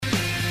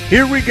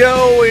Here we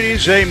go. It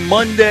is a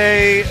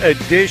Monday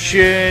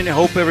edition.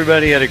 Hope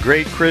everybody had a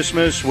great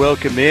Christmas.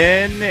 Welcome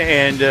in.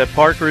 And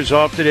Parker is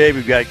off today.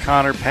 We've got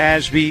Connor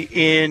Pasby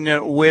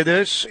in with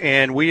us.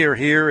 And we are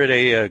here at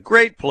a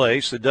great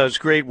place that does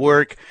great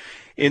work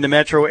in the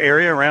metro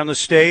area, around the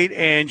state,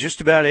 and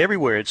just about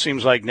everywhere, it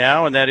seems like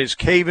now. And that is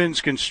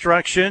Cavens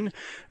Construction,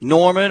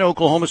 Norman,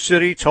 Oklahoma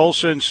City,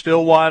 Tulsa, and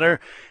Stillwater.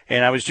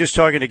 And I was just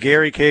talking to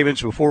Gary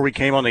Cavens before we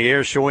came on the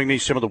air, showing me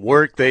some of the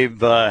work they've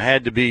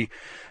had to be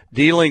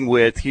dealing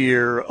with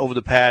here over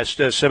the past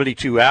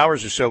 72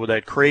 hours or so with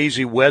that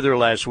crazy weather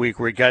last week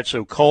where it got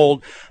so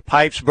cold,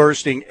 pipes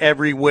bursting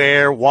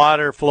everywhere,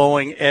 water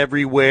flowing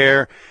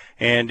everywhere.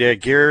 And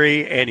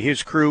Gary and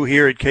his crew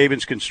here at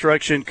Cavens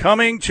Construction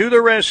coming to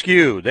the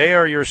rescue. They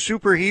are your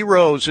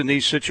superheroes in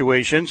these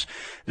situations.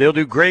 They'll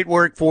do great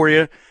work for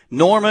you.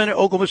 Norman,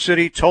 Oklahoma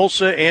City,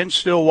 Tulsa, and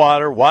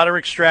Stillwater, water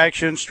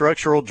extraction,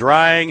 structural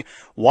drying,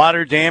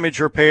 water damage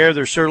repair.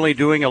 They're certainly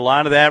doing a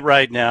lot of that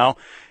right now.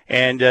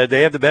 And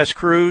they have the best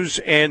crews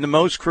and the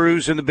most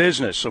crews in the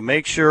business. So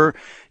make sure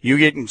you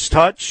get in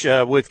touch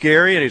with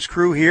Gary and his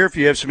crew here if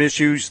you have some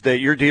issues that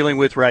you're dealing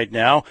with right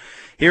now.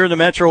 Here in the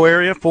metro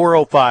area,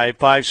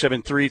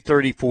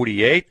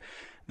 405-573-3048.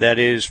 That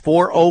is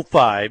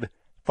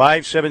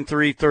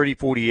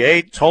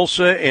 405-573-3048.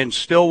 Tulsa and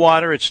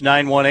Stillwater, it's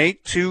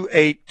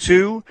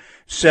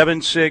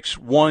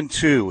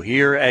 918-282-7612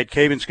 here at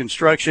Cavens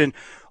Construction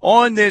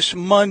on this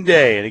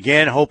Monday. And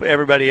again, hope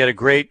everybody had a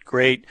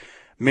great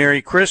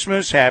Merry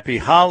Christmas, Happy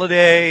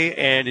Holiday,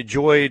 and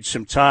enjoyed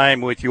some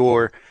time with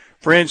your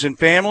friends and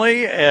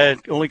family.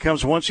 It only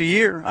comes once a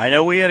year. I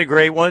know we had a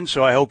great one,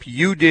 so I hope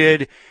you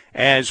did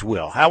as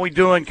well. How we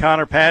doing,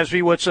 Connor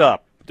Pasby? What's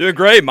up? Doing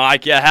great,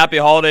 Mike. Yeah, happy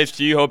holidays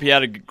to you. Hope you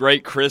had a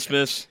great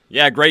Christmas.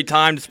 Yeah, great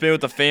time to spend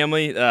with the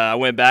family. I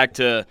went back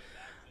to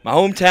my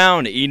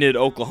hometown, Enid,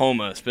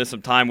 Oklahoma. Spent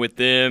some time with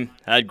them.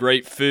 Had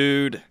great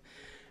food.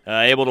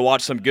 Able to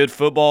watch some good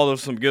football. There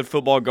was some good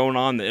football going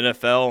on in the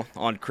NFL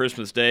on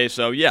Christmas Day.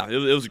 So, yeah, it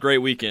was a great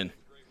weekend.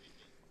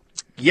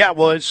 Yeah, it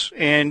was.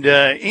 And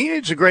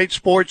Enid's a great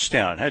sports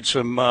town. Had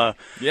some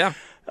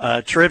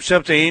trips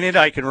up to Enid.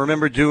 I can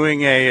remember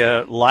doing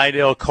a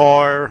Lydell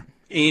Carr,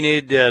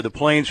 Enid, the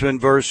Plainsman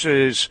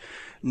versus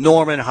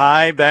Norman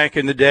High back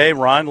in the day.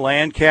 Ron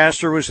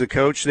Lancaster was the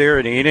coach there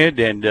at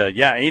Enid. And,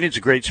 Enid's a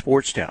great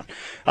sports town.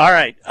 All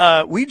right,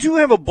 we do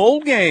have a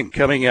bowl game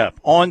coming up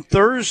on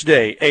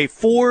Thursday, a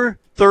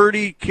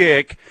 4:30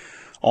 kick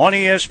on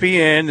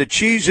ESPN, the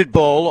Cheez-It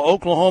Bowl,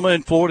 Oklahoma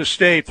and Florida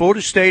State.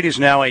 Florida State is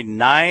now a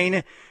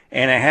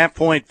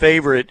 9.5-point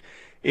favorite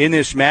in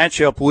this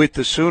matchup with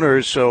the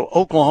Sooners. So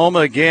Oklahoma,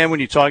 again, when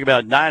you talk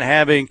about not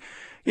having,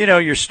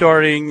 your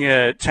starting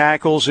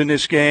tackles in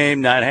this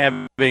game, not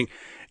having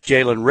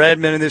Jalen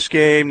Redmond in this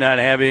game, not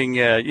having,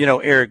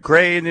 Eric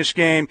Gray in this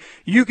game.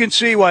 You can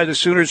see why the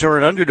Sooners are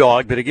an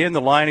underdog, but again,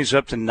 the line is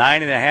up to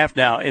 9.5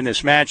 now in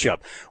this matchup.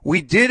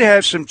 We did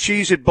have some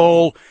Cheez-It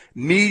Bowl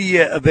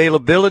media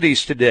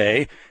availabilities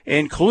today,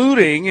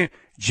 including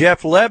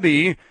Jeff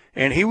Levy,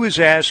 and he was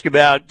asked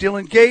about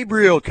Dillon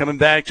Gabriel coming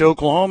back to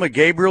Oklahoma.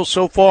 Gabriel,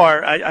 so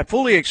far, I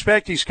fully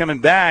expect he's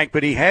coming back,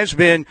 but he has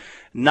been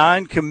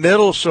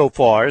non-committal so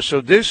far.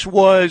 So this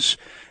was,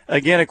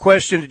 again, a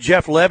question to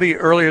Jeff Levy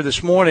earlier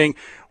this morning.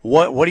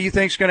 What do you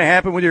think is going to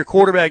happen with your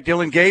quarterback,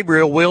 Dillon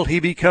Gabriel? Will he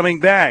be coming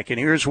back? And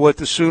here's what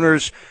the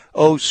Sooners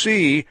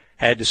OC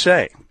had to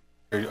say.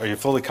 Are you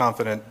fully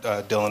confident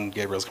Dillon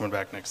Gabriel's coming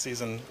back next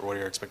season, or what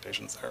are your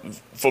expectations there?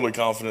 Fully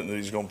confident that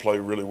he's going to play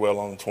really well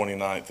on the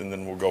 29th, and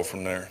then we'll go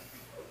from there.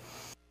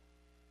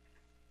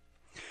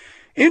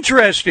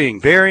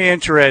 Interesting, very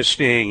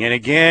interesting. And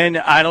again,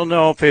 I don't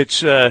know if it's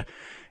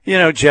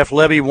Jeff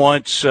Levy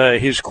wants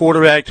his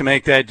quarterback to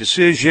make that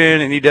decision,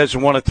 and he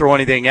doesn't want to throw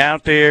anything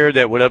out there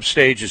that would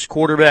upstage his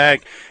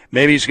quarterback.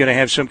 Maybe he's going to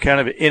have some kind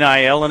of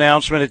NIL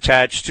announcement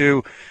attached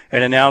to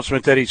an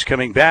announcement that he's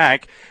coming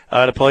back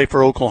to play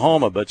for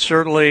Oklahoma. But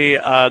certainly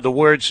the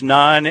words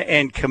non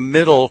and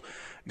committal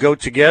go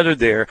together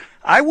there.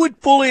 I would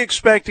fully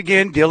expect,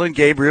 again, Dillon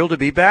Gabriel to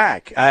be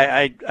back.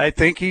 I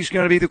think he's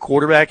going to be the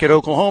quarterback at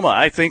Oklahoma.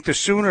 I think the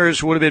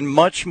Sooners would have been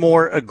much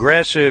more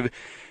aggressive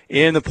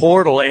in the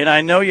portal. And I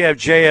know you have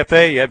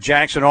JFA, you have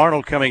Jackson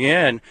Arnold coming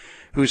in,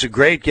 who's a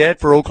great get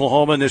for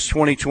Oklahoma in this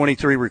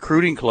 2023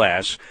 recruiting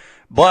class.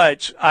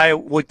 But I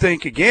would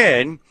think,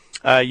 again,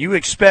 you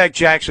expect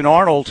Jackson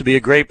Arnold to be a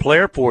great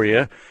player for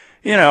you,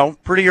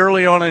 pretty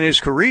early on in his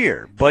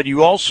career. But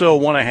you also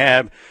want to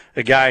have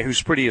a guy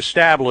who's pretty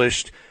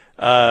established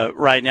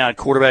right now at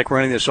quarterback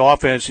running this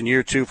offense in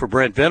year two for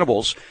Brent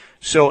Venables.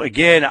 So,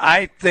 again,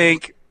 I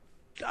think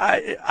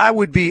I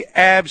would be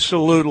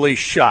absolutely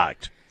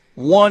shocked,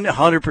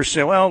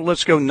 100%, well,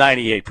 let's go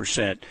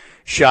 98%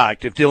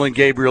 shocked if Dillon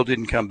Gabriel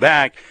didn't come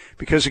back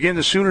because, again,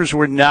 the Sooners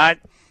were not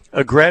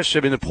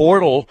aggressive in the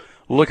portal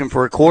looking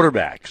for a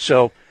quarterback.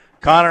 So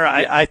Connor,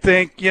 I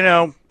think,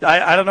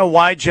 I don't know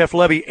why Jeff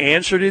Lebby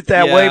answered it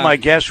that way. My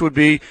guess would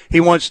be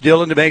he wants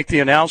Dillon to make the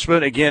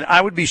announcement. Again,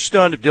 I would be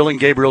stunned if Dillon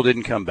Gabriel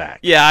didn't come back.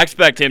 Yeah, I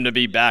expect him to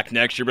be back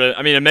next year.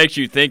 But, it makes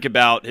you think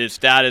about his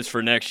status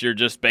for next year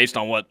just based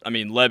on what,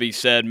 Lebby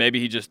said. Maybe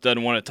he just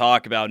doesn't want to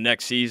talk about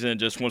next season,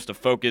 just wants to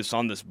focus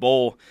on this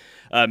bowl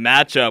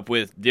matchup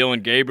with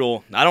Dillon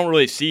Gabriel. I don't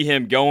really see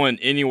him going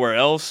anywhere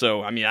else.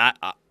 So,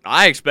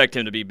 I expect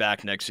him to be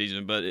back next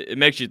season, but it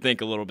makes you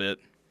think a little bit.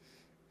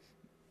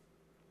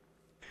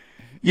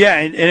 Yeah,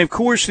 and of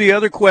course the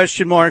other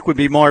question mark would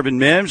be Marvin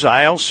Mims.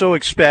 I also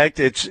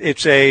expect it's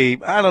a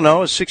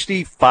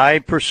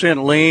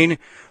 65% lean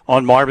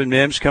on Marvin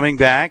Mims coming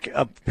back.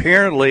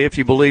 Apparently, if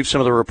you believe some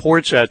of the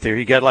reports out there,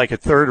 he got like a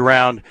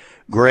third-round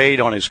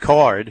grade on his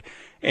card.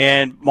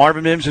 And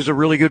Marvin Mims is a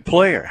really good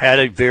player. Had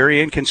a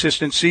very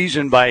inconsistent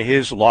season by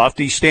his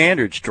lofty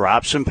standards.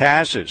 Dropped some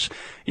passes.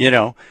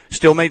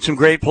 Still made some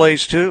great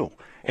plays too.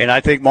 And I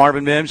think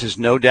Marvin Mims is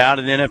no doubt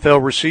an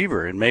NFL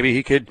receiver, and maybe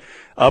he could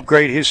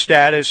upgrade his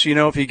status,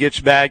 if he gets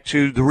back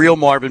to the real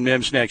Marvin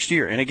Mims next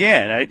year. And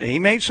again, he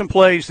made some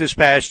plays this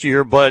past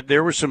year, but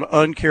there were some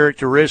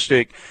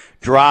uncharacteristic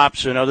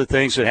drops and other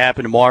things that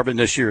happened to Marvin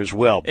this year as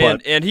well.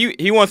 But and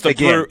he wants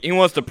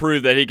to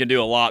prove that he can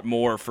do a lot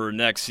more for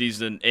next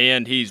season,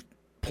 and he's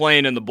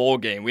playing in the bowl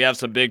game. We have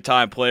some big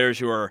time players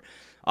who are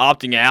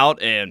opting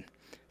out, and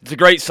it's a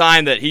great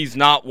sign that he's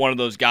not one of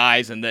those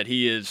guys and that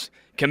he is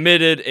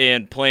committed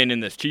and playing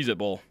in this Cheez-It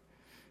Bowl.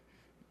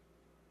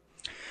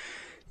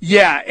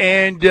 Yeah,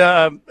 and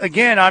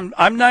again, I'm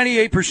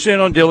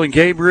 98% on Dillon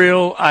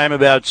Gabriel. I'm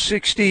about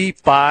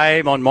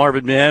 65 on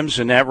Marvin Mims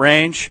in that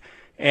range.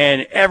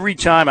 And every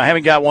time, I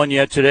haven't got one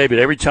yet today, but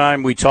every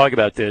time we talk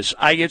about this,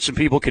 I get some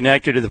people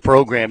connected to the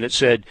program that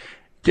said,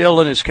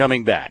 Dillon is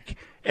coming back.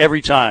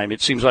 Every time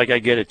it seems like I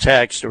get a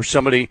text or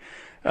somebody,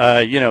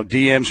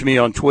 DMs me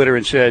on Twitter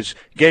and says,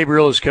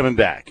 Gabriel is coming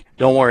back.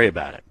 Don't worry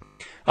about it.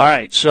 All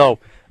right, so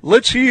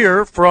let's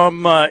hear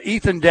from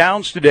Ethan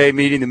Downs today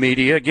meeting the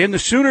media. Again, the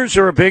Sooners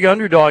are a big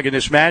underdog in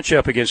this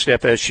matchup against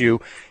FSU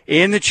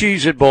in the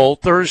Cheez-It Bowl,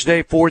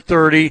 Thursday,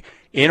 4:30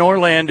 in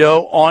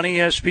Orlando on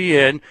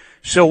ESPN.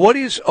 So what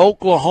is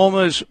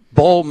Oklahoma's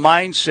bowl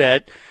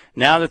mindset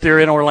now that they're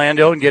in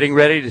Orlando and getting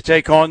ready to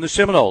take on the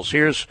Seminoles?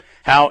 Here's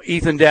how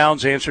Ethan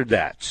Downs answered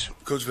that.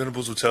 Coach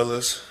Venables will tell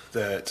us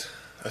that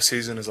a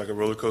season is like a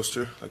roller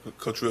coaster, like what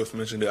Coach Ruoff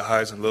mentioned, at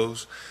highs and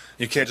lows.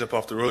 You can't jump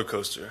off the roller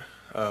coaster.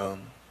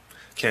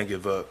 Can't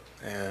give up.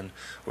 And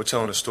we're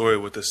telling a story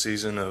with this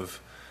season of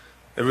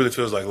it really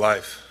feels like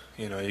life.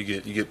 You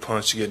get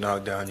punched, you get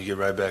knocked down, you get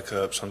right back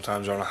up.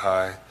 Sometimes you're on a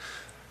high,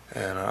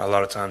 and a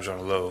lot of times you're on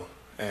a low.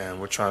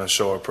 And we're trying to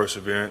show our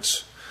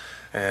perseverance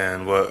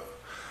and what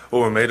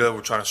we're made of.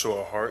 We're trying to show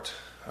our heart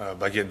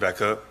by getting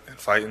back up and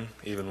fighting,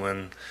 even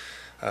when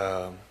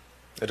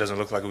it doesn't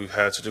look like we've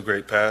had such a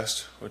great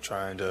past. We're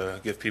trying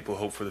to give people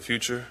hope for the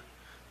future.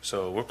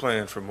 So we're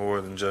playing for more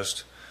than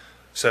just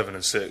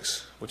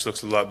 7-6, which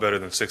looks a lot better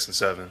than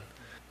 6-7.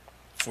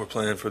 We're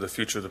playing for the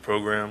future of the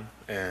program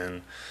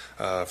and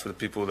for the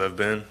people that have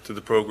been through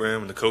the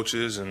program and the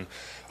coaches and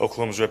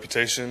Oklahoma's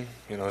reputation.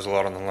 There's a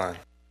lot on the line.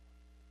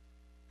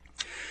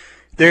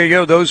 There you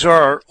go. Those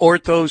are our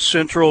Ortho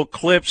Central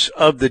clips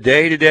of the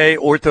day today.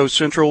 Ortho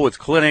Central with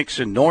clinics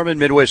in Norman,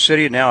 Midwest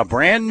City, and now a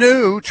brand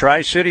new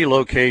Tri-City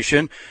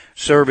location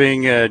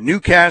serving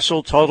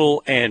Newcastle,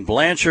 Tuttle, and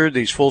Blanchard.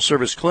 These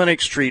full-service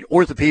clinics treat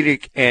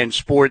orthopedic and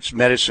sports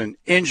medicine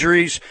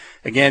injuries.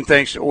 Again,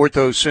 thanks to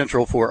Ortho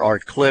Central for our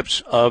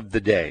clips of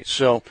the day.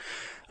 So,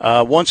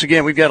 once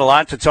again, we've got a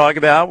lot to talk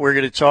about. We're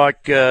going to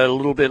talk a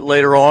little bit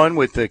later on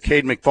with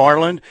Cade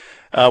McFarland.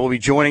 Will be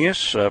joining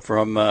us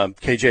from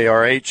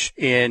KJRH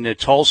in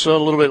Tulsa a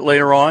little bit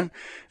later on.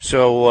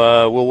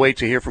 So we'll wait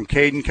to hear from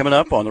Caden coming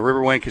up on the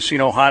Riverwind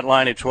Casino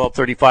hotline at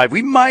 12:35.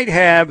 We might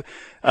have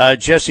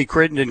Jesse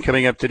Crittenden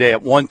coming up today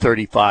at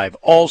 1:35,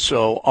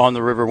 also on the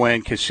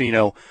Riverwind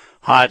Casino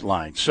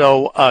hotline.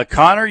 So,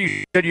 Connor,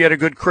 you said you had a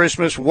good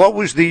Christmas. What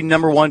was the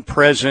number one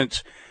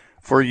present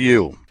for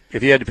you,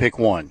 if you had to pick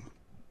one?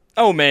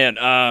 Oh man,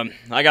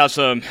 I got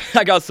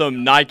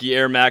some Nike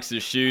Air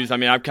Max's shoes.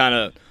 I'm kind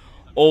of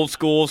old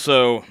school,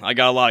 so I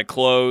got a lot of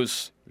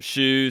clothes,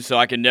 shoes, so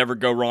I can never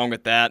go wrong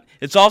with that.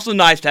 It's also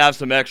nice to have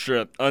some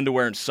extra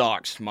underwear and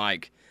socks,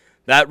 Mike.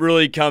 That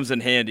really comes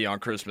in handy on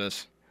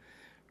Christmas.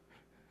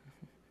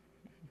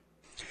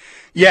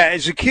 Yeah,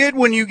 as a kid,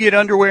 when you get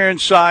underwear and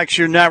socks,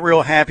 you're not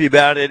real happy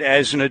about it.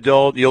 As an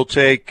adult, you'll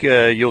take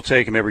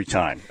them every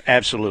time.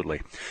 Absolutely.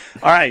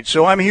 All right,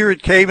 so I'm here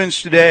at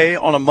Cavens today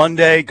on a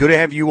Monday. Good to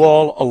have you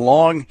all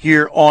along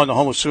here on the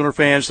Home of Sooner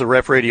Fans, the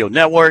Ref Radio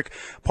Network.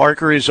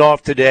 Parker is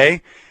off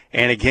today.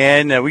 And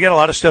again, we got a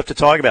lot of stuff to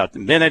talk about. The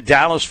minute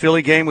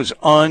Dallas-Philly game was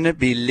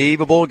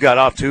unbelievable. Got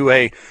off to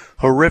a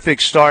horrific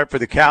start for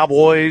the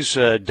Cowboys.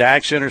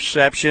 Dak's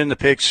interception, the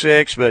pick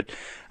six, but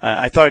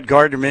I thought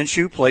Gardner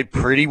Minshew played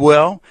pretty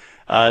well.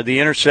 The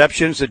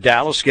interceptions that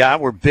Dallas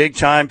got were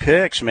big-time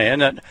picks,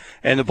 man,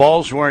 and the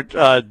balls weren't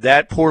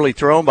that poorly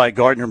thrown by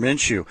Gardner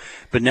Minshew.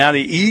 But now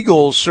the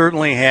Eagles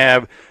certainly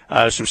have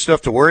some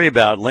stuff to worry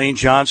about. Lane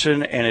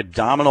Johnson, an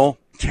abdominal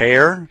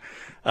tear.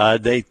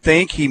 They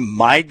think he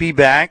might be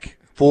back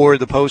for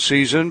the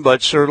postseason,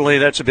 but certainly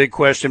that's a big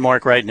question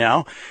mark right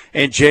now.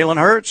 And Jalen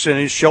Hurts and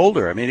his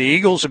shoulder. I mean, the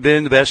Eagles have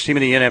been the best team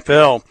in the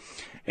NFL,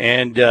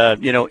 and,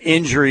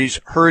 injuries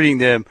hurting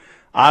them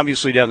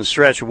obviously down the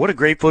stretch. What a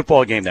great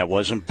football game that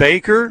was. And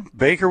Baker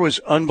was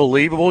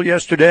unbelievable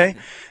yesterday.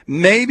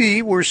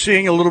 Maybe we're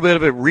seeing a little bit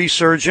of a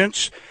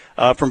resurgence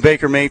from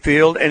Baker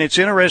Mayfield. And it's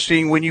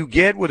interesting when you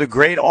get with a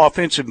great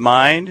offensive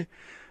mind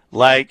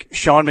like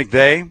Sean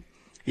McVay,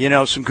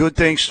 some good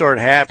things start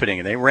happening.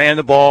 And they ran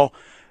the ball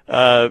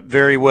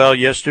very well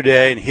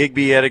yesterday, and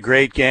Higbee had a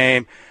great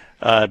game.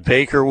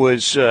 Baker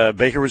was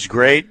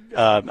great.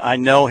 I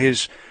know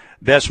his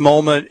best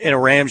moment in a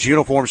Rams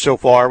uniform so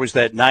far was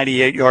that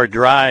 98-yard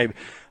drive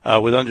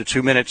with under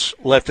 2 minutes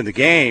left in the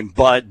game,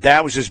 but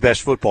that was his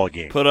best football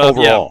game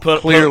overall.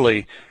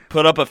 Clearly.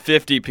 Put up a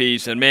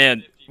 50-piece, and,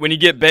 man, when you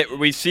get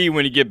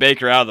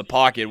Baker out of the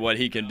pocket what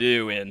he can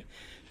do, and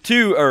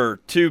two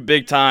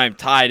big-time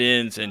tight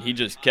ends, and he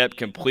just kept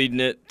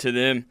completing it to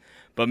them.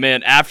 But,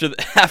 man, after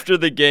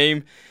the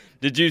game,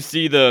 did you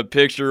see the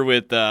picture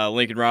with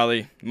Lincoln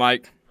Riley,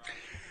 Mike?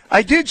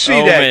 I did see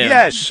that. Man.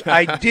 Yes,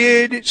 I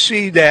did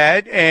see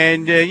that.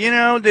 And,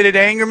 did it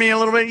anger me a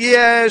little bit?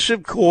 Yes,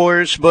 of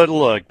course. But,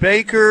 look,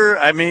 Baker,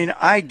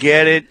 I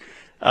get it.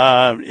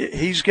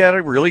 He's got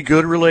a really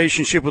good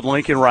relationship with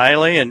Lincoln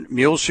Riley, and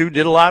Muleshoe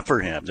did a lot for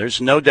him.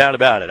 There's no doubt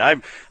about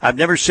it. I've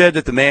never said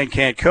that the man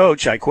can't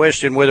coach. I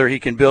question whether he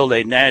can build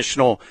a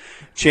national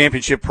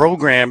championship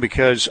program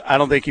because I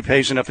don't think he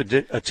pays enough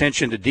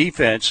attention to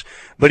defense.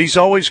 But he's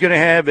always going to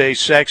have a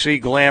sexy,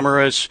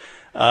 glamorous,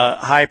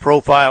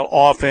 high-profile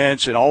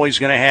offense, and always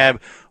going to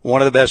have one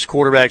of the best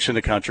quarterbacks in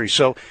the country.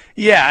 So,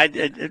 yeah,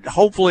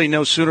 hopefully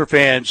no Sooner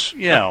fans,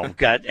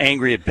 got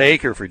angry at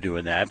Baker for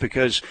doing that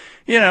because,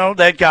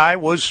 that guy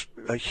was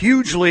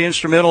hugely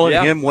instrumental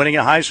in him winning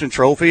a Heisman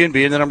Trophy and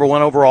being the number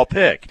 1 overall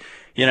pick.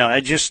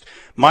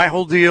 My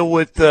whole deal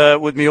with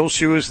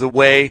Muleshoe is the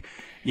way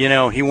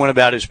he went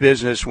about his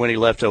business when he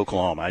left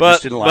Oklahoma. I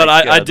just didn't like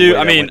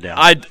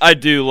I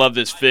do love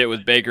this fit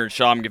with Baker and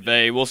Sean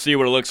McVay. We'll see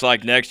what it looks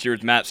like next year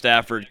with Matt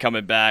Stafford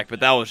coming back, but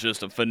that was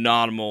just a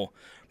phenomenal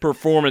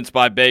performance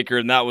by Baker,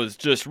 and that was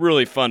just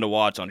really fun to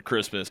watch on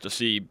Christmas to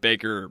see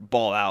Baker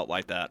ball out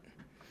like that.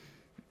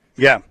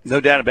 Yeah,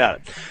 no doubt about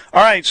it.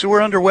 All right, so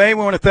we're underway.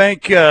 We want to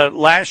thank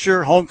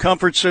Lasher Home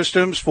Comfort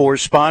Systems for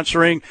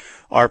sponsoring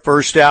our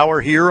first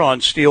hour here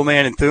on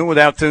Steelman and Thune.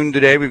 Without Thune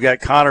today, we've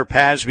got Connor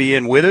Pasby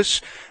in with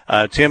us.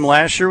 Tim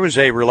Lasher was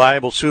a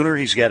reliable Sooner.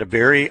 He's got a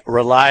very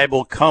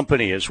reliable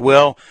company as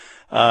well.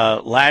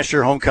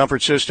 Lasher Home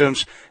Comfort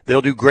Systems,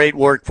 they'll do great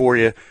work for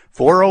you.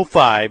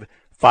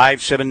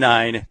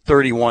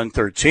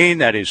 405-579-3113.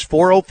 That is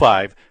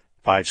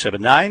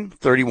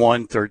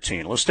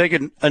 405-579-3113. Let's take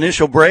an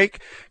initial break,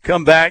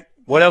 come back.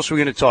 What else are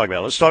we going to talk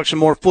about? Let's talk some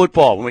more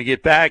football when we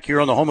get back here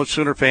on the home of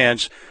Sooner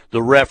fans,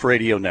 the Ref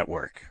Radio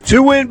Network.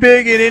 To win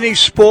big in any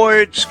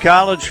sports,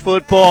 college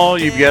football,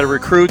 you've got to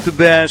recruit the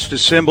best,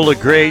 assemble a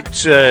great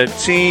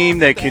team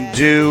that can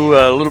do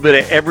a little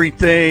bit of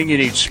everything. You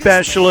need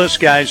specialists,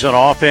 guys on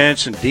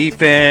offense and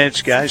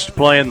defense, guys to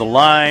play in the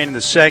line, in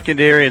the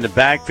secondary, in the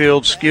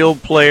backfield,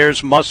 skilled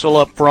players, muscle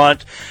up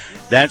front.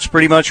 That's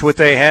pretty much what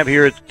they have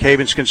here at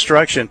Cavens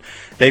Construction.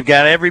 They've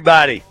got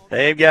everybody.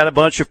 They've got a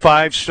bunch of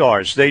 5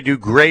 stars. They do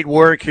great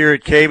work here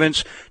at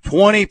Cavens,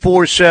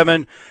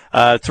 24/7,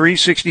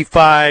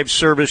 365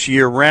 service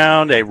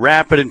year-round, a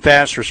rapid and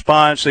fast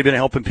response. They've been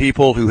helping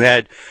people who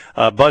had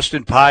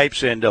busted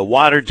pipes and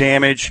water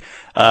damage.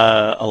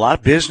 A lot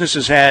of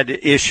businesses had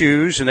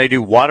issues, and they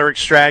do water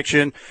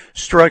extraction,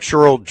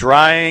 structural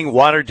drying,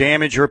 water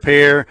damage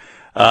repair,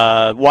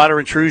 water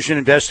intrusion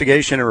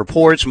investigation and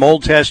reports,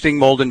 mold testing,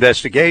 mold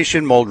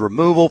investigation, mold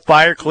removal,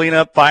 fire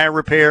cleanup, fire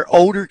repair,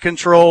 odor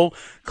control,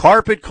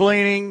 carpet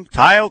cleaning,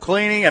 tile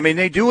cleaning.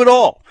 They do it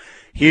all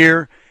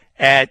here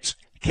at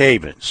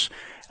Cavens.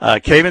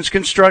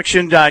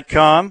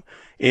 CavensConstruction.com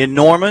in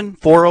Norman,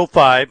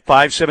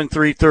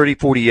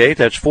 405-573-3048.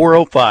 That's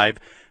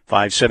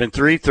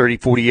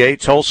 405-573-3048.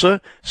 Tulsa,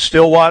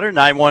 Stillwater,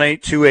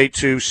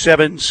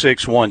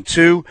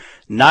 918-282-7612.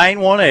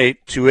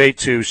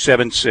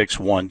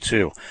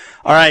 918-282-7612.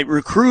 All right,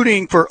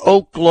 recruiting for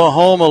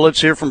Oklahoma.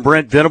 Let's hear from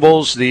Brent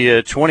Venables,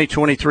 the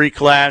 2023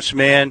 class.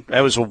 Man,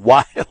 that was a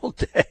wild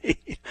day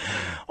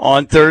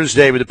on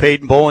Thursday with the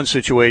Peyton Bowen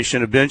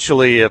situation,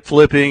 eventually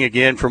flipping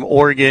again from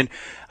Oregon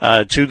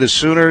to the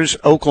Sooners.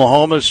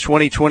 Oklahoma's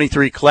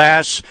 2023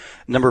 class,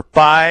 number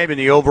 5 in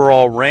the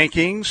overall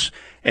rankings,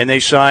 and they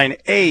sign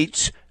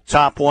 8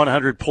 top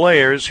 100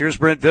 players. Here's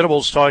Brent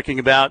Venables talking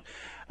about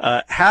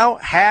how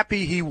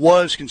happy he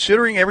was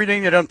considering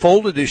everything that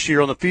unfolded this year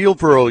on the field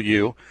for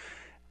OU.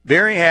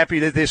 Very happy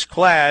that this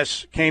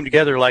class came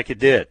together like it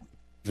did.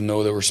 Even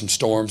though there were some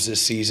storms this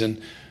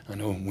season, I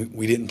know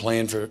we didn't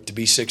plan to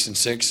be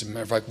 6-6. As a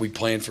matter of fact, we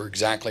planned for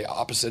exactly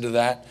opposite of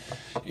that.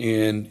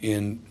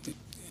 And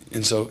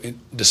so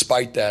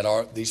despite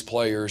that, these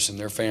players and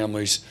their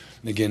families,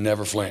 again,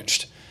 never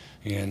flinched.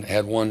 And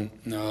had one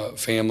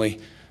family,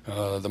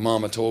 the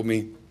mama told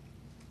me,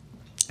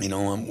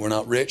 we're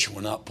not rich,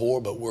 we're not poor,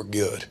 but we're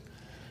good.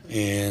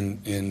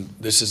 And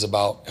this is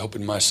about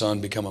helping my son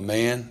become a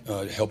man,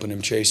 helping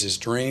him chase his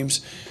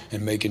dreams,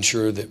 and making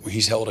sure that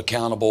he's held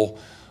accountable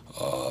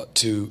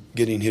to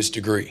getting his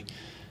degree.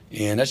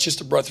 And that's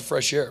just a breath of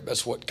fresh air.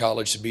 That's what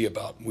college should be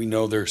about. We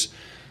know there's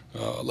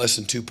less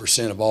than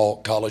 2% of all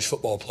college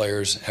football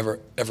players ever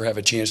have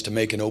a chance to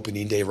make an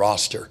opening day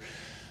roster.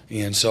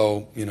 And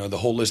so, the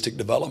holistic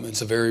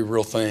development's a very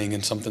real thing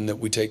and something that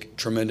we take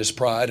tremendous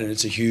pride in.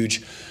 It's a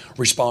huge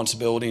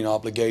responsibility and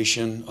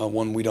obligation,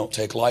 one we don't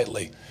take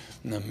lightly.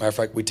 As a matter of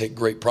fact, we take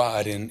great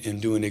pride in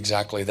doing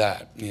exactly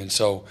that. And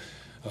so,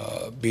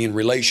 being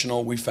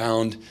relational, we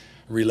found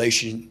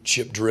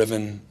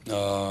relationship-driven,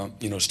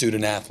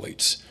 student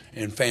athletes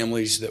and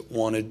families that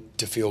wanted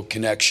to feel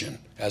connection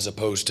as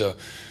opposed to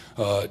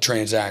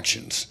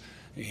transactions.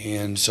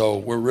 And so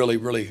we're really,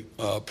 really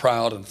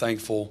proud and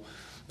thankful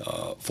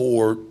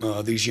for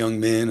these young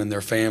men and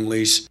their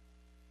families.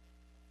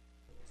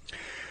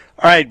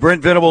 All right,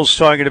 Brent Venables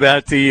talking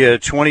about the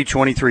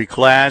 2023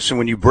 class, and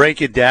when you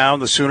break it down,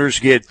 the Sooners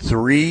get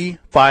 3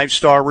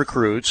 5-star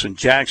recruits, and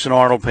Jackson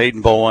Arnold,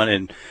 Peyton Bowen,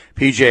 and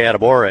P.J.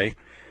 Adebawore,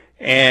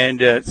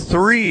 and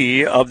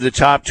 3 of the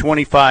top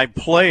 25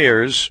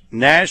 players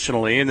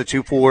nationally in the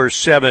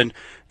 247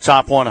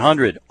 top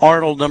 100.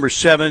 Arnold, number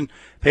 7,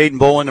 Peyton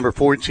Bowen, number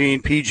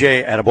 14,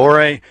 P.J.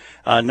 Adebawore,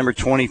 number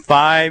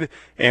 25.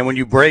 And when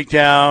you break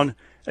down,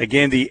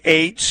 again, the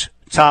 8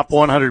 top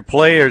 100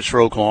 players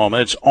for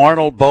Oklahoma, it's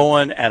Arnold,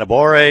 Bowen,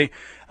 Adebawore,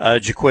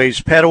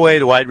 Jaquays Petaway,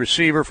 the wide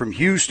receiver from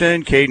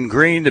Houston, Caden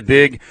Green, the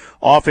big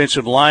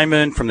offensive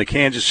lineman from the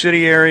Kansas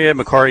City area,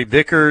 Makari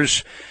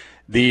Vickers,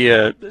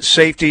 the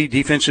safety,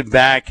 defensive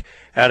back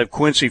out of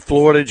Quincy,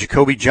 Florida,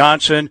 Jacoby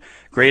Johnson,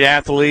 great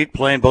athlete,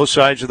 playing both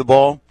sides of the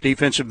ball,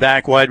 defensive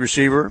back, wide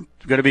receiver,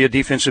 going to be a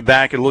defensive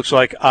back, it looks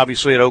like,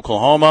 obviously, at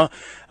Oklahoma.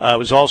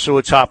 Was also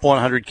a top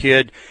 100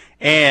 kid.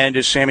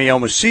 And Sammy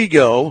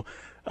Omasigo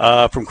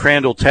from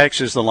Crandall,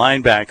 Texas, the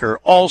linebacker,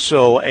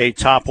 also a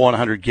top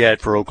 100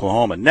 get for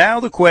Oklahoma. Now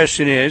the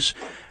question is,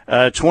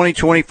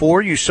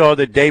 2024, you saw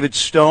that David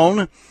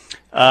Stone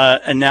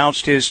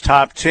announced his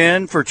top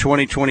 10 for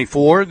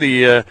 2024.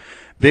 The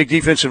big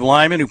defensive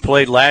lineman who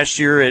played last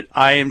year at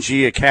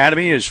IMG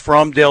Academy, is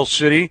from Del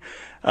City,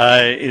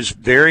 is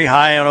very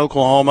high on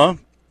Oklahoma,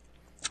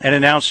 and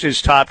announced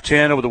his top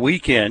 10 over the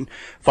weekend,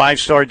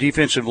 5-star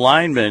defensive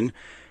lineman.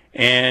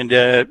 And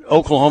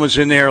Oklahoma's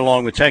in there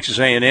along with Texas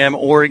A&M,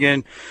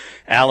 Oregon,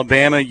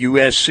 Alabama,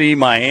 USC,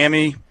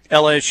 Miami,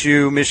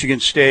 LSU, Michigan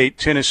State,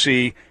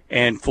 Tennessee,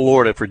 and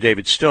Florida for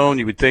David Stone.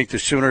 You would think the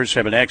Sooners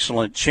have an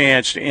excellent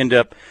chance to end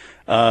up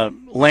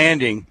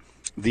landing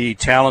the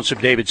talents of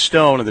David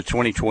Stone in the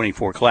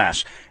 2024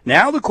 class.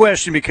 Now the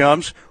question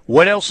becomes,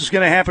 what else is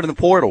going to happen in the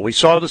portal? We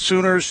saw the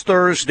Sooners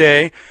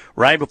Thursday,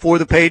 right before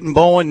the Peyton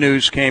Bowen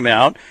news came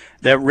out,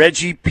 that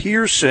Reggie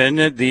Pearson,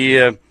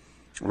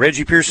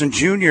 Reggie Pearson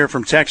Jr.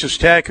 from Texas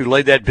Tech, who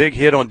laid that big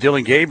hit on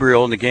Dylan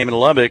Gabriel in the game in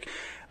Lubbock,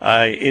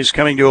 is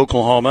coming to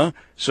Oklahoma.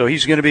 So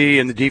he's going to be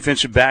in the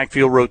defensive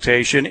backfield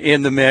rotation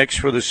in the mix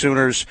for the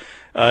Sooners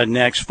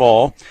next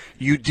fall.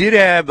 You did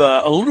have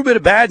a little bit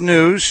of bad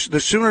news. The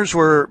Sooners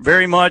were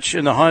very much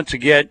in the hunt to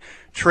get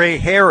Trey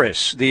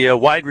Harris, the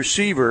wide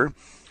receiver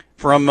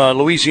from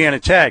Louisiana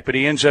Tech, but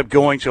he ends up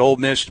going to Ole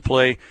Miss to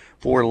play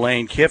for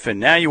Lane Kiffin.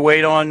 Now you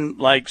wait on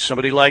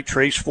somebody like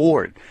Trace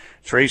Ford.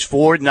 Trace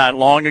Ford not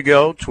long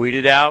ago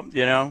tweeted out,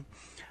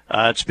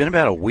 it's been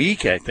about a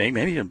week, I think,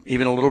 maybe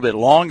even a little bit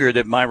longer,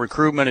 that my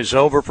recruitment is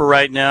over for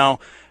right now.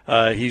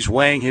 He's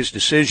weighing his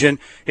decision.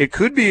 It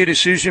could be a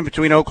decision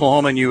between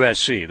Oklahoma and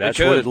USC. That's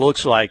what it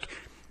looks like.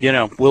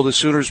 Will the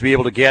Sooners be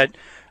able to get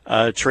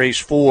Trace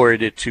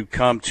Ford to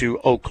come to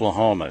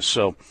Oklahoma?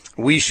 So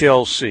we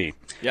shall see.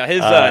 Yeah,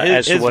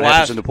 as to what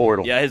happens in the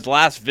portal. Yeah, his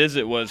last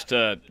visit was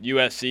to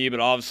USC,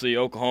 but obviously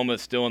Oklahoma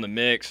is still in the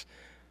mix.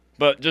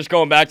 But just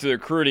going back to the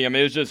recruiting,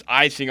 it was just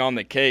icing on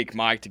the cake,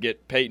 Mike, to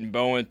get Peyton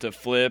Bowen to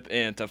flip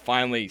and to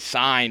finally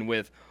sign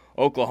with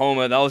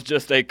Oklahoma. That was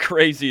just a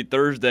crazy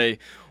Thursday,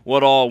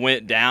 what all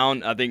went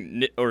down. I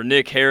think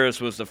Nick Harris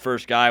was the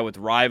first guy with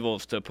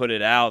Rivals to put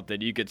it out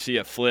that you could see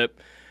a flip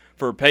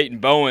for Peyton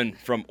Bowen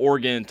from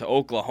Oregon to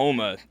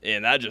Oklahoma,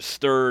 and that just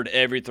stirred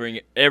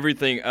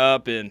everything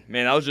up. And,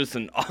 man, that was just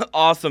an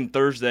awesome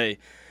Thursday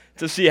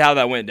to see how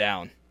that went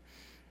down.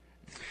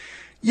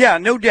 Yeah,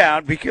 no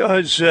doubt,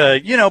 because,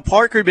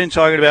 Parker had been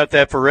talking about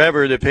that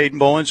forever, that Peyton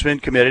Bowen's been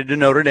committed to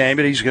Notre Dame,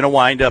 but he's going to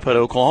wind up at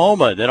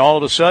Oklahoma. Then all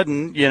of a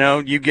sudden,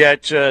 you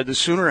get the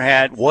Sooner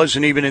hat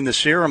wasn't even in the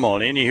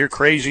ceremony, and you hear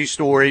crazy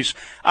stories.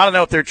 I don't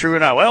know if they're true or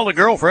not. Well, the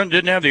girlfriend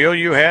didn't have the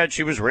OU hat.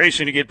 She was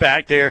racing to get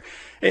back there.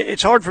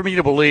 It's hard for me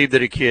to believe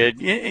that a kid,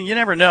 and you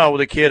never know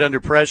with a kid under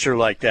pressure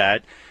like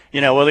that,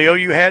 well, the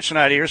OU hat's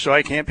not here, so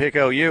I can't pick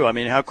OU. I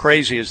mean, how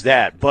crazy is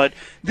that? But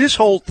this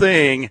whole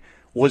thing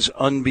was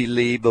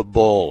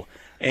unbelievable.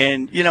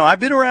 And, I've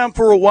been around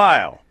for a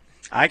while.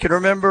 I can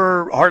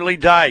remember Hartley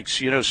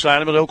Dykes,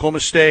 signing with Oklahoma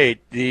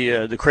State,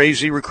 the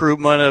crazy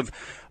recruitment of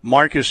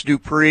Marcus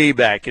Dupree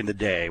back in the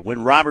day.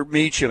 When Robert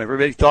Meacham,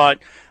 everybody thought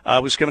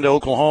was coming to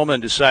Oklahoma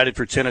and decided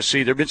for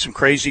Tennessee. There have been some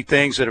crazy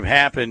things that have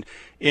happened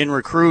in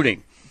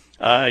recruiting.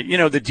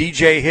 The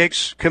DJ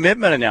Hicks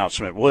commitment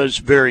announcement was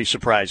very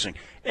surprising.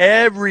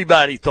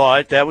 Everybody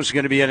thought that was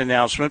going to be an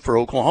announcement for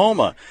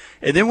Oklahoma.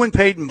 And then when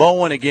Peyton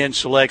Bowen again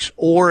selects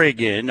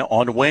Oregon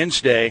on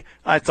Wednesday,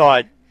 I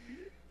thought,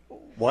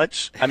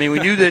 what? I mean, we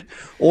knew that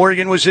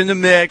Oregon was in the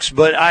mix,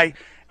 but I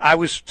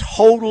was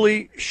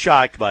totally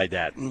shocked by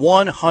that,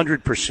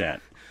 100%.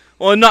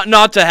 Well,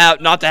 not to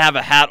have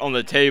a hat on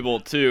the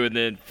table too, and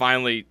then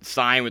finally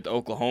sign with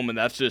Oklahoma.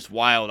 That's just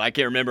wild. I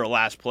can't remember a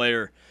last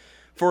player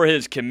for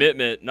his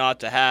commitment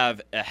not to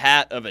have a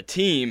hat of a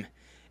team,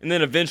 and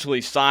then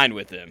eventually sign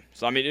with him.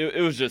 So I mean,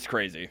 it was just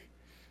crazy.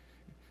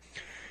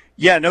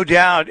 Yeah, no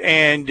doubt.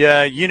 And,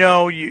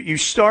 you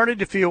started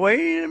to feel,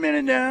 wait a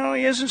minute now,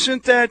 he hasn't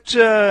sent that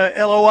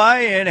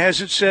LOI and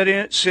hasn't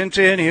sent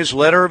in his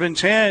letter of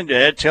intent.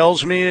 That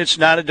tells me it's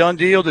not a done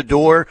deal. The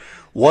door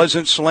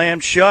wasn't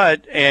slammed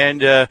shut,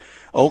 and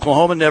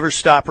Oklahoma never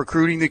stopped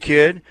recruiting the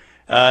kid.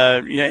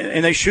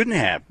 And they shouldn't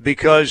have,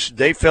 because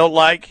they felt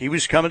like he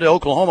was coming to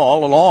Oklahoma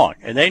all along.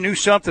 And they knew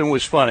something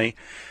was funny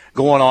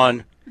going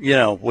on,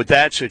 with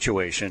that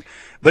situation.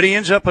 But he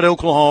ends up at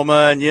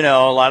Oklahoma, and,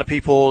 a lot of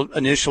people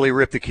initially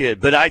ripped the kid.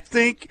 But I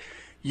think,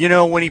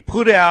 when he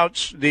put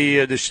out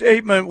the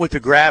statement with the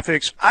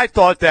graphics, I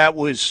thought that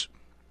was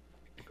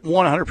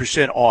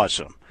 100%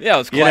 awesome. Yeah, it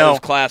was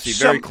classy,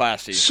 very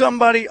classy.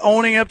 Somebody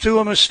owning up to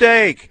a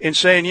mistake and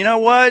saying, you know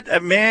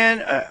what,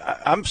 man,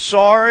 I'm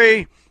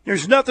sorry.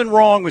 There's nothing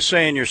wrong with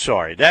saying you're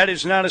sorry. That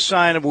is not a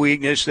sign of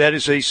weakness. That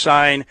is a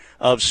sign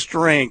of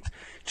strength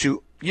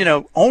to,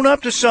 own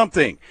up to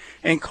something.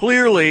 And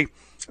clearly,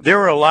 there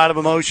were a lot of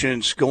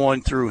emotions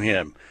going through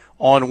him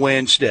on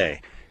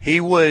Wednesday. He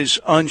was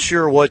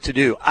unsure what to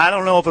do. I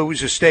don't know if it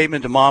was a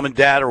statement to mom and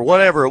dad or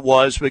whatever it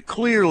was, but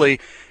clearly,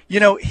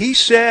 he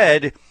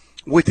said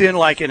within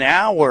like an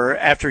hour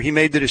after he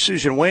made the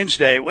decision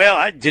Wednesday, well,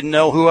 I didn't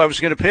know who I was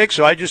going to pick,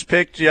 so I just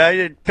picked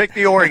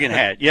the Oregon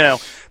hat,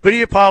 But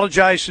he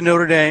apologized to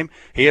Notre Dame.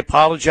 He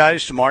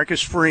apologized to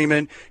Marcus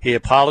Freeman. He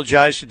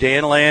apologized to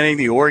Dan Lanning,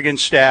 the Oregon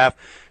staff,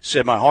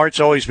 said, my heart's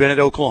always been at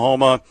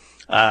Oklahoma.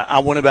 I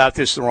went about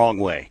this the wrong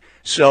way.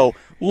 So,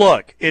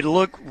 look, it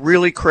looked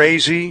really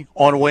crazy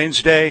on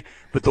Wednesday,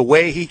 but the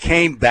way he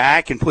came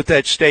back and put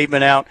that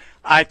statement out,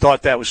 I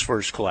thought that was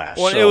first class.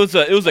 Well, so,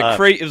 it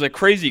was a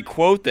crazy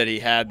quote that he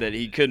had, that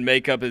he couldn't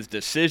make up his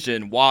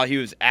decision while he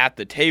was at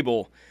the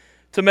table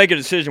to make a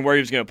decision where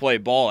he was going to play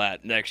ball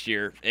at next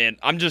year. And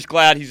I'm just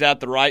glad he's at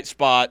the right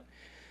spot,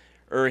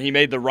 or he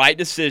made the right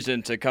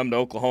decision to come to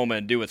Oklahoma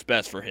and do what's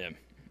best for him.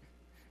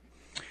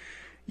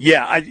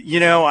 Yeah,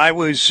 I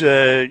was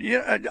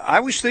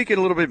thinking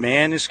a little bit,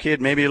 man, this kid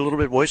maybe a little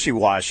bit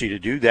wishy-washy to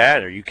do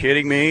that. Are you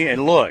kidding me?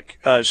 And look,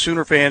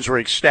 Sooner fans were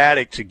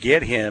ecstatic to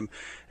get him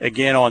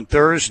again on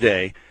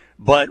Thursday.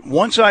 But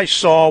once I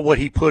saw what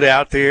he put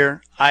out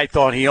there, I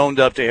thought he owned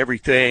up to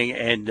everything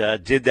and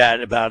did that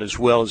about as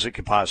well as it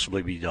could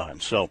possibly be done.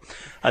 So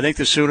I think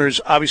the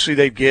Sooners, obviously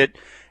they get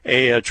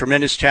a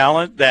tremendous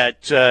talent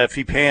that if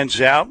he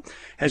pans out,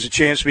 has a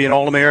chance to be an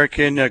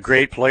All-American,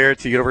 great player at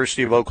the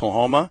University of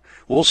Oklahoma.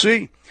 We'll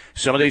see.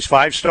 Some of these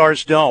 5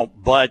 stars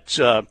don't, but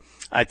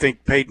I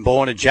think Peyton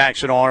Bowen and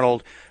Jackson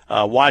Arnold,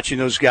 watching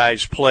those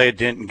guys play at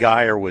Denton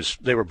Guyer,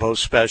 they were both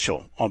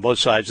special on both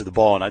sides of the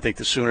ball, and I think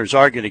the Sooners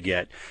are going to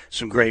get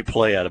some great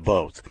play out of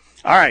both.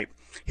 All right,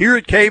 here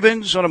at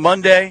Cavens on a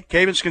Monday,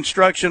 Cavens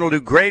Construction will do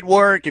great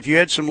work. If you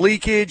had some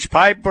leakage,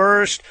 pipe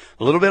burst,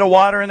 a little bit of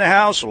water in the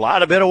house, a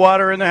lot of bit of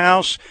water in the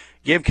house,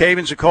 give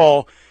Cavens a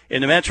call.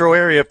 In the metro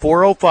area,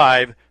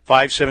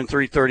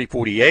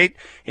 405-573-3048.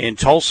 In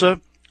Tulsa,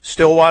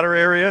 Stillwater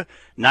area,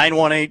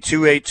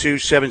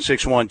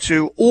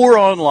 918-282-7612, or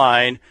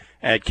online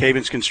at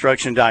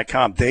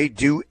cavensconstruction.com. They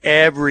do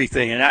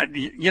everything.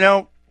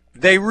 And,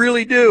 they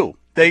really do.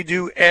 They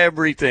do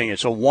everything.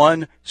 It's a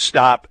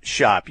one-stop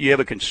shop. You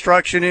have a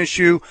construction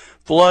issue,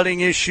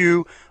 flooding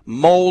issue,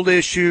 mold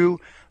issue,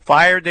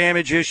 fire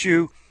damage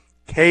issue,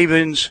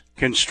 Cavens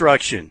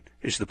Construction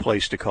is the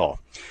place to call.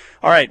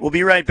 All right, we'll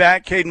be right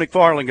back. Caden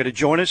McFarland going to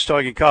join us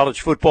talking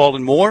college football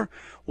and more.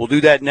 We'll do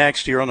that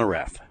next here on The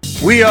Ref.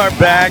 We are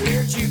back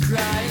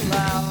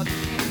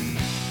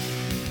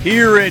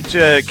here at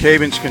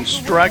Cavens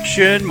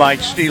Construction. Mike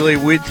Steele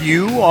with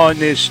you on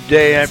this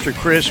day after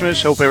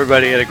Christmas. Hope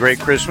everybody had a great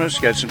Christmas.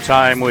 Got some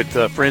time with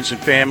friends and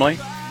family.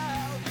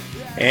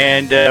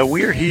 And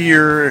we're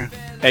here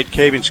at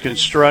Cavens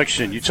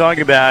Construction. You talk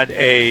about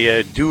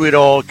a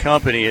do-it-all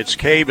company. It's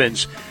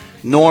Cavens.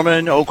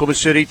 Norman, Oklahoma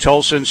City,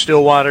 Tulsa, and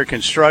Stillwater,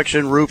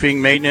 construction,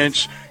 roofing,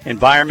 maintenance,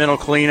 environmental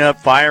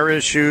cleanup, fire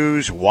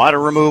issues, water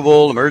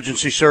removal,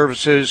 emergency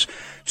services,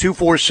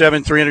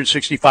 247,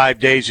 365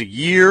 days a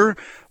year,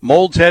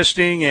 mold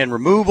testing and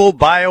removal,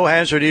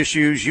 biohazard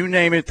issues, you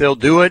name it, they'll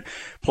do it.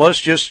 Plus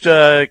just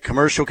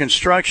commercial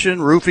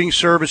construction, roofing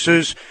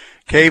services.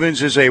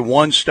 Cavens is a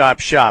one-stop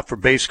shop for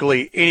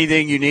basically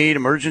anything you need,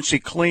 emergency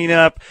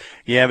cleanup.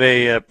 You have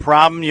a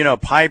problem,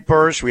 pipe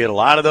burst. We had a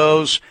lot of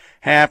those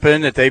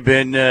happen that they've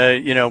been,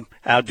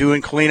 out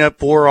doing cleanup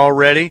for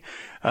already.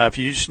 If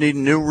you just need a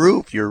new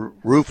roof, your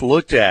roof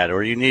looked at,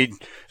 or you need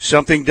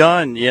something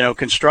done,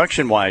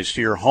 construction-wise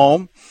to your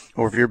home,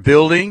 or if you're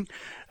building,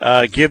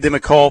 give them a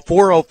call,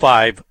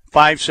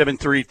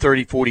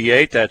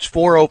 405-573-3048. That's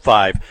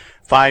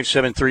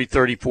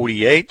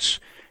 405-573-3048.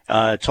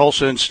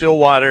 Tulsa and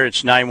Stillwater,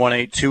 it's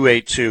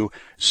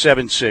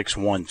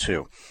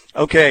 918-282-7612.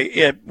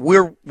 Okay,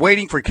 we're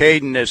waiting for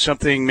Caden as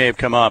something may have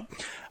come up,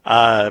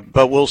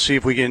 but we'll see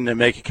if we can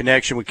make a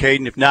connection with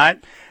Caden. If not,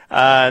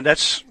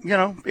 that's,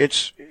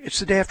 it's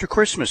the day after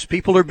Christmas.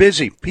 People are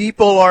busy. Do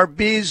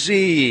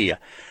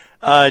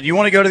you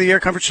want to go to the Air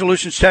Comfort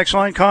Solutions text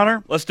line,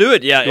 Connor? Let's do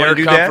it. Yeah,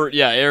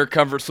 Air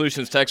Comfort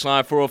Solutions text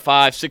line,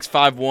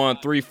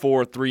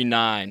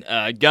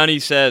 405-651-3439. Gunny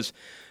says,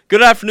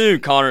 good afternoon,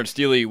 Connor and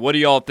Steely. What do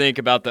y'all think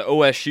about the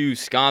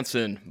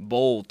OSU-Wisconsin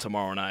Bowl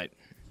tomorrow night?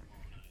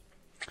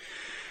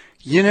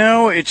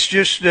 It's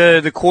just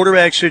the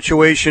quarterback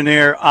situation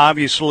there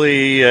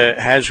obviously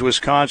has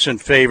Wisconsin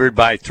favored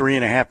by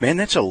 3.5. Man,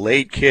 that's a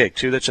late kick,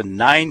 too. That's a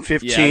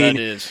 9:15 that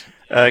is.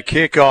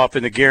 Kickoff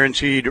in the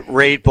Guaranteed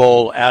Rate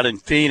Bowl out in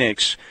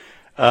Phoenix.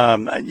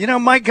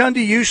 Mike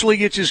Gundy usually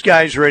gets his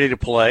guys ready to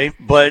play,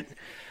 but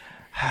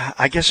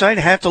I guess I'd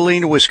have to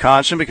lean to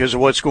Wisconsin because of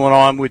what's going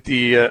on with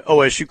the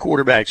OSU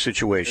quarterback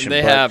situation.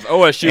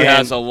 OSU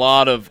has a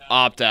lot of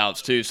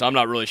opt-outs too, so I'm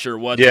not really sure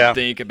what to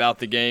think about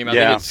the game. I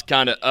think it's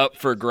kind of up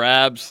for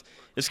grabs.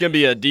 It's going to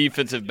be a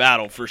defensive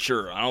battle for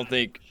sure. I don't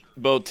think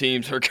both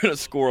teams are going to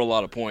score a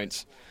lot of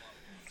points.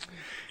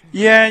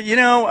 Yeah,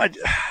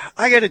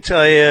 I got to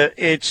tell you,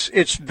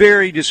 it's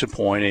very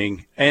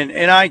disappointing,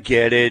 and I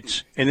get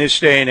it in this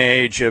day and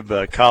age of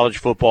college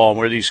football and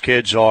where these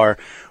kids are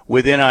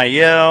with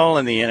NIL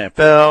and the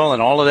NFL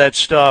and all of that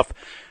stuff.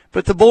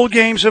 But the bowl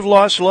games have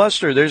lost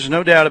luster. There's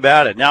no doubt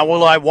about it. Now,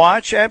 will I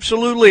watch?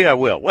 Absolutely I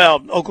will.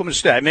 Well, Oklahoma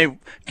State, I may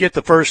get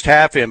the first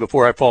half in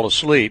before I fall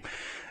asleep.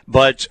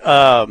 But,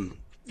 the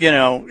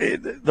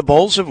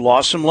bowls have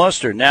lost some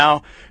luster.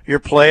 Now,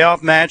 your playoff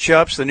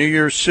matchups, the New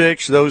Year's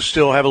Six, those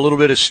still have a little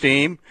bit of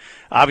steam.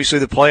 Obviously,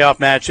 the playoff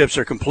matchups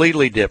are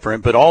completely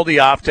different. But all the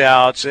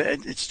opt-outs,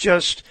 it's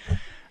just –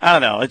 I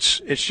don't know.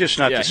 It's just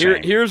not the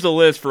same. Here's the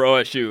list for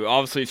OSU.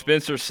 Obviously,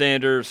 Spencer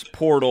Sanders,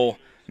 portal.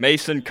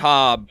 Mason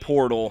Cobb,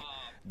 portal.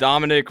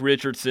 Dominic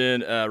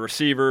Richardson,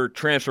 receiver,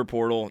 transfer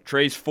portal.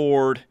 Trace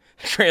Ford,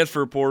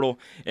 transfer portal.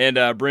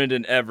 And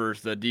Brendan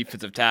Evers, the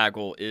defensive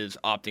tackle, is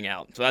opting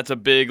out. So that's a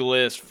big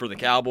list for the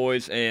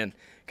Cowboys. And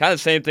kind of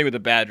the same thing with the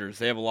Badgers.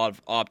 They have a lot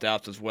of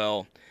opt-outs as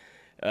well.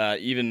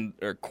 Even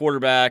their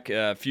quarterback,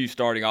 a few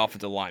starting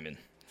offensive linemen.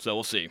 So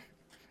we'll see.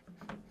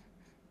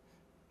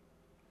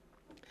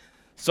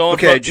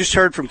 Just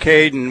heard from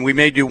Caden. We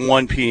may do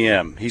 1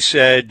 p.m. He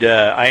said,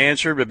 I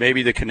answered, but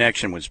maybe the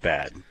connection was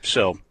bad.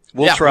 So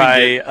we'll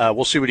try.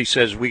 We'll see what he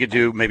says. We could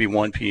do maybe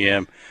 1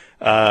 p.m.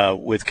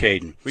 With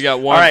Caden. We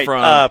got one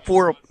from my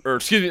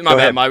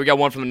bad, Mike. We got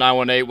one from the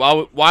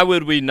 918. Why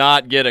would we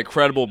not get a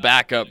credible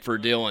backup for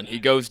Dylan? He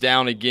goes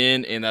down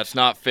again, and that's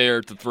not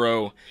fair to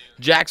throw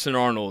Jackson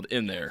Arnold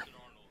in there.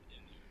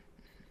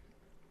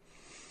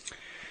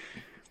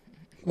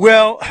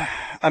 Well,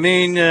 I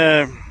mean,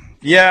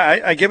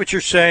 I get what you're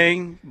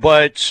saying,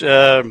 but,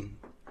 I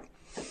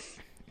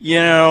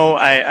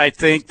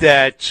think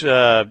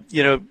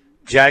that,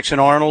 Jackson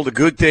Arnold, the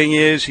good thing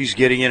is he's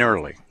getting in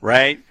early,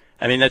 right?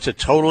 I mean, that's a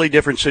totally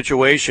different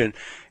situation.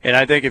 And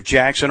I think if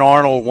Jackson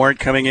Arnold weren't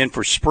coming in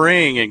for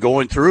spring and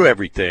going through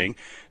everything,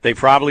 they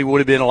probably would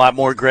have been a lot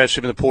more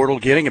aggressive in the portal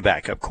getting a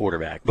backup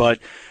quarterback. But,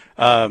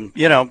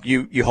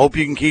 you hope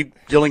you can keep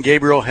Dylan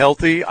Gabriel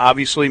healthy.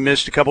 Obviously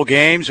missed a couple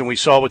games, and we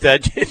saw what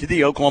that did to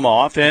the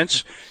Oklahoma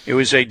offense. It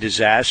was a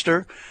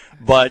disaster.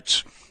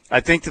 But I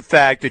think the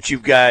fact that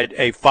you've got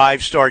a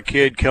 5-star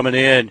kid coming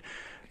in,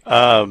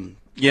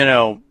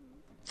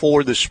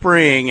 for the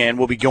spring and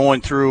will be going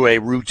through a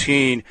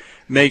routine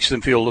makes them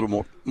feel a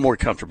little more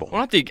comfortable.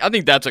 Well, I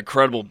think that's a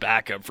credible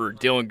backup for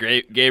Dylan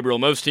Gabriel.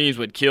 Most teams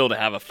would kill to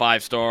have a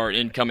 5-star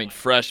incoming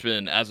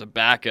freshman as a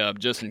backup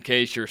just in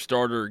case your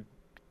starter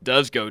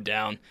does go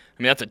down.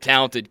 I mean, that's a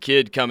talented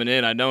kid coming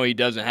in. I know he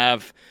doesn't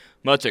have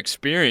much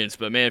experience,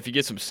 but, man, if you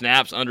get some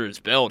snaps under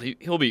his belt,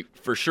 he'll be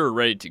for sure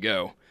ready to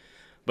go.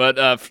 But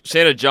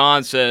Santa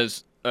John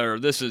says – or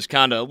this is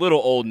kind of a little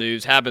old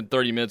news, happened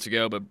 30 minutes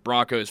ago, but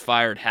Broncos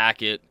fired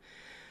Hackett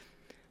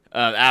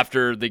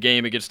after the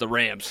game against the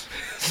Rams.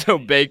 So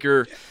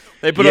Baker,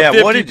 they put up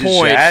 50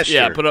 points.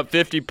 Yeah, put up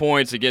 50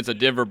 points against a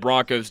Denver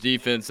Broncos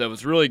defense that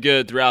was really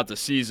good throughout the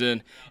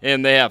season,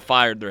 and they have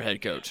fired their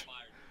head coach.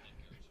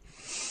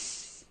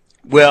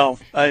 Well,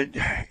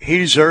 he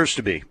deserves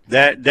to be.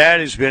 That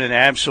has been an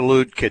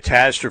absolute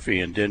catastrophe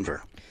in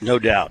Denver, no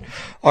doubt.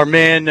 Our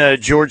man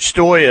George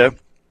Stoia,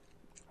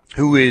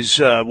 who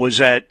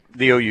was at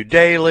the OU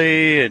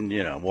Daily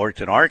and worked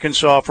in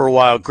Arkansas for a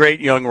while, great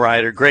young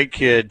writer, great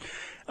kid,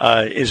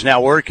 is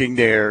now working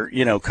there,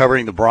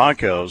 covering the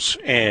Broncos,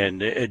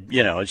 and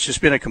it's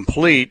just been a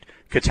complete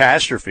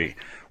catastrophe.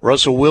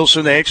 Russell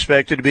Wilson, they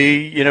expected to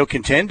be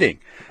contending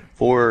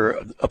for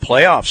a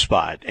playoff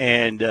spot,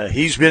 and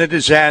he's been a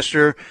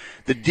disaster.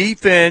 The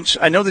defense,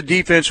 I know the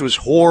defense was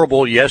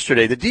horrible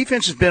yesterday. The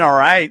defense has been all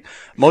right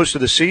most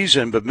of the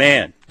season, but,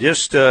 man,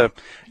 just, the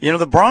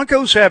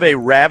Broncos have a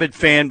rabid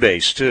fan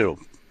base, too,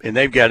 and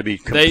they've got to be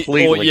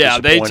completely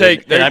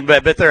disappointed. And I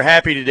bet they're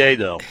happy today,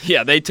 though.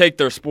 Yeah, they take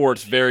their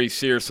sports very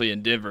seriously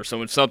in Denver, so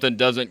when something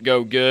doesn't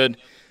go good,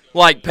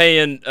 like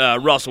paying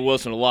Russell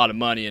Wilson a lot of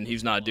money and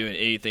he's not doing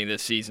anything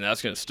this season,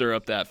 that's going to stir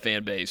up that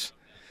fan base.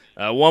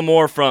 One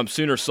more from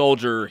Sooner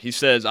Soldier. He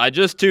says, I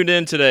just tuned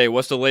in today.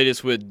 What's the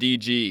latest with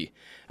DG?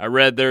 I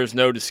read there's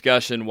no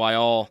discussion. Why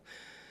all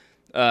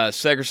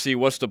secrecy?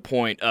 What's the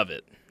point of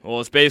it? Well,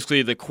 it's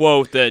basically the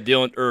quote that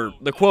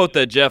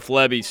Jeff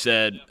Lebby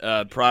said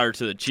prior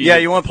to the Chiefs. Yeah,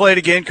 you want to play it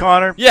again,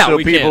 Connor? Yeah, so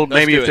we people can.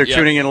 Maybe if they're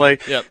tuning in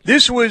late. Yep.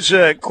 This was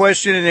a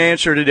question and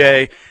answer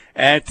today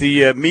at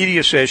the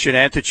media session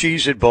at the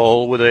Cheez-It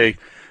Bowl with a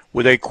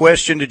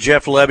question to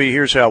Jeff Lebby.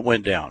 Here's how it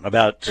went down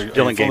about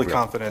Dillon Gabriel. Fully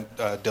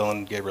confident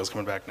Dillon Gabriel's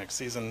coming back next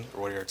season,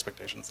 or what are your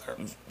expectations there?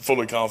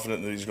 Fully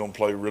confident that he's going to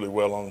play really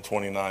well on the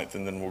 29th,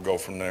 and then we'll go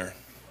from there.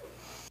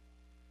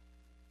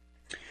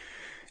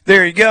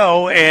 There you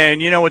go,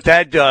 and you know what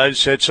that does?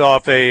 Sets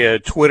off a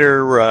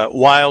Twitter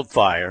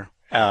wildfire.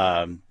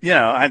 I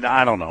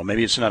don't know.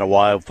 Maybe it's not a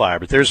wildfire,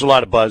 but there's a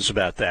lot of buzz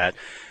about that.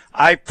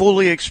 I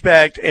fully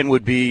expect and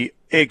would be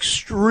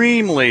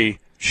extremely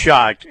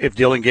shocked if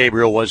Dillon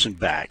Gabriel wasn't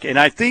back. And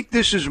I think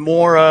this is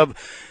more of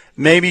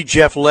maybe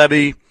Jeff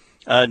Lebby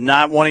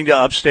not wanting to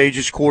upstage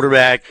his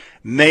quarterback.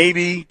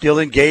 Maybe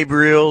Dillon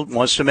Gabriel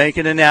wants to make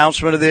an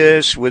announcement of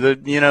this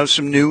with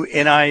some new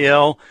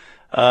NIL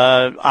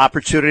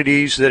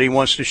opportunities that he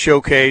wants to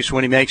showcase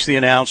when he makes the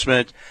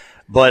announcement.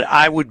 But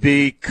I would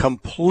be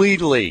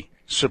completely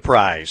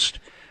surprised.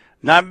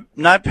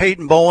 Not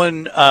Peyton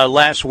Bowen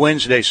last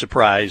Wednesday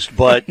surprised,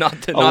 but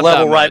a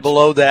level right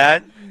below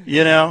that,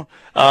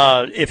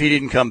 if he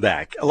didn't come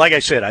back. Like I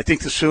said, I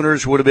think the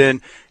Sooners would have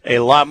been a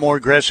lot more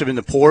aggressive in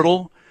the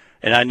portal.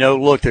 And I know,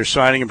 look, they're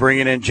signing and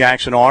bringing in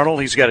Jackson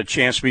Arnold. He's got a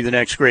chance to be the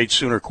next great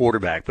Sooner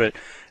quarterback. But,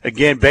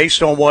 again,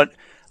 based on what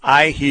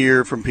I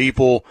hear from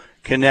people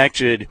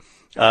connected,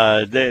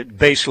 that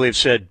basically have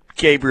said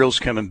Gabriel's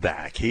coming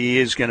back. He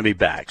is going to be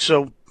back.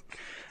 So,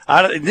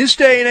 in this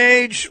day and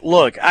age,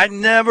 look, I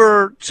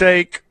never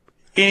take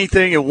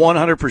anything at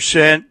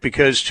 100%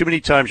 because too many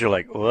times you're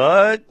like,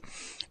 what?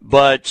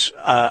 But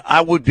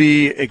I would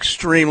be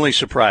extremely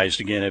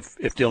surprised, again,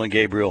 if Dillon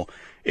Gabriel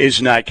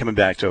is not coming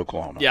back to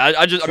Oklahoma. Yeah,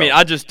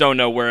 I just don't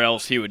know where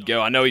else he would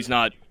go. I know he's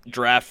not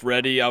draft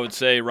ready, I would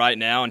say, right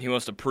now, and he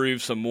wants to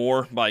prove some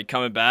more by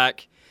coming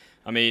back.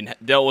 I mean,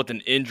 dealt with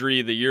an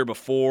injury the year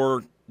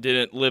before,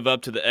 didn't live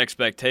up to the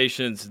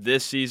expectations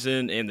this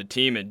season and the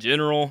team in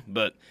general,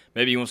 but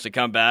maybe he wants to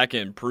come back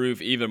and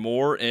prove even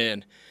more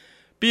and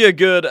be a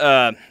good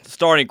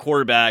starting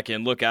quarterback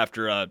and look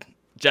after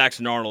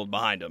Jackson Arnold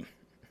behind him.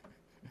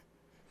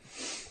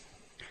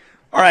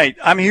 All right,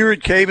 I'm here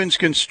at Cavens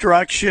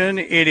Construction.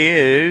 It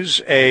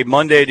is a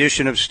Monday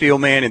edition of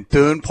Steelman and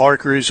Thune.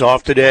 Parker is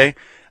off today.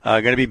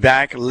 Going to be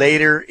back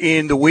later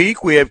in the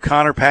week. We have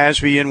Connor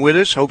Pasby in with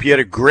us. Hope you had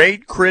a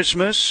great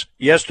Christmas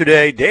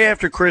yesterday, day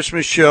after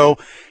Christmas show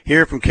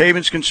here from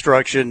Cavens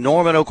Construction,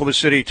 Norman, Oklahoma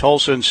City,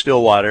 Tulsa, and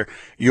Stillwater.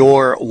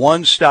 Your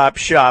one-stop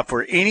shop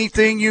for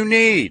anything you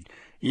need.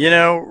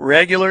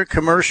 Regular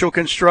commercial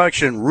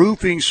construction,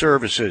 roofing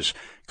services,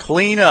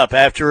 clean up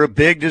after a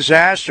big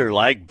disaster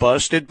like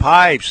busted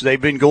pipes. They've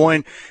been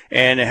going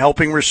and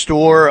helping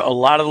restore a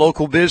lot of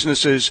local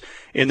businesses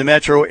in the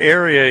metro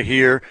area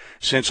here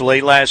since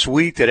late last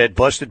week that had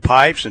busted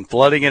pipes and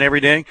flooding and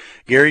everything.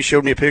 Gary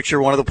showed me a picture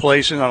of one of the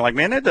places, and I'm like,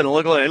 man, that doesn't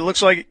look like, it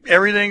looks like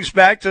everything's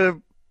back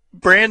to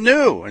brand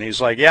new. And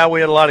he's like, yeah, we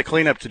had a lot of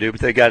cleanup to do,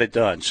 but they got it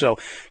done. So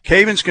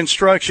Cavens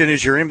Construction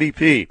is your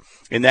MVP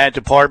in that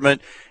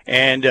department.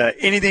 And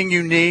anything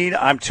you need,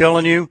 I'm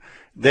telling you,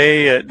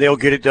 they'll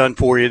get it done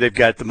for you. They've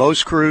got the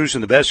most crews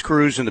and the best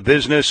crews in the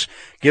business.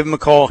 Give them a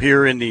call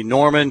here in the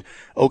Norman,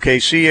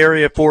 OKC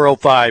area,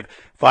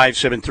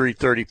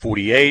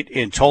 405-573-3048.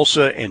 In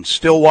Tulsa and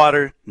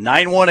Stillwater,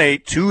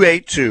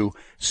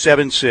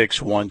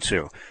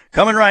 918-282-7612.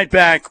 Coming right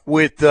back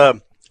with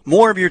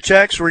more of your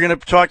texts. We're going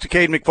to talk to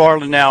Cade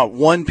McFarland now at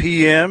 1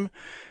 p.m.,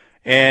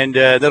 and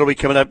that'll be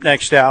coming up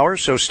next hour.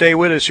 So stay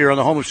with us here on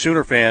the home of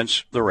Sooner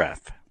fans, The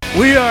Ref.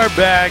 We are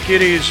back.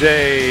 It is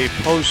a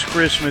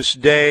post-Christmas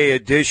Day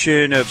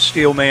edition of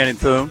Steelman and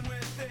Thune.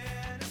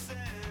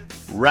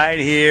 Right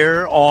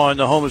here on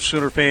the home of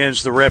Sooner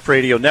fans, the Ref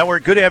Radio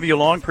Network. Good to have you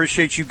along.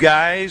 Appreciate you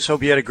guys.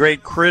 Hope you had a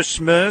great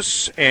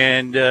Christmas.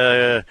 And,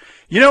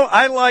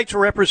 I like to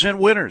represent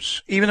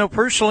winners. Even though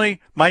personally,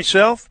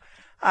 myself,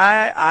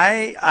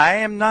 I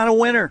am not a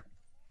winner,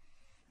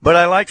 but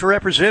I like to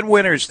represent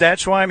winners.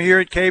 That's why I'm here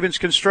at Cabins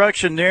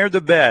Construction. They're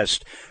the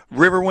best.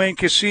 Riverwind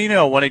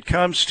Casino, when it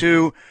comes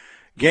to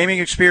gaming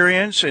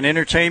experience and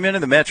entertainment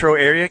in the metro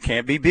area,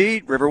 can't be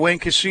beat.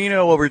 Riverwind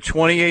Casino, over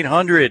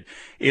 2,800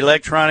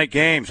 electronic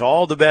games,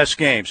 all the best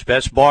games,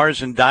 best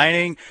bars and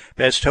dining,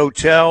 best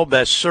hotel,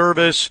 best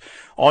service,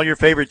 all your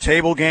favorite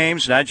table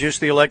games, not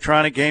just the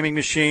electronic gaming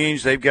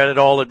machines. They've got it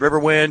all at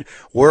Riverwind.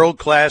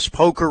 World-class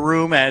poker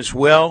room as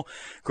well.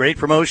 Great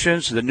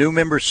promotions. The new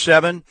member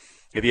 7.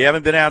 If you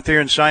haven't been out there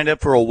and signed up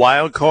for a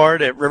wild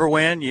card at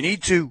Riverwind, you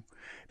need to,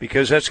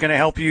 because that's going to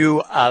help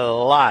you a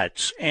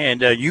lot.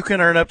 And you can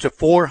earn up to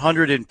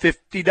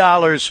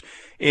 $450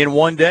 in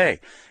one day.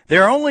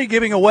 They're only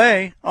giving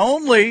away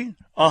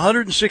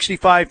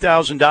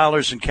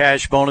 $165,000 in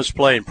cash bonus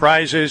play and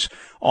prizes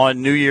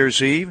on New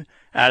Year's Eve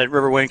out at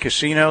Riverwind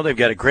Casino. They've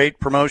got a great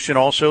promotion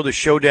also, the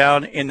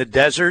Showdown in the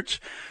Desert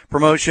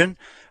promotion.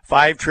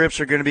 5 trips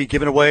are going to be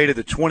given away to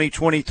the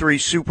 2023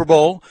 Super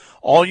Bowl.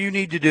 All you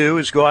need to do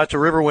is go out to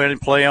Riverwind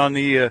and play on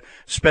the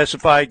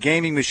specified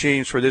gaming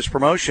machines for this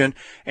promotion,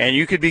 and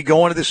you could be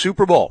going to the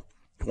Super Bowl,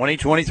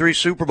 2023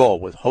 Super Bowl,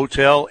 with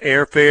hotel,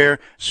 airfare,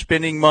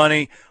 spending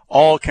money,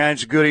 all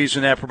kinds of goodies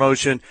in that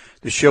promotion,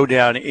 the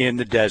Showdown in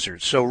the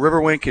Desert. So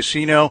Riverwind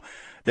Casino,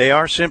 they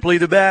are simply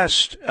the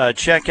best.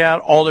 Check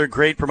out all their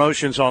great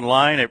promotions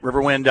online at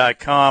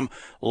riverwind.com.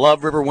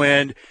 Love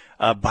Riverwind.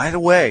 By the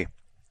way,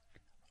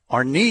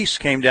 our niece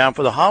came down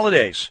for the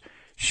holidays.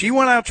 She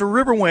went out to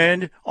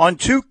Riverwind on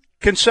 2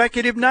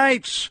 consecutive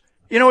nights.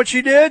 You know what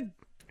she did?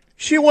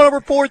 She won over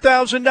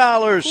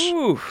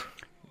 $4,000.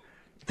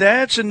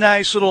 That's a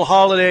nice little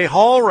holiday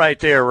haul right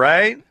there,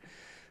 right?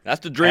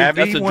 That's the dream.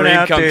 That's the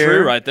dream come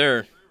true right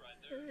there.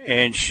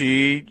 And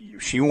she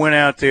went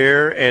out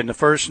there, and the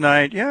first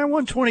night, I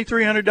won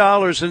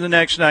 $2,300. And the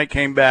next night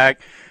came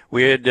back.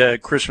 We had a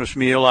Christmas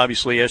meal,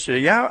 obviously,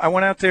 yesterday. I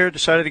went out there,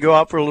 decided to go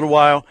out for a little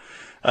while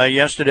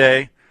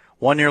yesterday.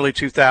 Won nearly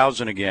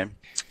 $2,000 again.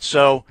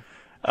 So,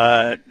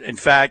 in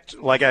fact,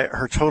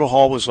 her total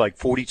haul was like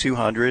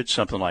 $4,200,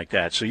 something like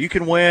that. So you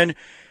can win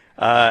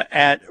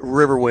at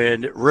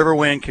Riverwind,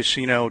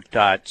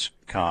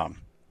 riverwindcasino.com.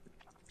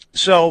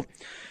 So,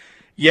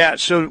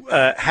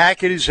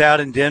 Hackett is out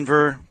in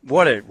Denver.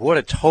 What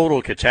a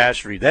total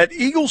catastrophe. That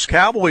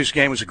Eagles-Cowboys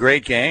game was a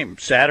great game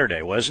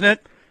Saturday, wasn't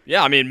it?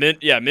 Yeah, I mean,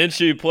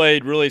 Minshew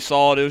played really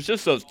solid. It was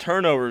just those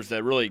turnovers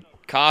that really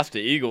cost the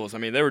Eagles. I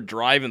mean, they were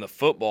driving the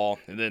football,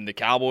 and then the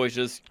Cowboys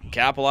just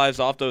capitalized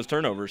off those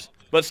turnovers.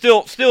 But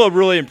still a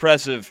really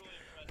impressive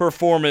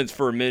performance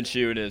for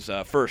Minshew in his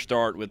first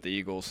start with the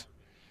Eagles.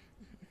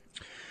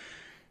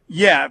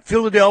 Yeah,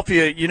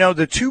 Philadelphia,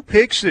 the 2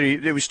 picks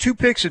there was 2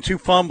 picks and 2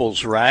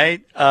 fumbles,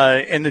 right?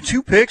 And the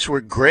 2 picks were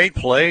great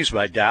plays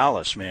by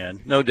Dallas, man,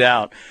 no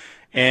doubt.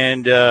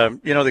 And,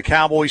 the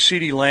Cowboys,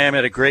 CeeDee Lamb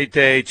had a great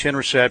day, 10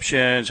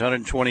 receptions,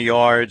 120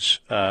 yards,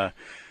 2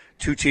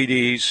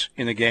 TDs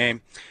in the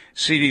game.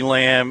 CeeDee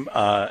Lamb,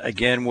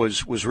 again,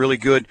 was really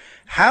good.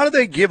 How do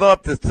they give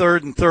up the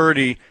 3rd and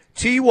 30?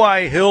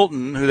 T.Y.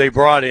 Hilton, who they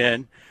brought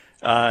in,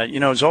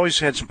 has always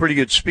had some pretty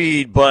good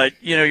speed, but,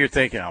 you're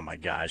thinking, oh, my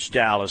gosh,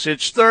 Dallas,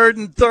 it's 3rd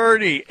and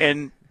 30,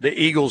 and the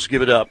Eagles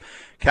give it up.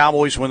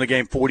 Cowboys win the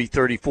game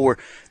 40-34.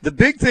 The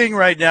big thing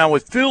right now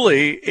with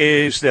Philly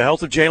is the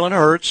health of Jalen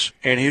Hurts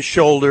and his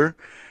shoulder.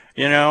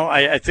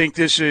 I think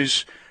this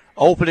is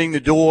opening the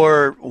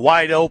door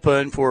wide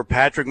open for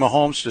Patrick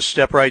Mahomes to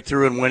step right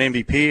through and win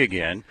MVP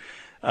again.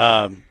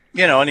 And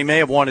he may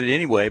have won it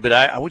anyway, but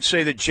I would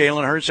say that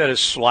Jalen Hurts had a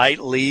slight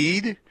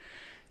lead,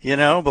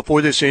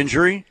 before this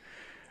injury.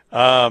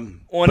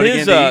 But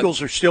again, the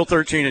Eagles are still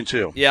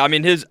 13-2. Yeah, I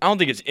mean, I don't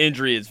think his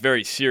injury is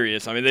very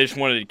serious. I mean, they just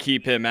wanted to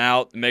keep him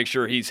out and make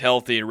sure he's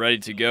healthy and ready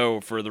to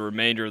go for the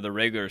remainder of the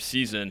regular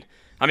season.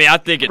 I mean, I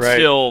think it's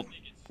still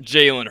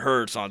Jalen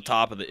Hurts on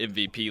top of the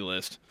MVP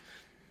list.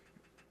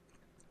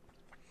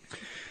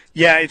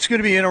 Yeah, it's going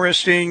to be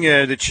interesting.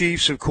 The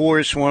Chiefs, of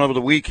course, won over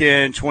the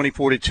weekend,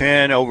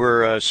 24-10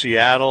 over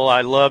Seattle.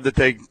 I love that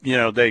they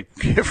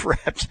gift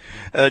wrapped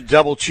a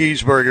double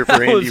cheeseburger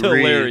for Andy Reid. That was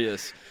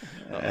hilarious.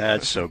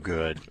 That's so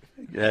good.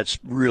 That's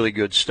really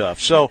good stuff.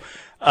 So,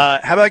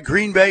 how about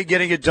Green Bay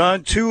getting it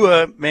done?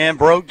 Tua,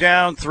 broke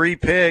down 3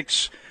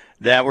 picks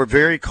that were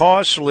very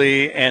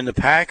costly, and the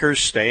Packers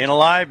staying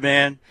alive,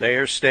 man. They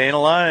are staying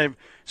alive,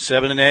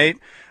 7-8.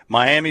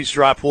 Miami's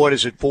dropped, 4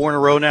 in a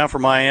row now for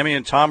Miami,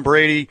 and Tom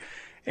Brady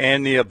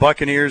and the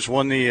Buccaneers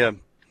won the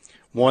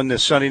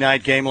Sunday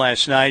night game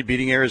last night,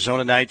 beating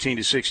Arizona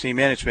 19-16.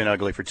 Man, it's been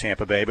ugly for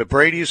Tampa Bay, but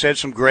Brady's had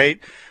some great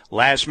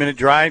last-minute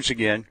drives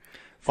again.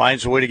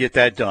 Finds a way to get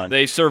that done.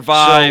 They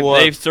survived.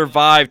 They've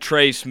survived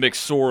Trace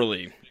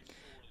McSorley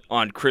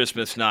on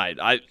Christmas night.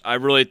 I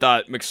really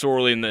thought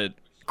McSorley and the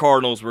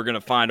Cardinals were going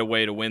to find a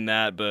way to win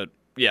that, but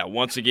yeah,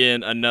 once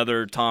again,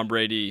 another Tom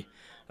Brady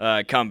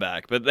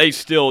comeback. But they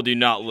still do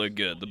not look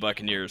good, the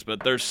Buccaneers. But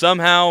they're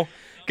somehow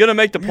going to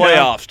make the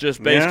playoffs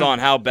just based on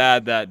how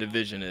bad that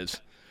division is.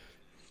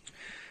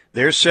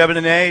 They're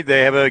 7-8.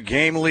 They have a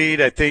game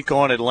lead, I think,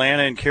 on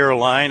Atlanta and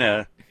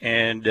Carolina.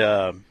 And,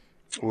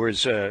 or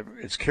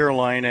it's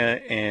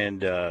Carolina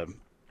and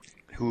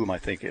who am I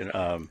thinking?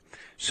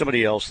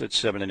 Somebody else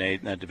that's 7-8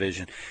 in that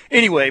division.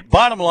 Anyway,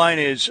 bottom line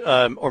is,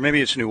 or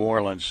maybe it's New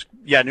Orleans.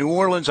 Yeah, New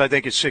Orleans I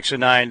think is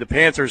 6-9. The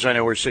Panthers I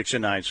know are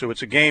 6-9, so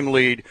it's a game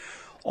lead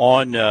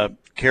on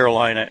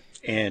Carolina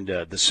and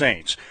the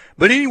Saints.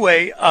 But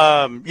anyway,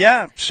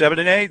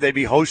 7-8. They'd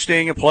be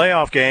hosting a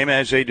playoff game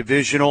as a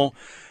divisional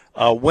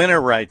winner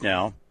right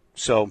now.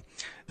 So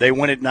they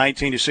won it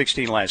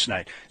 19-16 last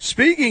night.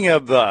 Speaking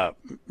of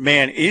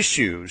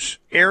issues,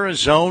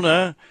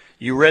 Arizona.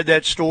 You read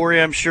that story,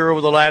 I'm sure,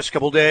 over the last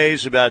couple of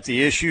days about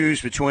the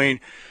issues between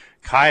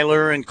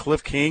Kyler and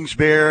Cliff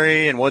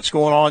Kingsbury and what's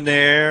going on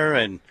there.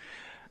 And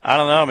I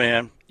don't know,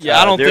 man. Yeah,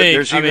 I don't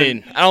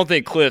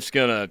think Cliff's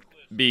gonna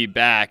be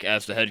back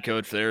as the head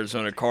coach for the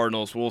Arizona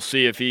Cardinals. We'll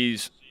see if he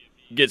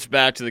gets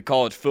back to the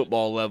college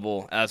football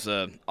level as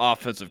an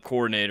offensive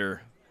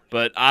coordinator.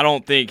 But I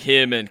don't think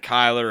him and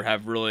Kyler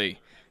have really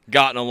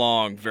gotten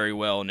along very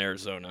well in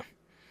Arizona.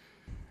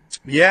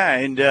 Yeah,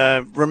 and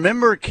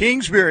remember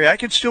Kingsbury. I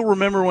can still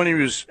remember when he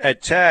was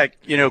at Tech.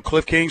 You know,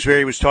 Cliff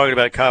Kingsbury was talking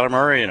about Kyler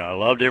Murray. I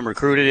loved him,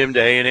 recruited him to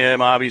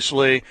A&M,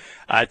 obviously.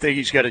 I think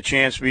he's got a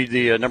chance to be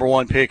the number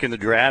one pick in the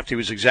draft. He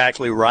was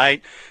exactly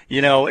right.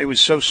 You know, it was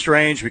so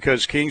strange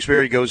because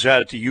Kingsbury goes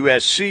out to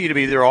USC to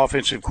be their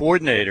offensive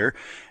coordinator,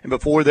 and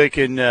before they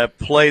can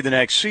play the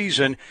next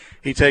season,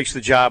 he takes the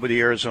job with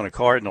the Arizona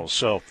Cardinals.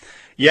 So,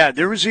 yeah,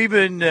 there was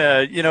even,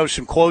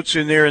 some quotes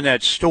in there in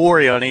that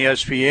story on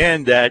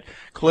ESPN that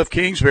Cliff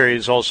Kingsbury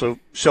is also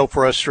so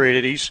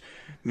frustrated.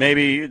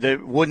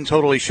 That wouldn't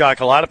totally shock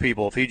a lot of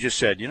people if he just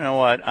said, you know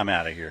what, I'm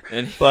out of here.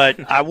 But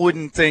I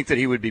wouldn't think that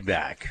he would be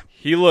back.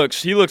 He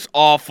looks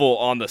awful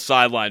on the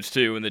sidelines,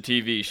 too, when the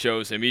TV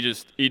shows him.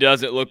 He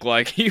doesn't look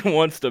like he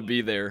wants to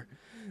be there.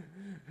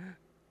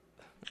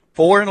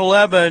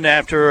 4-11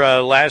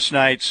 after last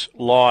night's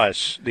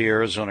loss, the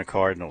Arizona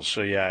Cardinals.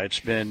 So, yeah,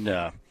 it's been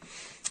a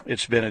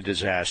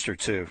disaster,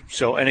 too.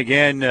 So, and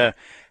again,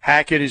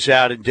 Hackett is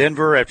out in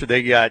Denver after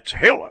they got,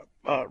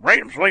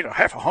 Rams laid a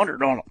half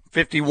 100 on them,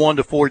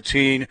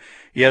 51-14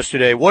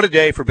 yesterday. What a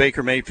day for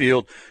Baker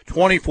Mayfield,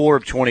 24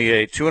 of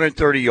 28,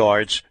 230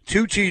 yards,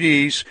 2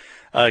 TDs.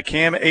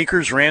 Cam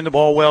Akers ran the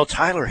ball well.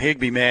 Tyler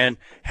Higbee, man,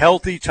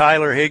 healthy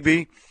Tyler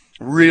Higbee,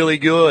 really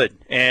good.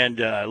 And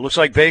looks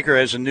like Baker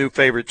has a new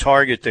favorite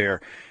target there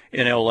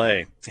in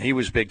L.A. He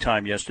was big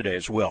time yesterday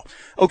as well.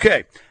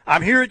 Okay,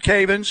 I'm here at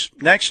Cavens.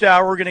 Next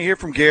hour, we're going to hear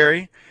from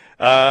Gary.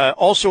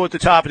 Also at the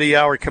top of the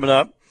hour coming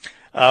up,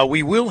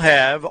 we will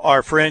have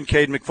our friend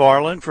Caden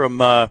McFarland from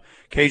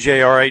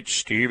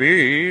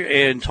KJRH-TV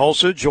in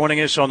Tulsa joining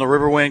us on the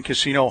Riverwind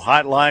Casino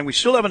Hotline. We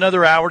still have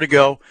another hour to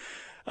go,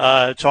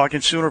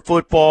 talking Sooner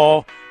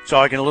football,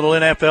 talking a little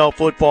NFL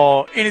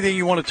football. Anything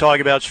you want to talk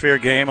about is fair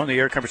game on the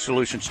Air Comfort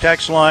Solutions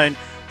text line,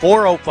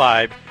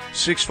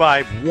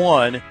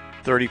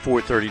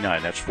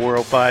 405-651-3439. That's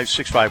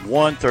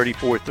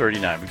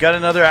 405-651-3439. We've got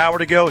another hour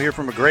to go here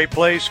from a great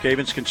place,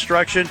 Cavens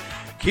Construction.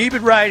 Keep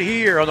it right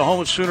here on the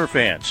home of Sooner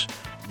fans,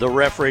 the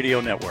Ref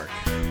Radio Network.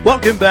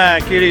 Welcome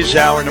back. It is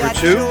hour number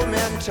 2.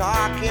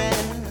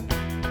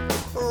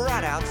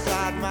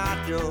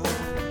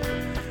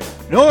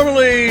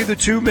 Normally, the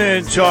two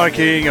men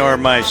talking are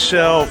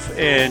myself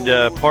and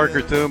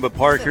Parker Thune, but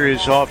Parker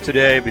is off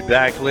today. Be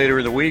back later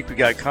in the week. We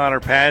got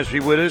Connor Pasby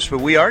with us, but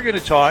we are going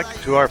to talk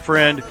to our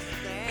friend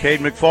Caden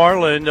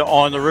McFarland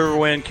on the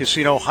Riverwind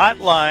Casino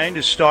Hotline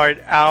to start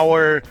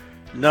our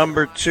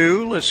number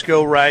 2. Let's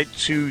go right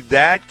to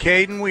that.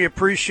 Caden, we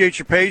appreciate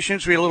your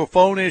patience. We had a little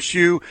phone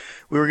issue.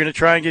 We were going to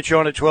try and get you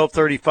on at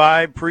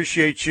 12:35.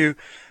 Appreciate you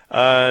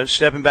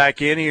stepping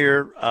back in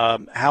here.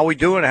 How we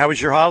doing? How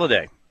was your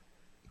holiday?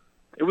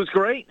 It was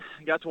great.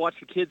 Got to watch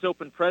the kids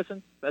open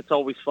presents. That's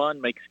always fun.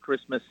 Makes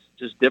Christmas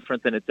just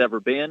different than it's ever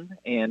been.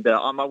 And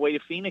on my way to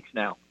Phoenix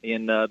now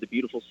in the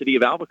beautiful city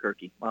of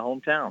Albuquerque, my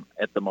hometown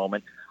at the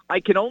moment. I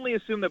can only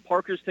assume that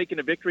Parker's taking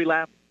a victory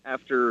lap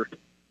after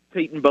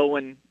Peyton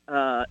Bowen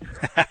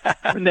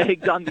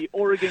reneged on the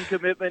Oregon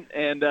commitment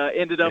and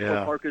ended up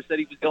where Parker said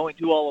he was going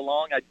to all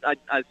along. I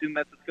assume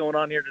that's what's going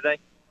on here today.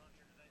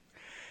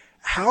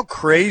 How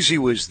crazy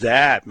was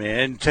that,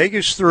 man? Take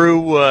us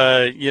through,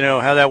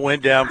 how that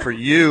went down for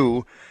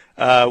you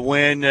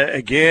when,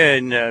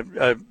 again,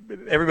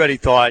 everybody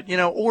thought,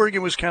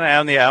 Oregon was kind of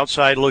on the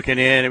outside looking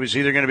in. It was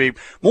either going to be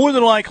more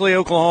than likely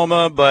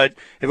Oklahoma, but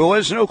if it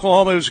wasn't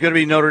Oklahoma, it was going to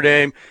be Notre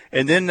Dame.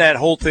 And then that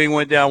whole thing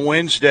went down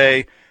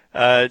Wednesday.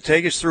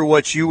 Take us through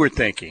what you were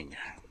thinking.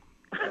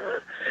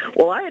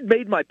 Well, I had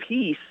made my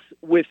peace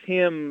with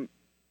him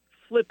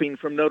flipping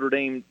from Notre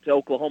Dame to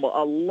Oklahoma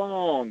a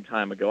long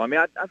time ago. I mean,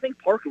 I think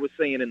Parker was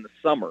saying in the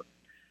summer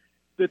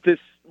that this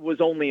was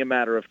only a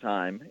matter of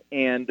time,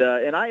 and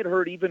I had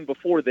heard even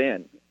before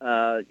then,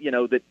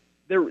 that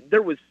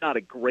there was not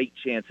a great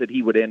chance that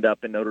he would end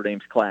up in Notre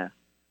Dame's class.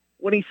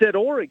 When he said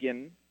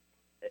Oregon,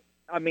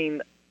 I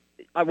mean,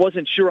 I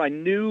wasn't sure I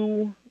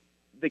knew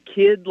the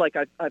kid like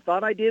I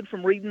thought I did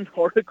from reading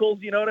articles.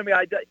 You know what I mean?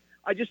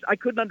 I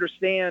couldn't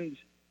understand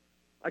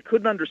I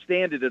couldn't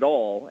understand it at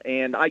all,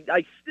 and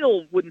I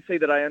still wouldn't say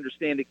that I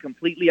understand it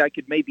completely. I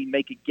could maybe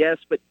make a guess,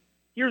 but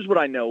here's what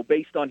I know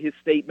based on his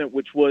statement,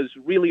 which was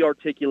really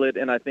articulate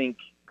and I think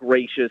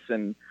gracious,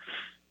 and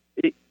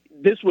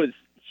this was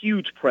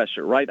huge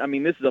pressure, right? I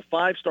mean, this is a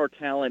 5-star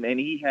talent, and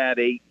he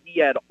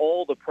had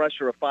all the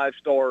pressure a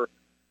 5-star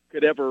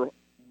could ever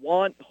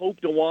want, hope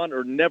to want,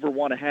 or never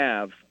want to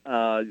have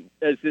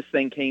as this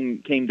thing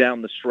came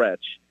down the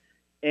stretch.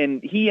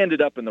 And he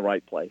ended up in the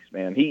right place,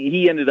 man.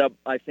 He ended up,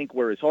 I think,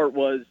 where his heart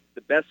was,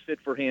 the best fit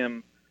for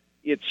him.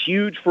 It's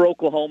huge for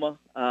Oklahoma.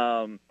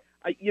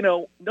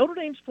 Notre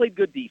Dame's played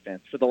good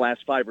defense for the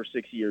last 5 or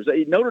 6 years.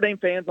 Notre Dame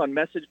fans on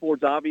message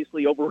boards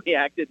obviously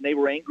overreacted, and they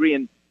were angry,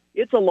 and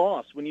it's a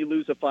loss when you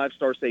lose a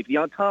 5-star safety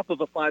on top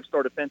of a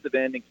 5-star defensive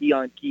end and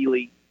Keon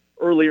Keeley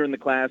earlier in the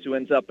class who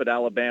ends up at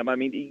Alabama. I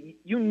mean,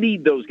 you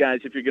need those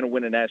guys if you're going to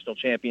win a national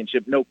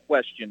championship, no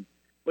question.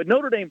 But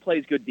Notre Dame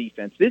plays good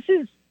defense. This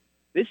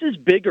is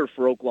bigger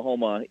for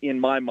Oklahoma in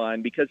my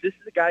mind because this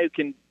is a guy who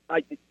can,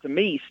 to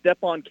me, step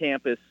on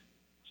campus,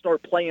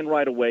 start playing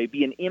right away,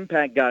 be an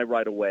impact guy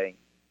right away,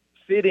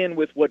 fit in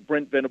with what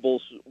Brent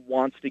Venables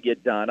wants to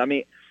get done. I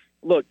mean,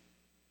 look,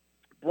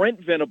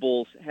 Brent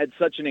Venables had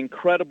such an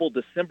incredible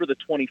December the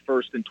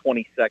 21st and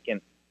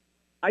 22nd.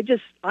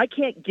 I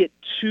can't get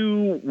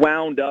too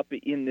wound up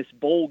in this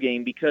bowl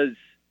game because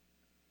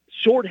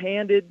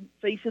shorthanded,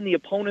 facing the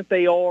opponent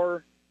they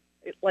are,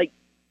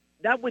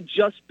 that would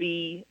just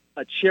be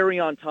a cherry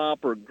on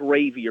top or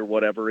gravy or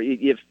whatever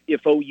if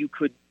OU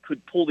could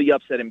pull the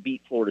upset and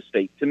beat Florida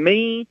State. To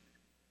me,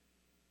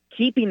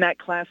 keeping that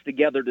class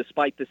together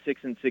despite the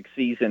 6-6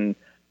 season,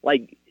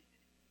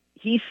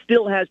 he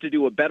still has to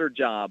do a better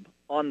job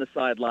on the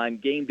sideline,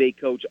 game day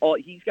coach.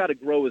 He's got to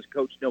grow as a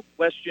coach, no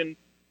question.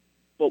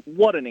 But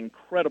what an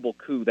incredible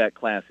coup that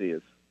class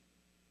is.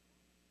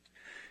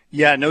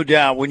 Yeah, no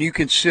doubt. When you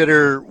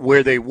consider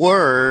where they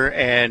were,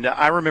 and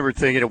I remember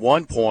thinking at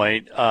one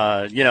point,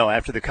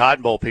 after the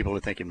Cotton Bowl, people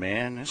were thinking,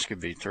 man, this could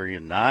be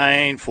 3-9,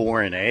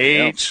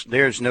 4-8. Yep.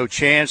 There's no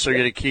chance they're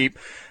going to keep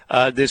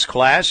this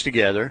class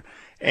together.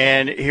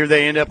 And here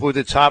they end up with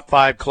a top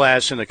 5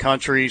 class in the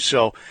country.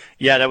 So,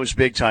 yeah, that was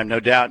big time, no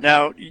doubt.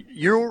 Now,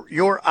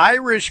 your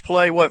Irish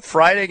play,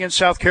 Friday against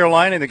South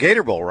Carolina in the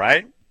Gator Bowl,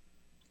 right?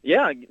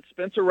 Yeah,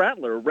 Spencer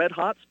Rattler,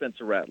 red-hot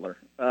Spencer Rattler.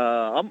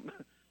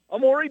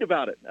 I'm worried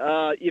about it.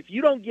 If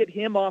you don't get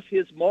him off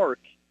his mark,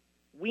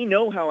 we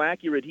know how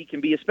accurate he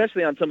can be,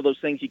 especially on some of those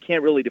things you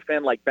can't really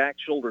defend, like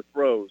back-shoulder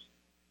throws.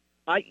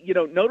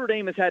 Notre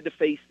Dame has had to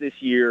face this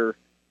year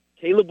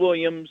Caleb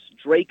Williams,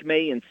 Drake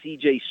May, and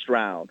C.J.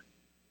 Stroud.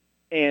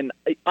 And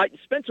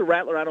Spencer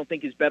Rattler, I don't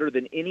think, is better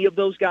than any of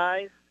those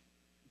guys,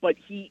 but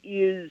he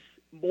is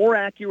more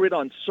accurate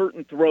on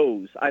certain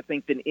throws, I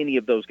think, than any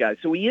of those guys.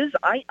 So he is,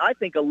 I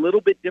think, a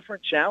little bit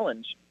different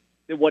challenge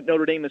than what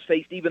Notre Dame has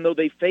faced, even though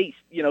they faced,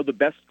 the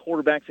best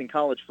quarterbacks in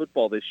college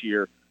football this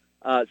year.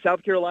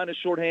 South Carolina's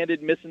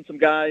shorthanded, missing some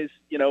guys,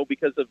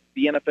 because of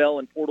the NFL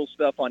and portal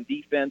stuff on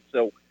defense.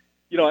 So,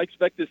 I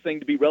expect this thing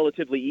to be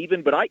relatively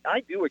even, but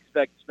I do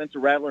expect Spencer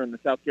Rattler and the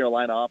South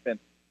Carolina offense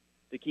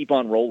to keep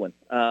on rolling.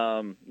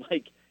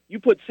 You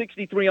put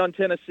 63 on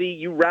Tennessee,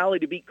 you rally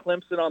to beat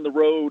Clemson on the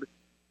road.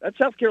 That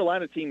South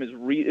Carolina team is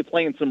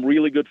playing some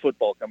really good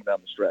football coming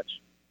down the stretch.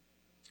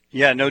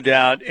 Yeah, no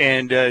doubt.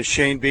 And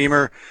Shane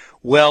Beamer,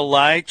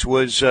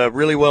 was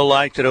really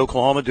well-liked at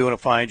Oklahoma, doing a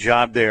fine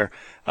job there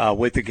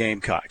with the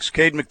Gamecocks.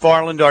 Cade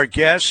McFarland, our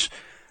guest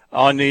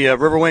on the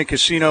Riverwind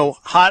Casino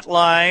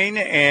hotline.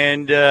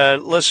 And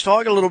let's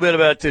talk a little bit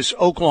about this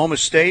Oklahoma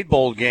State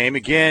Bowl game.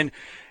 Again,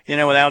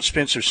 without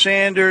Spencer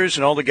Sanders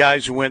and all the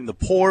guys who went in the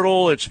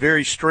portal, it's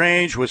very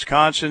strange.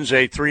 Wisconsin's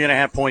a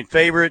 3.5-point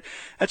favorite.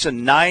 That's a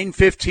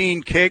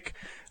 9:15 kick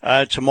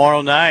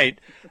tomorrow night.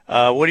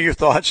 What are your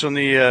thoughts on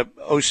the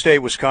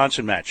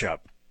O-State-Wisconsin matchup?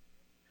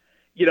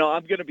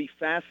 I'm going to be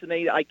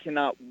fascinated. I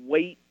cannot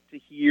wait to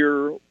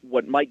hear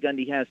what Mike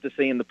Gundy has to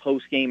say in the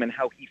postgame and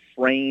how he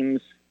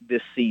frames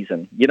this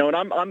season. And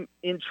I'm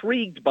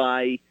intrigued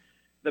by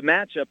the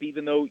matchup,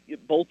 even though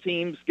both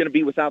teams going to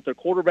be without their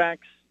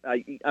quarterbacks.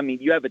 I mean,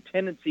 you have a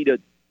tendency to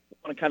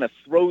want to kind of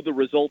throw the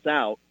result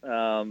out.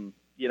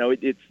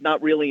 It's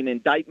not really an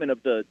indictment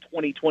of the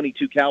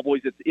 2022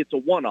 Cowboys. It's a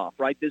one-off,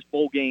 right? This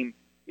bowl game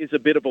is a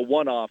bit of a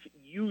one-off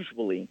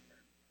usually.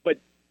 But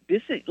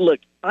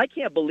I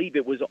can't believe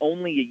it was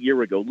only a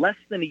year ago, less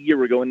than a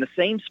year ago, in the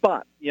same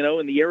spot,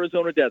 in the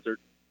Arizona desert.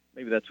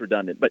 Maybe that's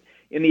redundant, but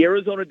in the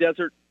Arizona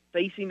desert,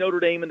 facing Notre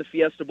Dame in the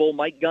Fiesta Bowl,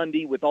 Mike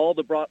Gundy, with all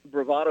the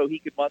bravado he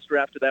could muster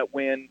after that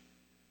win,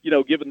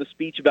 given the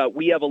speech about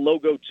we have a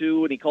logo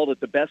too, and he called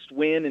it the best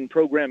win in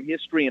program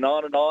history and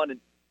on and on. And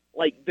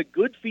the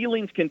good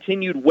feelings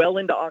continued well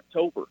into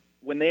October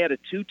when they had a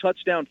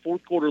 2-touchdown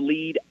fourth-quarter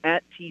lead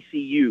at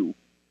TCU.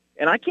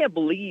 And I can't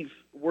believe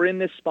we're in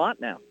this spot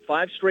now.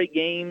 5 straight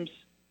games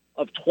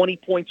of 20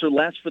 points or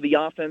less for the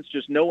offense,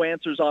 just no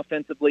answers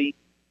offensively,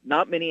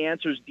 not many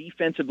answers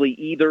defensively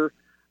either.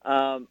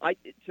 To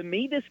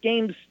me, this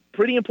game's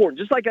pretty important.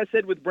 Just like I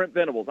said with Brent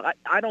Venables,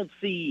 I don't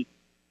see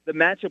the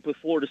matchup with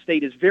Florida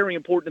State is very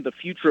important to the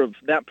future of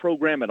that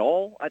program at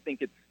all. I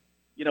think it's,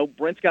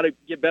 Brent's got to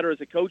get better as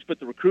a coach, but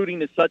the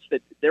recruiting is such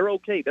that they're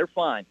okay. They're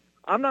fine.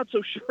 I'm not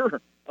so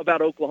sure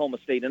about Oklahoma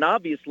State. And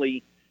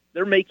obviously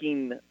they're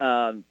making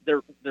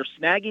they're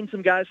snagging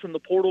some guys from the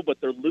portal, but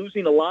they're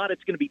losing a lot.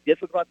 It's going to be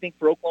difficult, I think,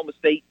 for Oklahoma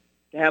State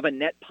to have a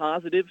net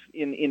positive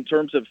in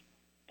terms of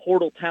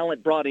portal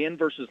talent brought in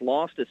versus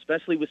lost,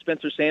 especially with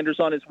Spencer Sanders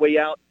on his way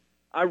out.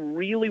 I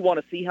really want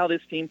to see how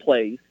this team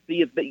plays,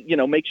 see if they,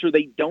 make sure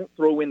they don't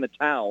throw in the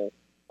towel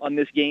on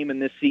this game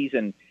and this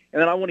season.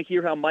 And then I want to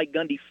hear how Mike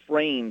Gundy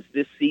frames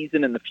this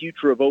season and the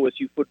future of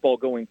OSU football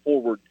going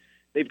forward.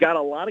 They've got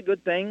a lot of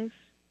good things,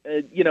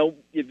 if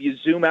you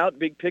zoom out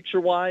big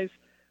picture-wise,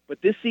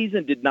 but this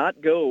season did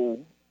not go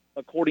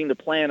according to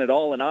plan at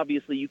all, and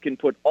obviously you can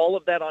put all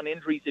of that on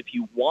injuries if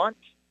you want,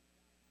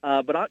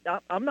 but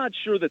I'm not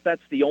sure that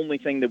that's the only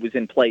thing that was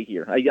in play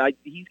here.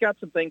 He's got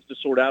some things to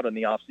sort out in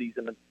the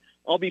offseason, and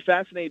I'll be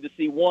fascinated to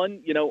see,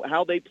 one,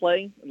 how they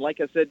play, and like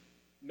I said,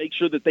 make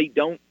sure that they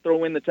don't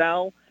throw in the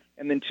towel,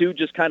 and then two,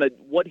 just kind of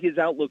what his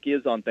outlook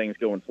is on things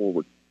going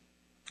forward.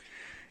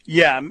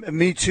 Yeah,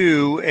 me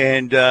too.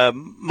 And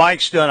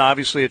Mike's done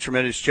obviously a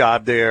tremendous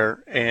job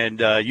there.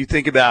 And you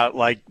think about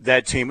like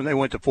that team when they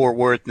went to Fort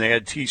Worth and they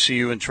had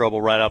TCU in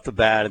trouble right off the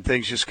bat, and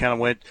things just kind of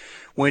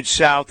went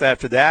south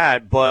after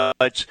that.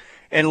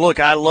 And look,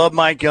 I love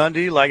Mike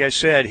Gundy. Like I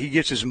said, he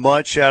gets as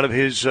much out of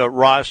his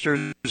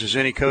roster as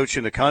any coach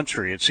in the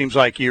country. It seems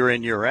like year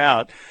in, year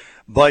out.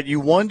 But you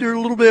wonder a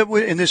little bit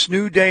in this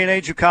new day and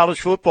age of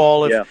college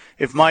football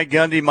if Mike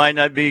Gundy might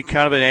not be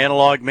kind of an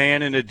analog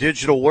man in a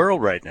digital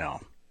world right now.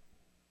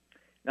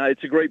 Now,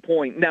 it's a great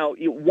point. Now,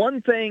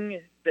 one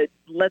thing that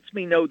lets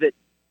me know that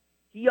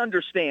he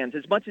understands,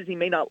 as much as he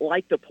may not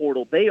like the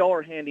portal, they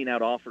are handing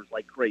out offers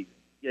like crazy.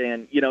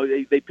 And,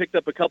 they picked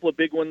up a couple of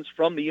big ones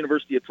from the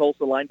University of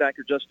Tulsa,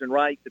 linebacker Justin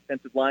Wright,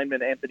 defensive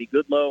lineman Anthony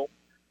Goodlow.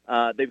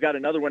 They've got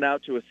another one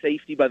out to a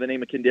safety by the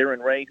name of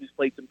Kendarin Ray, who's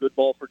played some good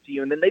ball for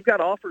TU. And then they've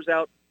got offers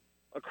out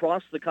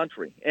across the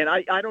country. And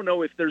I don't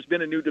know if there's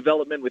been a new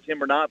development with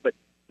him or not, but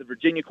the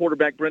Virginia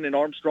quarterback Brennan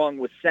Armstrong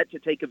was set to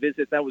take a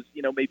visit. That was,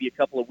 maybe a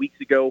couple of weeks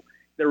ago.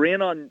 They're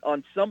in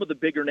on some of the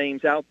bigger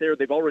names out there.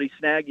 They've already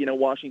snagged,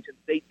 Washington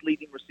State's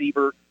leading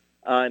receiver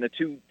and a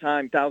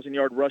two-time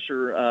 1,000-yard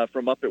rusher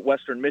from up at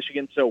Western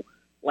Michigan. So,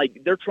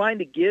 they're trying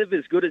to give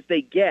as good as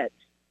they get,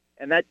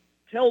 and that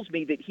tells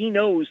me that he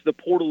knows the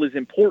portal is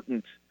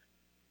important.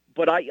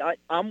 But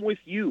I'm with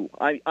you.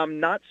 I'm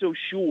not so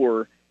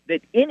sure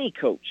that any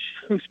coach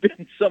who's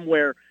been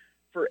somewhere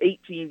for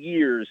 18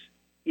 years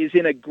is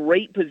in a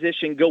great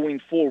position going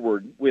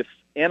forward with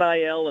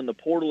NIL and the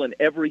portal and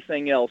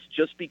everything else,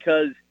 just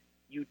because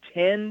you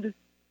tend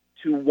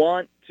to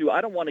want to,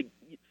 I don't want to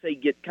say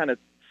get kind of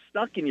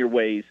stuck in your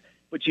ways,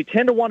 but you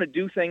tend to want to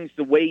do things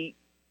the way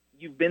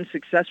you've been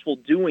successful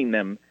doing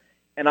them.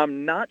 And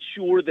I'm not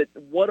sure that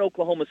what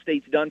Oklahoma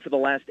State's done for the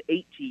last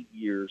 18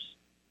 years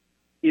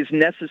is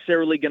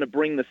necessarily going to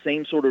bring the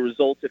same sort of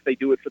results if they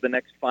do it for the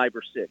next 5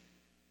 or 6.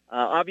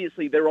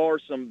 Obviously, there are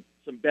some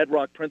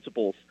bedrock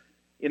principles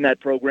in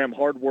that program,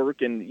 hard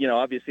work, and,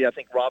 obviously I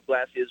think Rob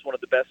Glass is one of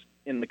the best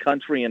in the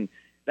country, and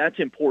that's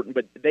important.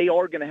 But they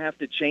are going to have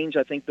to change,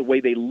 I think, the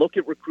way they look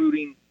at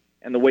recruiting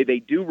and the way they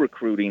do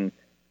recruiting,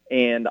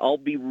 and I'll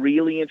be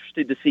really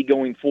interested to see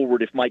going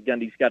forward if Mike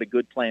Gundy's got a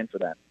good plan for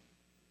that.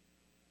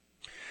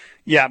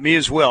 Yeah, me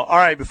as well. All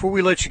right, before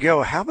we let you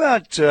go, how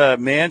about,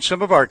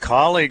 some of our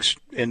colleagues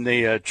in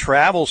the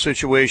travel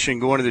situation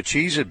going to the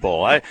Cheez-It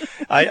Bowl?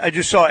 I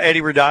just saw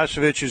Eddie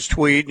Radosovich's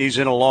tweet, and he's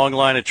in a long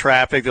line of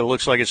traffic that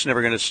looks like it's never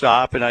going to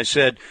stop. And I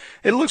said,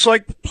 it looks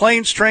like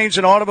planes, trains,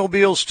 and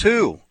automobiles,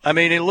 too. I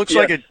mean, it looks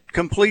like a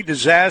complete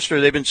disaster.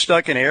 They've been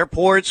stuck in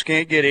airports,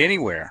 can't get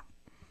anywhere.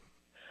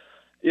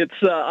 It's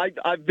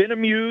I've been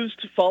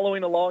amused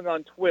following along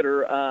on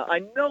Twitter.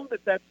 I know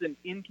that that's an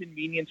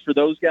inconvenience for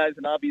those guys,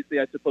 and obviously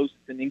I suppose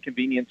it's an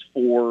inconvenience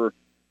for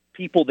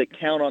people that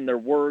count on their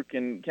work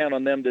and count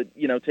on them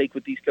to, take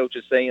what these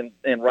coaches say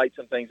and write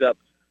some things up.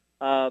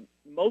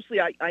 Mostly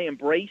I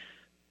embrace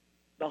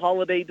the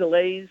holiday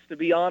delays, to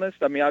be honest.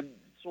 I mean, I've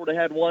sort of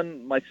had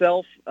one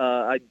myself.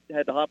 I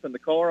had to hop in the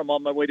car. I'm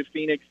on my way to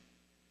Phoenix.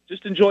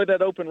 Just enjoy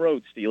that open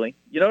road, Steely.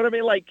 You know what I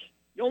mean? Like,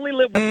 you only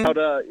live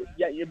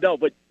without,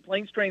 but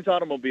Planes, Trains,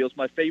 Automobiles,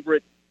 my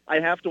favorite. I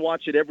have to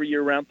watch it every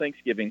year around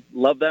Thanksgiving.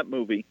 Love that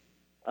movie.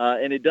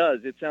 And it does.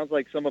 It sounds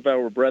like some of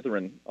our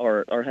brethren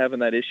are having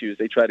that issue as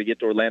they try to get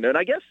to Orlando. And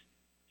I guess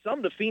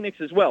some to Phoenix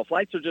as well.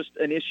 Flights are just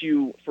an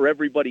issue for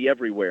everybody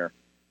everywhere.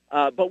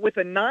 But with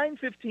a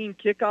 9:15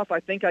 kickoff, I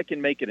think I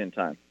can make it in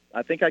time.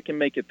 I think I can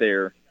make it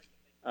there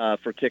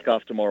for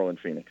kickoff tomorrow in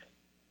Phoenix.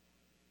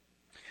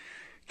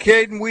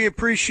 Caden, we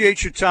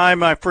appreciate your time,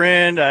 my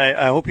friend.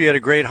 I hope you had a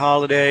great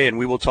holiday, and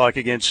we will talk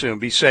again soon.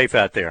 Be safe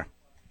out there.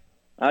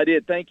 I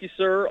did. Thank you,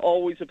 sir.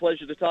 Always a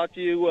pleasure to talk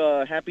to you.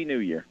 Happy New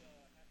Year.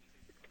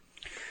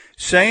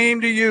 Same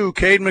to you,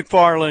 Cade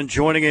McFarland,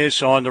 joining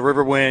us on the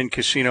Riverwind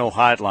Casino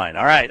Hotline.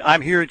 All right,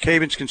 I'm here at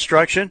Cabins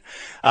Construction.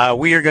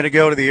 We are going to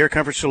go to the Air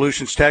Comfort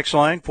Solutions text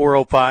line,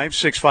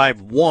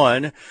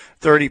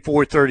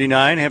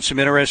 405-651-3439. Have some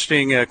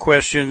interesting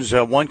questions,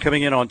 one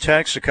coming in on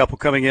text, a couple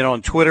coming in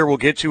on Twitter we'll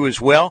get to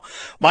as well.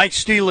 Mike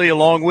Steely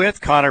along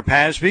with Connor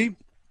Pasby.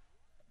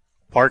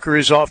 Parker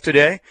is off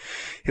today.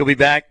 He'll be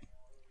back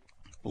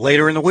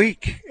later in the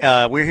week.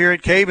 We're here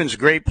at Cabins, a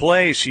great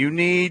place. You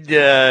need,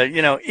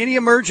 any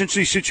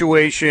emergency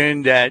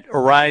situation that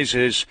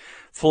arises,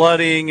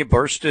 flooding,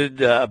 busted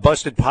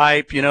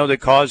pipe, that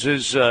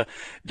causes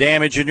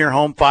damage in your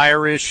home,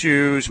 fire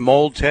issues,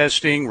 mold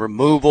testing,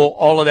 removal,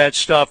 all of that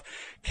stuff.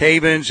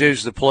 Cabins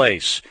is the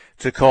place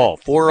to call.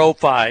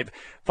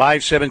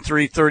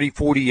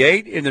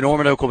 405-573-3048 in the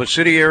Norman, Oklahoma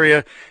City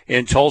area.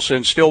 In Tulsa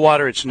and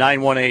Stillwater, it's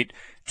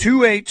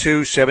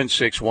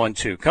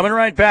 918-282-7612. Coming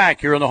right back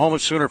here on the home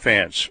of Sooner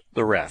fans,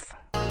 The Ref.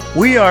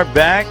 We are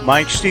back.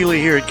 Mike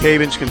Steely here at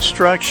Cabins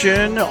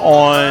Construction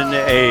on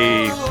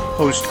a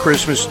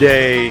post-Christmas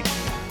Day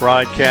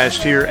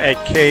broadcast here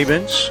at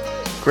Cabins.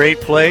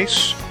 Great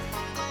place.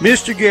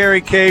 Mr.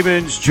 Gary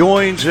Cabins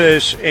joins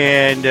us,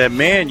 and,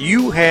 man,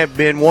 you have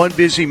been one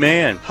busy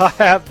man. I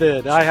have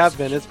been.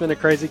 It's been a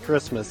crazy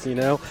Christmas,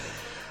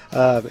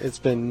 It's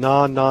been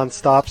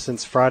non-stop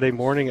since Friday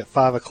morning at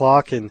 5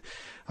 o'clock, and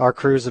our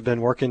crews have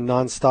been working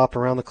nonstop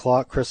around the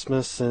clock,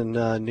 Christmas and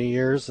New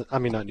Year's. I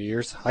mean, not New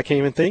Year's. I can't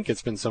even think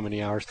it's been so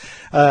many hours.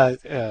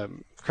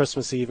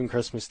 Christmas Eve and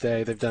Christmas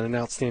Day. They've done an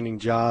outstanding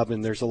job,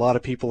 and there's a lot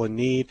of people in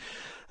need.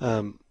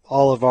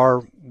 All of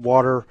our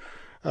water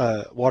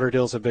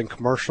deals have been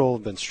commercial,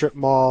 have been strip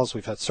malls.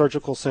 We've had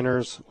surgical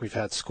centers. We've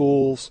had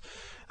schools,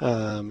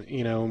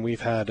 and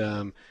we've had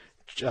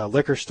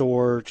liquor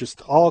store,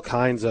 just all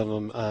kinds of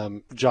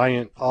them,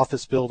 giant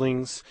office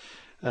buildings.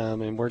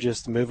 And we're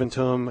just moving to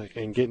them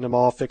and getting them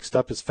all fixed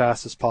up as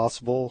fast as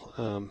possible.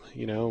 And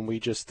we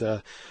just,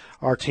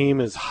 our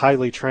team is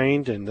highly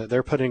trained, and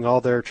they're putting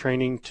all their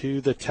training to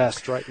the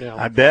test right now.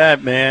 I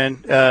bet,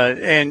 man.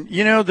 And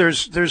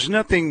there's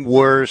nothing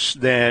worse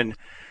than,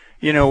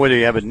 whether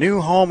you have a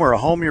new home or a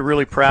home you're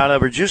really proud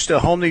of, or just a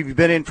home that you've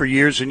been in for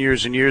years and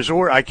years and years,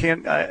 or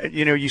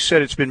you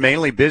said it's been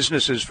mainly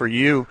businesses for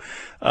you,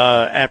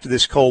 after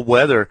this cold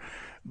weather.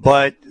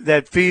 But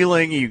that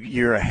feeling,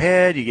 you're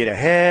ahead, you get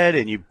ahead,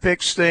 and you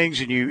fix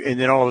things, and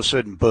then all of a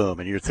sudden, boom,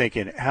 and you're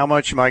thinking, how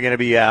much am I going to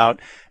be out?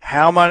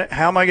 How am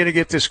I going to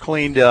get this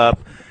cleaned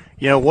up?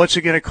 What's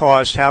it going to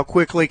cost? How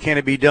quickly can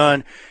it be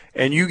done?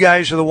 And you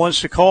guys are the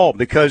ones to call,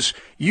 because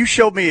you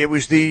showed me it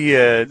was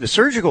the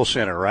surgical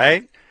center,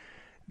 right?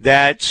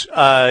 That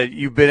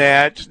you've been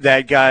at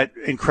that got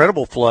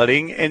incredible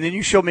flooding, and then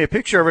you showed me a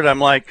picture of it. I'm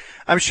like,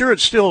 I'm sure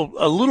it's still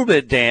a little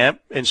bit damp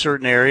in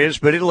certain areas,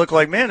 but it looked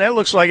like, man, that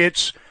looks like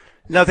it's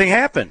nothing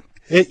happened.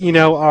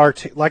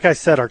 Like I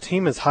said, our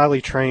team is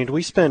highly trained.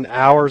 We spend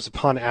hours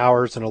upon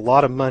hours and a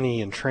lot of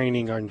money in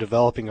training and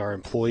developing our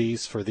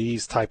employees for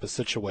these type of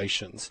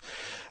situations,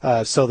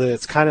 so that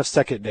it's kind of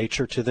second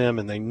nature to them,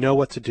 and they know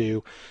what to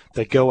do.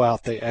 They go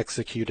out, they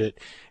execute it,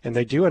 and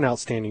they do an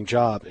outstanding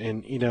job.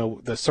 And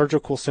the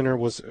surgical center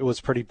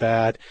was pretty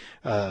bad.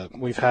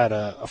 We've had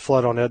a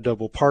flood on Ed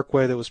Doble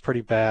Parkway that was pretty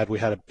bad. We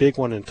had a big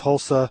one in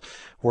Tulsa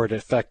where it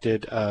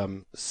affected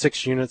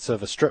 6 units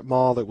of a strip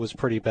mall that was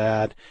pretty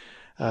bad.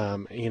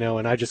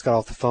 And I just got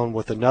off the phone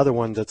with another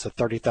one that's a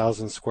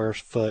 30,000 square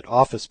foot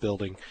office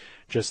building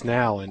just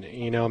now. And,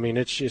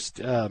 it's just,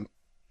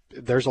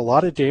 there's a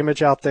lot of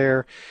damage out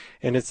there,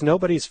 and it's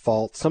nobody's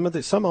fault. Some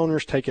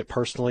owners take it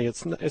personally.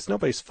 It's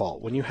nobody's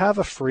fault. When you have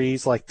a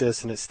freeze like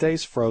this and it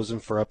stays frozen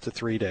for up to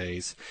 3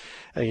 days,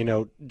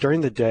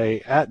 during the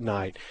day, at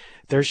night,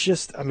 there's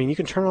just, you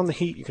can turn on the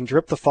heat, you can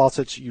drip the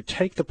faucets, you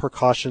take the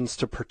precautions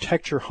to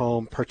protect your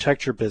home,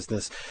 protect your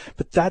business,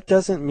 but that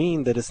doesn't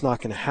mean that it's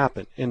not going to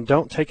happen. And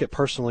don't take it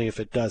personally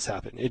if it does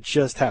happen. It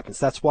just happens.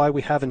 That's why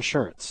we have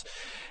insurance.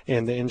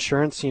 And the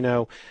insurance,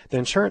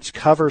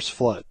 covers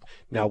flood.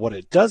 Now, what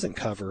it doesn't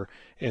cover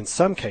in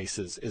some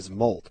cases is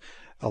mold.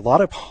 A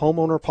lot of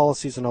homeowner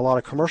policies and a lot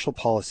of commercial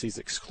policies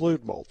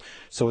exclude mold.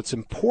 So it's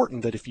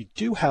important that if you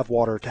do have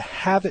water, to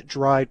have it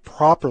dried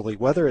properly,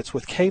 whether it's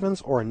with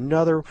Cabins or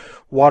another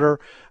water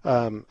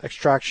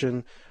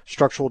extraction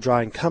structural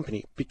drying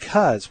company,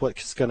 because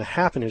what's going to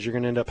happen is you're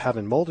going to end up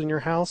having mold in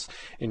your house,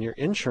 and your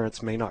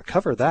insurance may not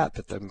cover that,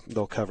 but then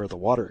they'll cover the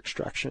water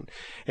extraction.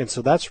 And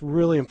so that's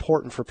really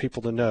important for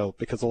people to know,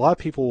 because a lot of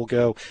people will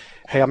go,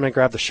 hey, I'm going to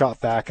grab the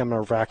shop vac, I'm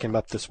going to vacuum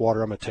up this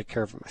water, I'm going to take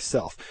care of it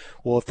myself.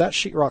 Well, if that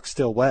sheetrock's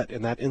still wet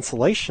and that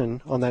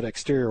insulation on that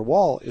exterior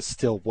wall is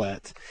still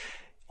wet,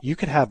 you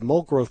could have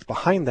mold growth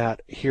behind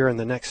that here in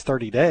the next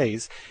 30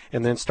 days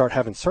and then start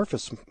having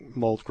surface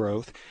mold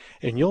growth,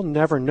 and you'll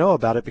never know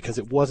about it because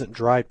it wasn't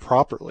dried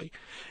properly.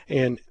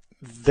 And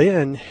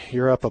then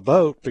you're up a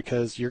boat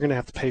because you're going to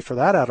have to pay for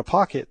that out of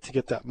pocket to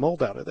get that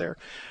mold out of there.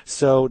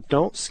 So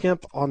don't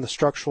skimp on the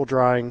structural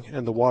drying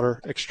and the water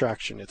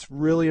extraction. It's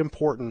really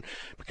important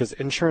because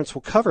insurance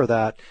will cover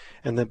that,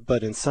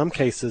 but in some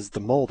cases the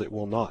mold it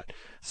will not.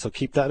 So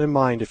keep that in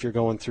mind if you're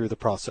going through the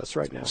process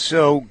right now.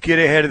 So get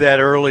ahead of that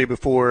early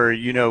before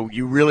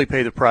you really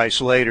pay the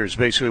price later is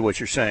basically what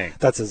you're saying.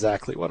 That's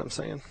exactly what I'm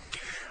saying.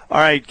 All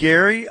right,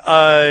 Gary,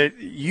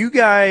 you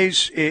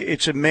guys,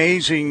 it's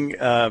amazing.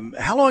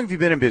 How long have you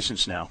been in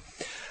business now?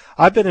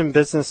 I've been in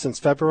business since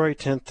February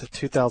 10th,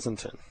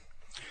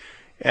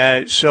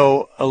 2010.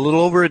 So a little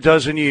over a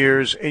dozen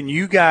years, and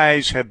you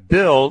guys have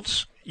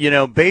built,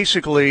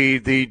 basically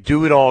the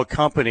do-it-all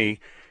company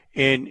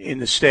in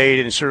the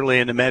state and certainly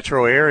in the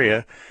metro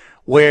area,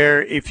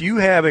 where if you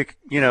have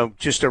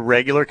just a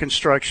regular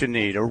construction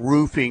need, a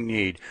roofing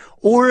need,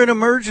 or an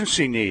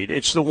emergency need,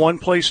 it's the one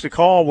place to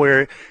call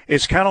where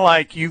it's kind of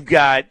like you've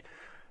got,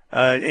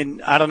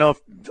 and I don't know if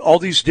all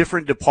these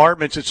different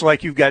departments, it's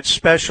like you've got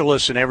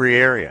specialists in every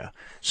area.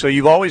 So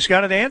you've always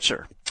got an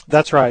answer.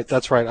 That's right.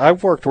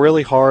 I've worked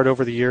really hard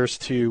over the years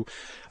to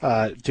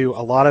do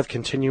a lot of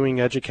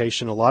continuing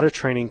education, a lot of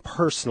training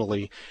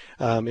personally.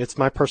 It's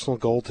my personal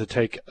goal to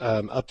take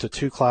up to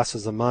 2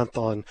 classes a month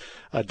on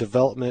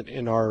development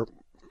in our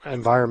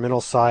environmental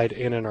side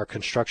and in our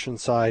construction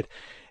side.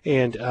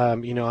 And,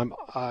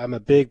 I'm a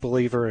big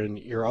believer in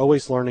you're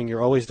always learning,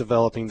 you're always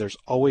developing. There's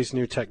always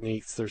new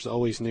techniques. There's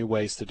always new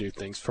ways to do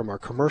things, from our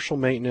commercial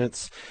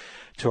maintenance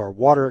to our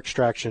water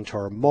extraction, to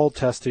our mold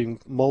testing,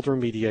 mold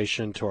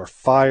remediation, to our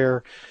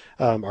fire,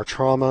 our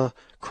trauma,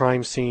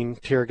 crime scene,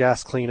 tear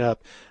gas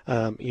cleanup,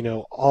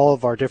 all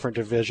of our different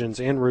divisions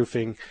and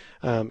roofing.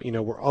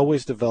 We're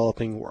always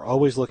developing, we're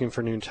always looking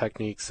for new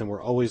techniques, and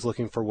we're always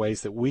looking for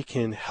ways that we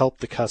can help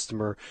the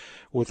customer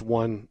with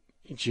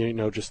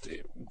just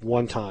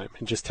one time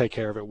and just take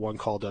care of it. One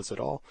call does it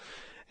all.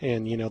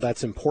 And,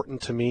 that's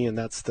important to me, and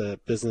that's the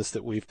business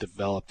that we've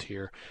developed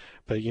here.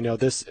 But,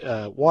 this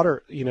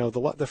water,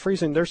 the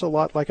freezing, there's a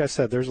lot, like I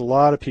said, there's a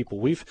lot of people.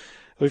 We've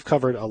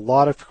covered a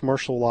lot of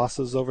commercial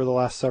losses over the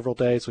last several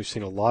days. We've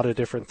seen a lot of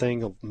different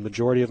things. The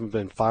majority of them have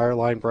been fire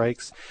line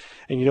breaks.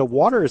 And,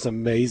 water is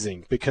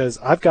amazing because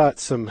I've got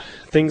some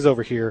things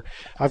over here.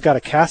 I've got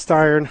a cast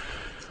iron.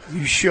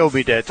 You showed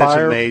me that.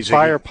 That's amazing.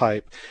 Fire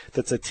pipe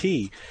that's a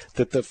T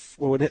that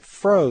when it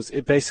froze,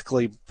 it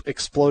basically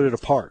exploded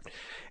apart.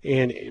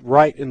 And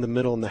right in the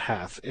middle and the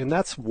half, and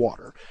that's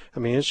water. I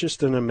mean, it's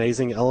just an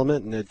amazing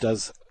element, and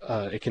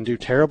it can do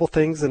terrible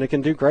things and it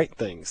can do great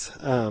things.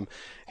 I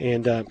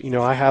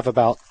have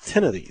about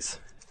 10 of these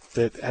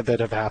that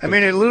have happened. I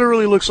mean, it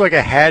literally looks like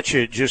a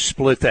hatchet just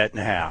split that in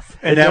half,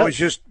 and that was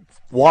just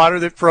water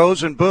that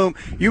froze, and boom.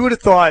 You would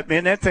have thought,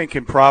 man, that thing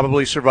can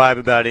probably survive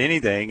about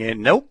anything,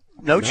 and nope.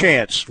 No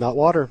chance. Not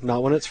water,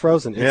 not when it's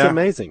frozen. It's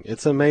amazing.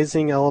 It's an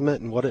amazing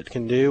element and what it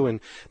can do and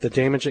the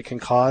damage it can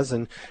cause.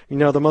 And,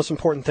 the most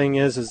important thing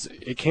is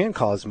it can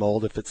cause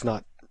mold if it's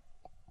not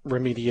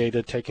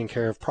remediated, taken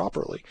care of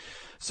properly.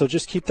 So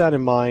just keep that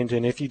in mind.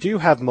 And if you do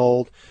have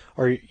mold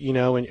or,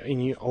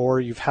 or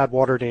you've had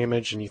water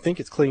damage and you think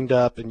it's cleaned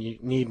up and you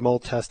need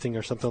mold testing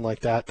or something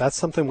like that, that's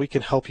something we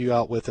can help you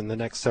out with in the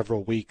next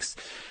several weeks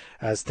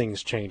as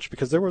things change,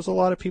 because there was a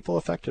lot of people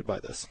affected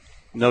by this.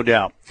 No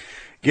doubt.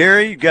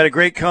 Gary, you've got a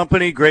great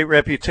company, great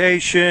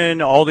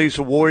reputation, all these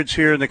awards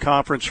here in the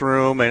conference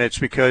room, and it's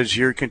because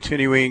you're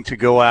continuing to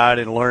go out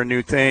and learn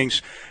new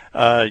things,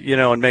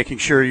 and making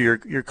sure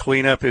your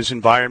cleanup is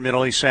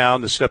environmentally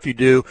sound. The stuff you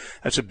do,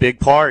 that's a big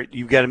part.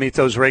 You've got to meet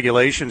those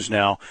regulations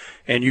now,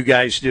 and you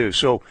guys do.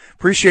 So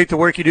appreciate the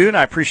work you do, and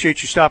I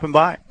appreciate you stopping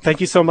by.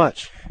 Thank you so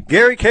much.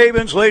 Gary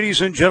Cabins,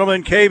 ladies and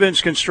gentlemen,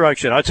 Cabins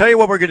Construction. I'll tell you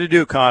what we're going to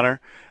do, Connor.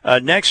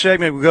 Next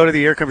segment, we go to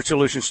the Air Comfort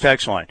Solutions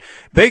text line.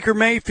 Baker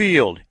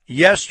Mayfield,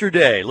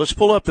 yesterday. Let's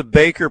pull up the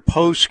Baker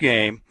post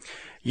game.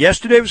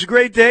 Yesterday was a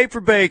great day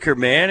for Baker,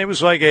 man. It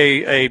was like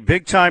a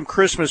big-time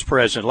Christmas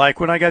present, like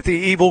when I got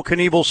the Evel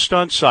Knievel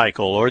stunt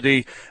cycle or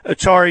the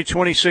Atari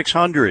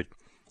 2600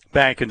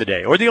 back in the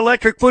day, or the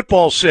electric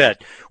football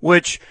set,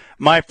 which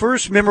my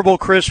first memorable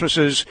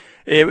Christmases,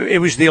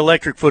 it was the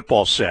electric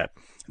football set.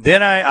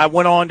 Then I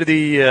went on to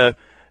the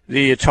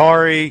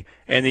Atari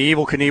and the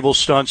Evel Knievel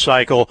stunt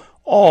cycle,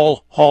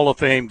 all Hall of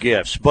Fame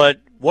gifts.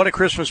 But what a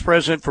Christmas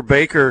present for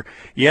Baker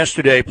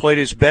yesterday. Played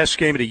his best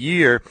game of the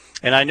year.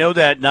 And I know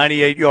that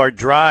 98-yard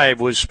drive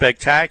was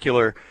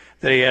spectacular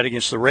that he had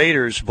against the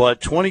Raiders,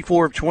 but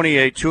 24 of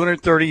 28,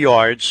 230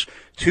 yards,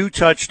 2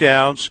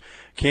 touchdowns.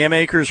 Cam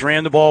Akers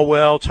ran the ball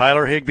well.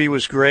 Tyler Higbee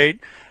was great.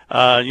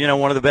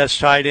 One of the best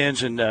tight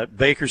ends, and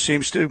Baker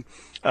seems to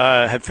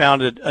have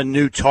found a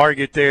new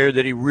target there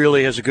that he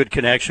really has a good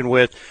connection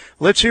with.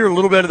 Let's hear a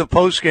little bit of the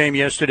post game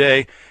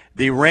yesterday.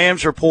 The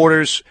Rams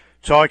reporters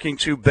talking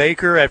to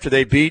Baker after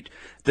they beat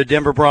the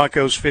Denver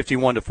Broncos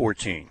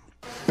 51-14.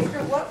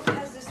 Baker, what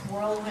has this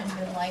whirlwind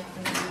been like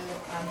for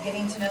you,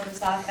 getting to know this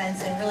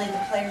offense and really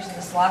the players in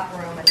this locker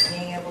room and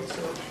being able to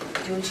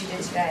do what you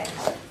did today?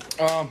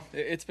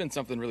 It's been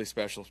something really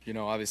special.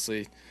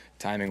 Obviously,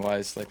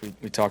 timing-wise, like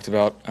we talked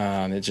about,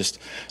 it's just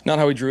not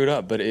how we drew it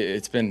up, but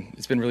it's been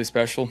really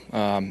special.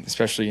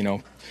 Especially,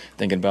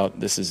 thinking about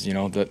this is,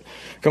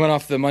 coming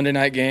off the Monday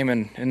night game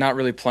and not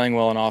really playing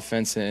well on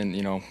offense, and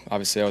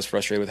obviously I was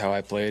frustrated with how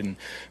I played, and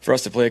for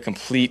us to play a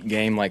complete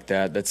game like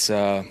that,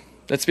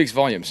 that speaks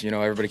volumes.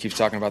 Everybody keeps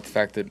talking about the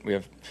fact that we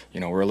have,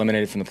 we're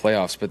eliminated from the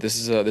playoffs, but this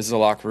is a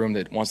locker room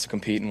that wants to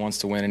compete and wants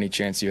to win any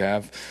chance you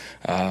have,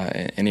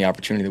 any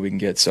opportunity that we can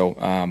get. So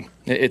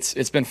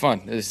it's been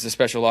fun. It's a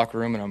special locker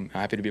room, and I'm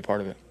happy to be a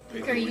part of it.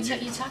 Baker, you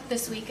talked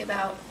this week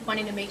about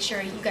wanting to make sure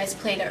you guys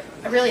played a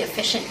really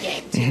efficient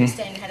game, too,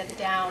 staying ahead of the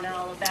down and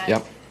all of that.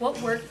 Yep.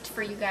 What worked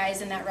for you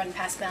guys in that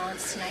run-pass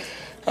balance tonight?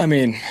 I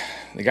mean,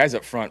 the guys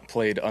up front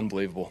played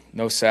unbelievable.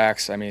 No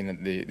sacks. I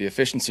mean, the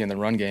efficiency in the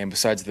run game,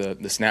 besides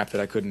the snap that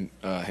I couldn't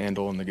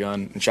handle in the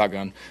gun and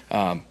shotgun.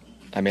 I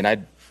mean, I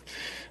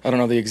don't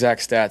know the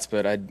exact stats,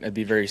 but I'd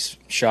be very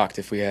shocked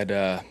if we had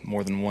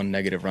more than one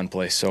negative run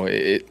play. So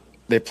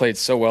they played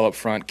so well up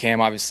front. Cam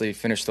obviously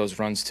finished those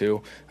runs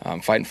too,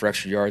 fighting for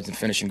extra yards and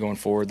finishing going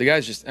forward. The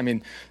guys just, I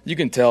mean, you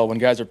can tell when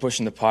guys are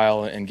pushing the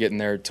pile and getting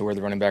there to where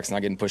the running back's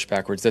not getting pushed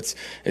backwards,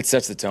 it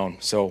sets the tone.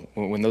 So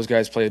when those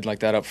guys played like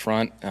that up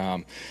front,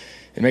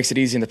 it makes it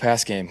easy in the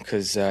pass game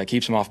because it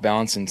keeps them off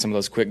balance, and some of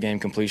those quick game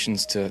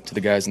completions to the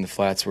guys in the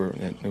flats,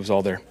 it was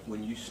all there.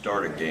 When you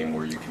start a game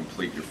where you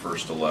complete your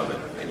first 11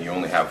 and you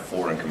only have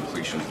 4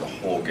 incompletions the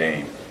whole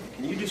game,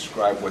 can you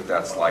describe what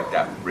that's like,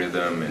 that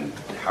rhythm, and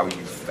how you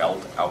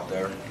felt out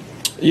there?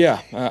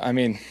 Yeah, I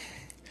mean,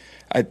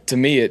 to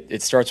me,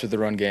 it starts with the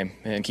run game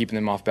and keeping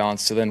them off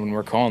balance. So then when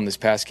we're calling this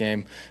pass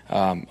game,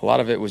 a lot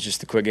of it was just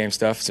the quick game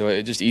stuff. So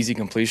it just easy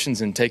completions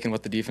and taking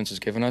what the defense was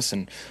giving us.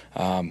 And,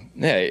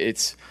 yeah,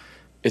 it's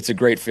a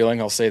great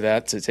feeling, I'll say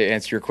that, to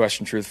answer your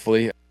question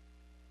truthfully.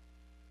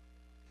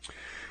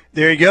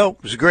 There you go.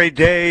 It was a great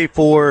day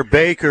for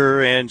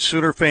Baker, and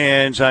Sooner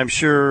fans, I'm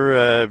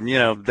sure,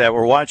 that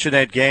were watching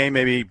that game,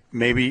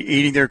 maybe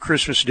eating their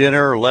Christmas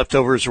dinner or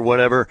leftovers or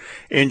whatever,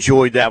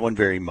 enjoyed that one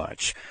very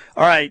much.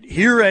 All right,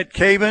 here at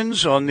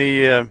Cavens on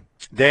the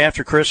day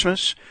after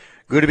Christmas,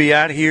 good to be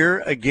out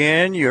here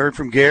again. You heard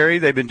from Gary.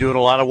 They've been doing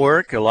a lot of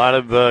work, a lot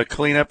of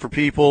cleanup for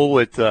people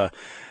with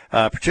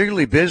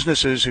particularly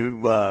businesses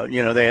who,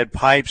 they had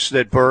pipes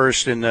that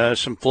burst and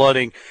some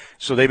flooding.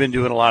 So they've been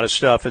doing a lot of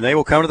stuff, and they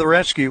will come to the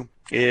rescue.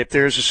 If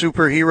there's a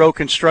superhero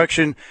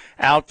construction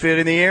outfit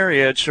in the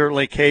area, it's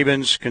certainly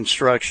Cavens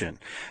Construction.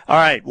 All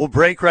right, we'll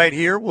break right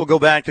here. We'll go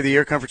back to the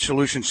Air Comfort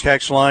Solutions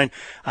text line.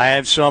 I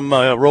have some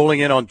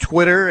rolling in on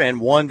Twitter and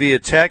one via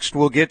text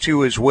we'll get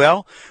to as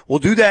well. We'll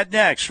do that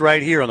next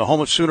right here on the home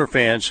of Sooner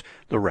fans,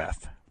 The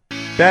Ref.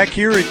 Back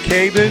here at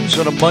Cavens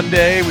on a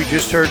Monday, we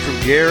just heard from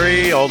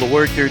Gary, all the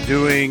work they're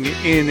doing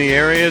in the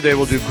area. They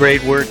will do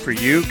great work for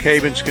you.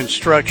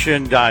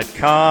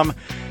 CavensConstruction.com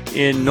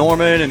in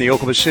Norman and the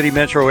Oklahoma City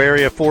metro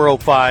area,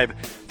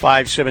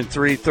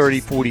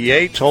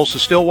 405-573-3048. Tulsa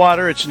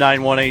Stillwater, it's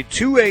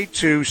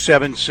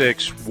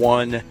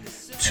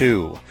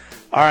 918-282-7612.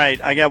 All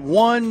right, I got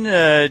one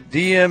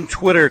DM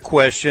Twitter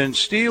question.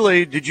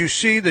 Steely, did you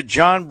see the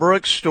John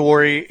Brooks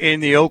story in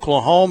the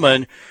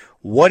Oklahoman?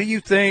 What do you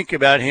think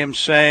about him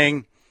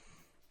saying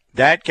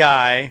that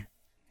guy,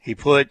 he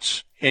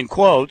puts in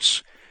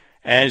quotes,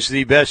 as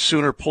the best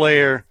Sooner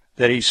player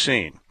that he's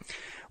seen?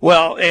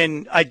 Well,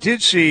 and I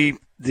did see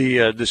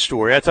the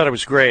story. I thought it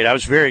was great. I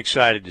was very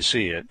excited to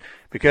see it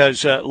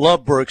because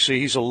love Brooksy.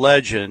 He's a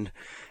legend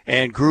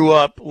and grew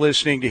up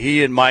listening to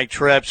he and Mike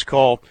Treps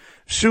call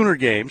Sooner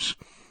games.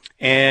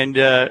 And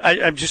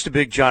I'm just a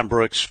big John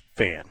Brooks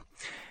fan.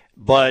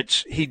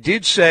 But he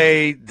did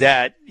say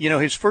that,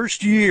 his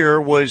first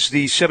year was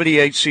the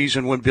 78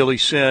 season when Billy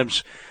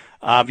Sims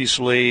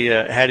obviously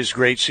had his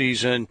great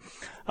season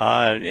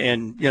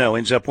and,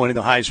 ends up winning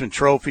the Heisman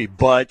Trophy.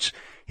 But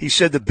he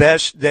said the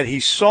best that he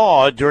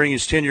saw during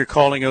his tenure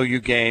calling OU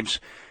games,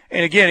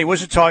 and again, he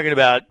wasn't talking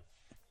about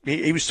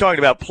he was talking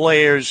about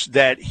players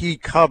that he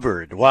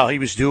covered while he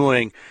was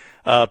doing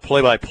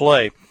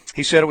play-by-play.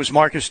 He said it was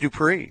Marcus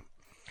Dupree.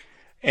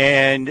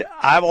 And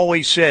I've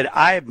always said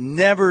I have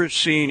never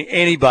seen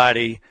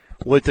anybody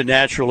with the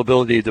natural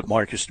ability that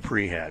Marcus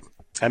Dupree had.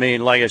 I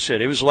mean, like I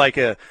said, it was like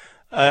a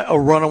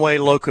runaway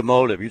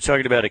locomotive. You're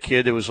talking about a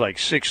kid that was like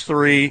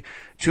 6'3",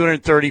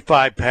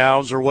 235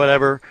 pounds or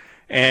whatever,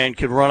 and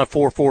could run a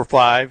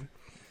 4.45.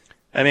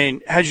 I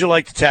mean, how'd you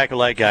like to tackle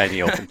that guy in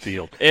the open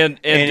field? and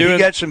he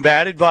got some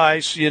bad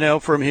advice,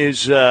 from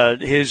his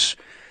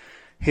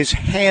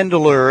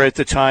handler at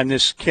the time,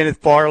 this Kenneth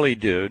Farley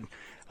dude.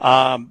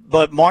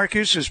 But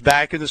Marcus is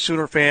back in the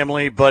Sooner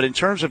family. But in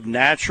terms of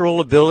natural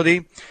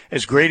ability,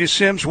 as great as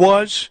Sims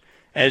was,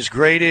 as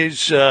great as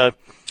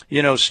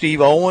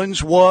Steve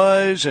Owens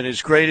was, and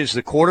as great as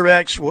the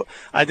quarterbacks,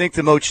 I think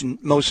the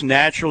most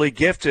naturally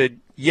gifted,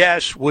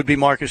 yes, would be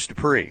Marcus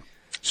Dupree.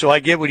 So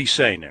I get what he's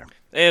saying there.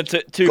 And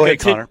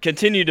to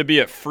continue to be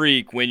a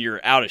freak when you're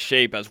out of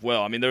shape as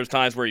well. I mean, there's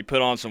times where he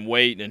put on some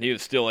weight and he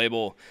was still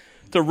able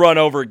to run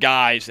over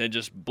guys and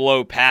just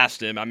blow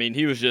past him. I mean,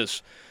 he was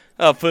just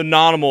a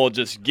phenomenal,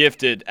 just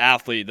gifted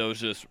athlete that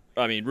was just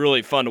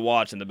really fun to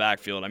watch in the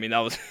backfield. I mean, that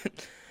was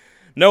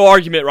no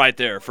argument right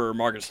there for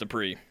Marcus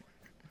Dupree.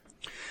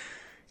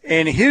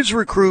 And his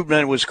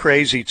recruitment was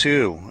crazy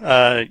too.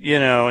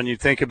 And you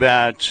think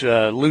about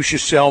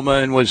Lucius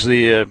Selman was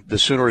the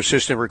Sooner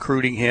assistant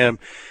recruiting him.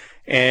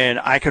 And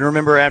I can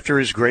remember after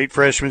his great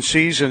freshman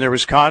season, there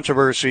was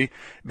controversy.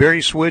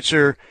 Barry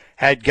Switzer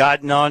had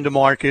gotten on to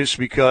Marcus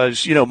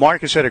because,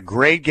 Marcus had a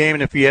great game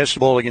in the Fiesta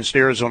Bowl against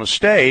Arizona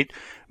State,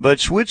 but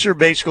Switzer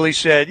basically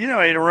said, he'd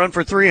run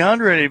for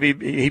 300,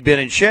 he'd been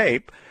in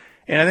shape.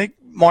 And I think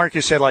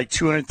Marcus had like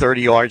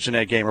 230 yards in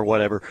that game or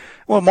whatever.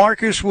 Well,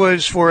 Marcus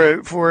was,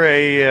 for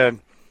a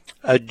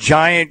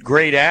giant,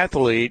 great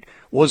athlete,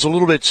 was a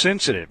little bit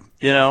sensitive,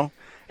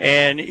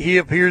 And he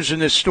appears in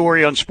this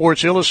story on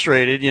Sports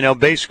Illustrated,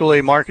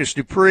 basically Marcus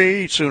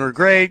Dupree, Sooner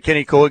great, can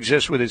he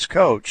coexist with his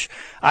coach?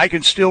 I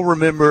can still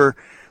remember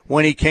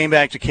when he came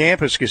back to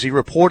campus because he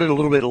reported a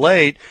little bit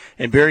late,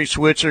 and Barry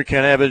Switzer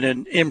kind of had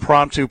an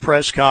impromptu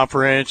press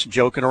conference,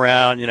 joking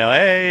around,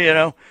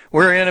 hey,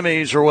 we're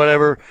enemies or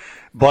whatever.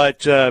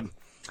 But,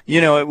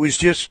 it was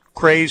just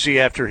crazy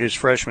after his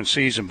freshman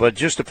season, but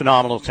just a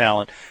phenomenal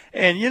talent.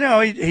 And,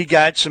 he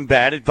got some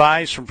bad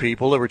advice from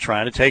people that were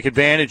trying to take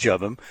advantage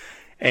of him.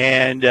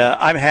 And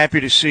I'm happy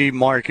to see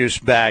Marcus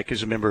back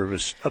as a member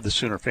of the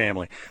Sooner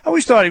family. I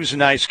always thought he was a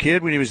nice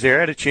kid when he was there.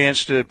 I had a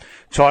chance to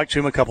talk to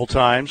him a couple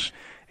times.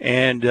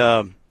 And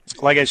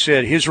like I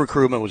said, his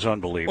recruitment was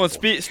unbelievable.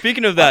 Well,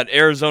 speaking of that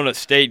Arizona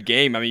State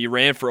game, he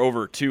ran for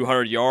over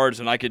 200 yards,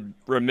 and I could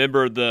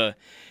remember the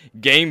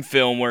game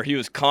film where he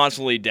was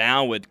constantly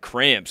down with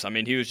cramps.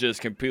 He was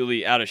just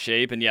completely out of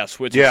shape. And,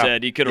 Switzer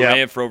said he could have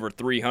ran for over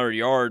 300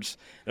 yards.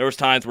 There was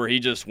times where he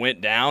just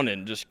went down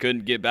and just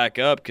couldn't get back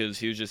up because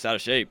he was just out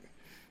of shape.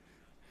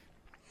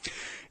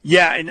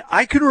 Yeah, and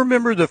I can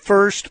remember the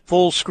first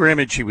full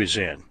scrimmage he was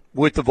in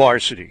with the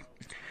varsity.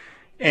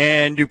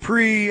 And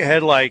Dupree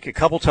had like a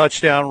couple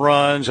touchdown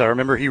runs. I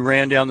remember he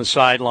ran down the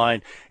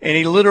sideline, and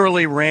he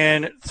literally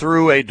ran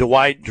through a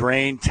Dwight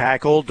Drain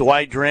tackle.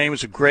 Dwight Drain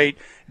was a great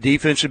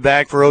defensive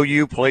back for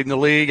OU, played in the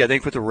league, I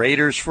think with the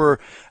Raiders for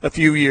a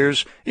few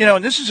years.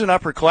 And this is an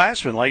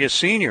upperclassman, like a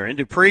senior, and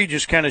Dupree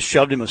just kind of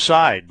shoved him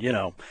aside,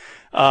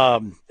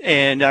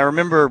 And I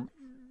remember,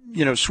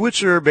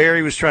 Switzer,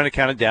 Barry was trying to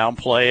kind of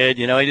downplay it.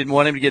 He didn't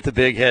want him to get the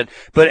big head.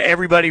 But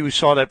everybody who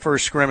saw that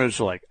first scrimmage was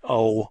like,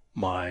 oh,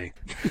 my.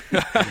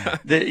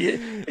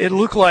 It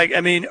looked like,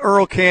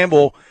 Earl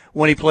Campbell,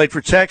 when he played for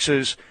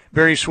Texas,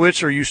 Barry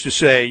Switzer used to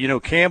say,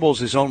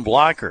 Campbell's his own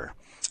blocker.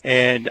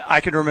 And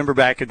I can remember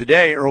back in the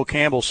day, Earl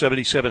Campbell,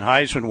 77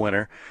 Heisman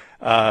winner.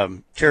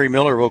 Terry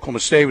Miller of Oklahoma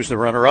State was the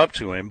runner-up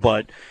to him.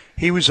 But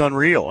he was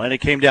unreal. And it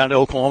came down to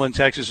Oklahoma and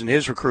Texas in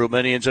his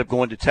recruitment. He ends up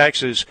going to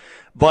Texas.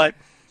 But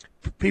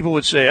people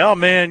would say, oh,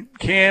 man,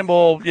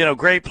 Campbell,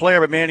 great player,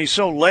 but, man, he's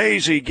so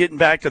lazy getting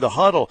back to the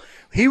huddle.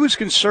 He was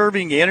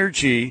conserving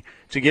energy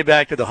to get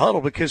back to the huddle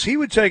because he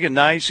would take a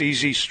nice,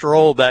 easy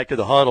stroll back to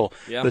the huddle.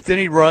 Yeah. But then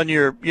he'd run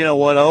your,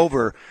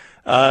 over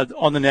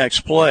on the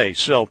next play.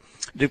 So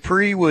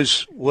Dupree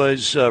was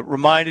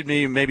reminded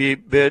me maybe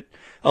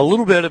a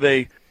little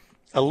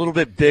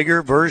bit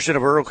bigger version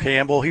of Earl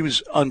Campbell. He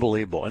was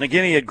unbelievable. And,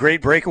 again, he had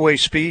great breakaway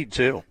speed,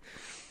 too.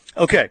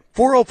 Okay,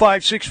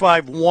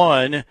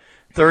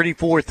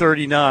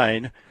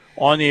 405-651-3439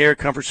 on the Air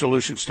Comfort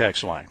Solutions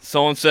text line.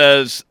 Someone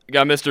says,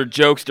 got Mr.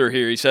 Jokester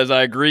here. He says,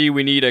 I agree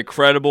we need a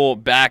credible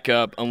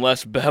backup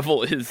unless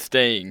Bevel is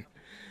staying.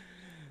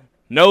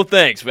 No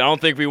thanks. But I don't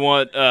think we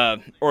want,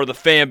 or the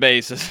fan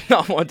base does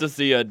not want to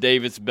see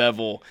Davis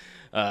Bevel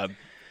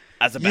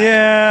as a backup.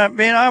 Yeah,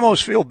 man, I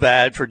almost feel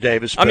bad for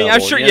Davis Bevel.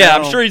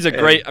 I'm sure he's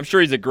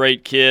a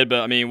great kid,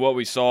 but what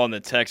we saw in the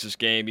Texas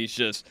game, he's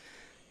just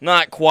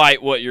not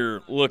quite what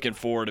you're looking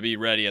for to be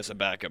ready as a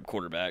backup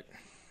quarterback.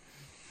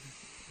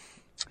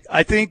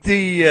 I think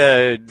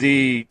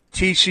the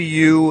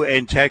TCU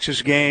and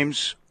Texas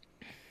games,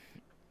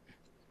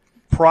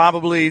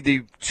 probably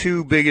the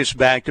two biggest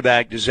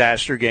back-to-back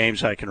disaster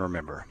games I can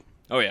remember.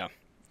 Oh, yeah.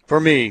 For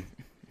me,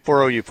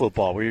 for OU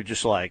football, where you're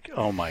just like,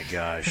 oh, my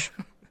gosh.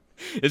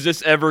 Is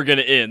this ever going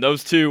to end?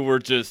 Those two were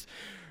just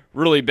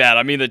really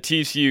bad. The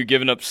TCU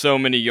giving up so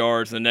many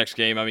yards in the next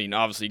game.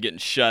 Obviously getting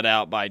shut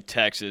out by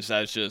Texas.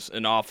 That's just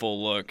an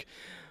awful look.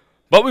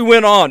 But we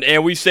went on,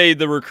 and we saved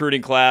the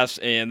recruiting class,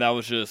 and that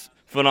was just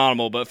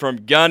phenomenal. But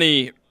from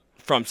Gunny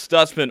from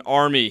Stutzman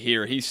Army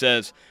here, he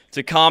says,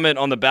 to comment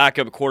on the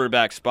backup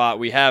quarterback spot,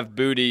 we have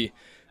Booty,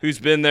 who's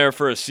been there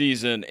for a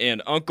season,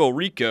 and Uncle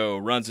Rico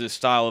runs his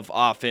style of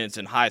offense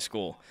in high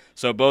school.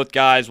 So both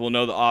guys will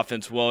know the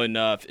offense well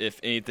enough if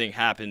anything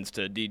happens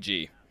to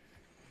DG.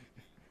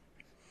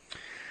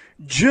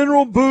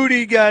 General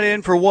Booty got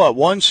in for what?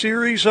 One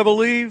series, I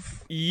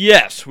believe?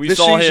 Yes, we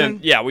saw season? him.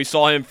 Yeah, we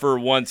saw him for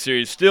one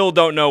series. Still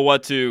don't know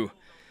what to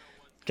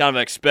kind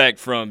of expect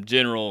from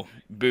General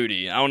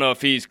Booty. I don't know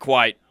if he's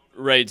quite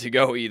ready to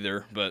go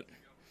either, but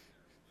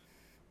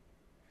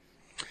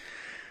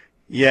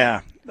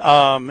yeah,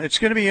 it's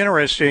going to be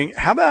interesting.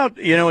 How about,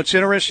 it's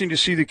interesting to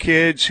see the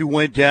kids who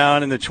went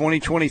down in the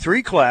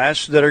 2023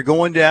 class that are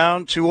going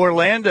down to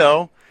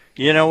Orlando,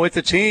 with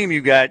the team.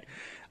 You've got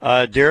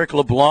Derek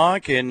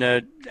LeBlanc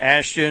and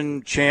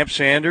Ashton Champ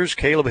Sanders,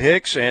 Caleb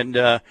Hicks, and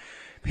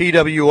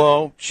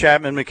PWO,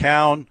 Chapman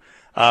McCown.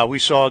 We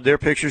saw their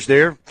pictures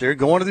there. They're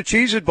going to the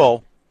Cheez-It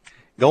Bowl.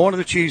 Going to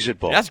the Cheez-It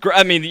Bowl. That's great.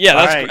 I mean,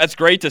 yeah, that's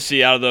great to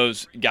see out of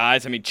those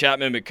guys. I mean,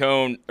 Chapman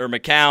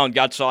McCown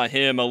got saw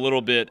him a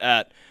little bit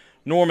at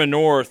Norman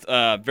North.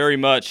 Very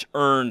much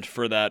earned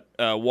for that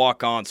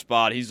walk-on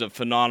spot. He's a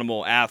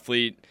phenomenal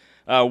athlete.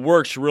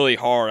 Works really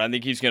hard. I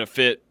think he's going to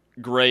fit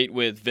great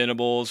with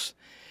Venables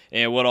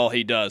and what all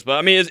he does. But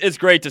I mean, it's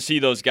great to see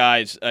those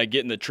guys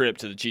getting the trip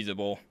to the Cheez-It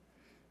Bowl.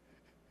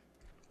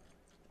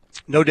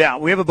 No doubt.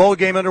 We have a bowl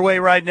game underway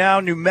right now.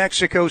 New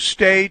Mexico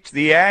State,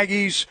 the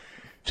Aggies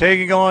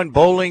taking on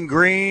Bowling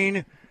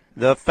Green,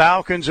 the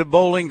Falcons of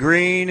Bowling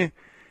Green,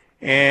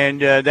 and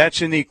that's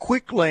in the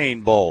Quick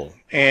Lane Bowl.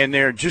 And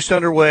they're just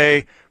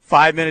underway,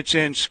 5 minutes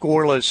in,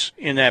 scoreless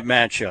in that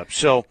matchup.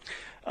 So,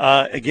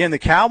 again, the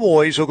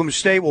Cowboys, Oklahoma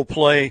State, will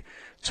play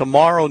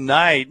tomorrow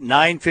night,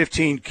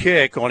 9:15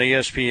 kick on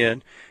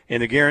ESPN in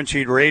the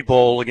Guaranteed Rate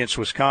Bowl against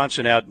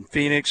Wisconsin out in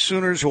Phoenix.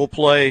 Sooners will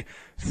play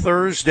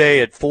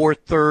Thursday at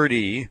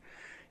 4:30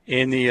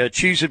 in the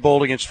Cheez-It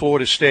Bowl against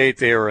Florida State.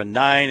 They are a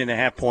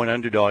 9.5-point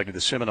underdog to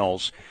the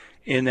Seminoles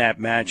in that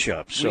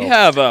matchup. So we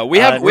have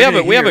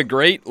a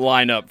great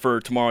lineup for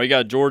tomorrow. We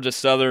got Georgia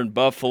Southern,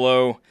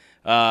 Buffalo,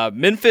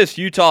 Memphis,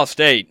 Utah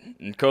State,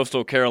 and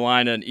Coastal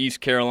Carolina and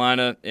East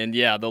Carolina, and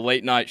the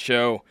late night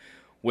show,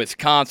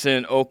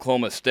 Wisconsin,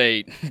 Oklahoma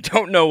State.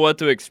 Don't know what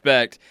to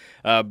expect.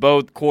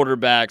 Both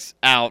quarterbacks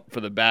out for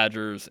the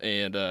Badgers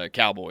and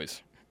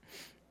Cowboys.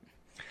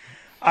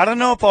 I don't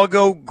know if I'll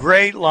go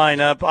great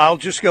lineup. I'll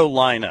just go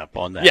lineup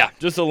on that. Yeah,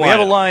 just a lineup. We have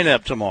a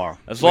lineup tomorrow.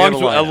 As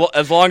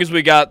long as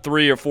we got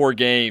 3 or 4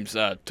 games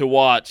to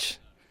watch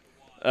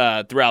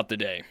throughout the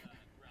day.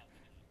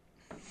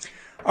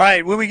 All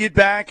right, when we get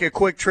back, a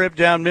quick trip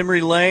down memory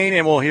lane,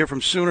 and we'll hear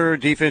from Sooner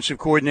defensive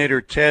coordinator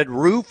Ted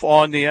Roof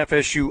on the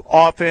FSU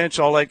offense.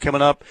 All that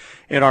coming up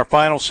in our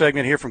final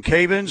segment here from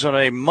Cavens on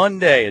a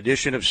Monday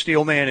edition of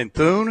Steelman and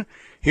Thune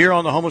here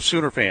on the Home of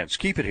Sooner Fans.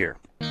 Keep it here.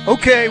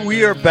 Okay,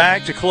 we are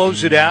back to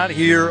close it out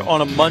here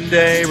on a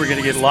Monday. We're going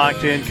to get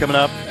locked in coming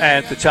up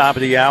at the top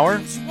of the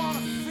hour.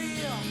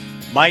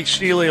 Mike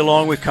Steely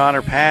along with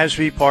Connor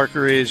Pasby.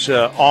 Parker is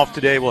off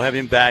today. We'll have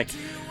him back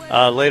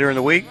later in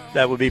the week.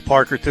 That would be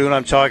Parker Thune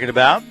I'm talking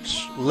about.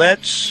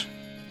 Let's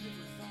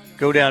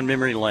go down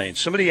memory lane.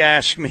 Somebody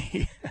asked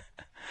me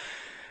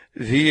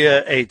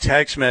via a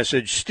text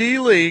message,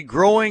 Steely,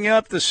 growing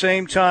up the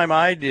same time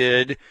I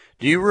did,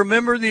 do you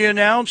remember the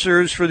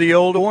announcers for the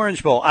old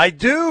Orange Bowl? I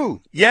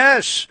do,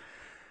 yes.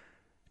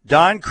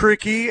 Don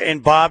Crickey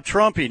and Bob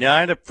Trumpy. Now, I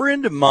had a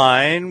friend of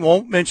mine,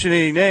 won't mention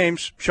any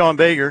names, Sean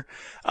Baker,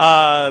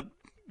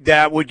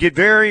 that would get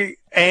very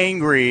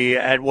angry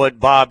at what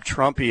Bob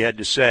Trumpy had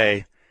to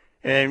say.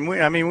 And,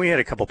 we had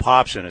a couple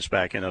pops in us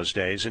back in those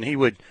days, and he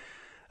would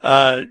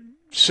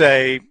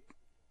say,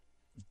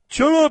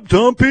 shut up,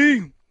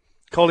 Dumpy.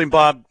 Called him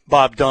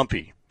Bob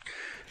Dumpy.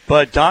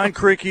 But Don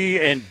Crickey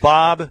and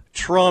Bob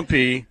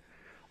Trumpy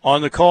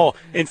on the call.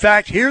 In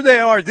fact, here they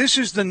are. This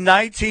is the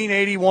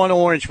 1981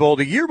 Orange Bowl.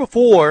 The year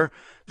before,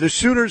 the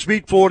Sooners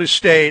beat Florida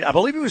State. I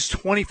believe it was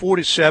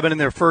 24-7 in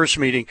their first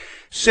meeting.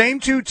 Same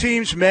two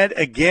teams met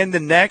again the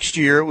next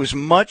year. It was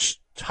much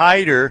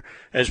tighter,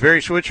 as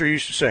Barry Switzer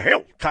used to say,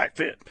 hell, tight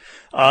fit.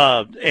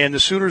 And the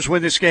Sooners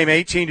win this game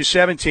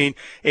 18-17.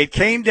 It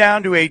came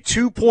down to a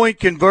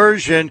 2-point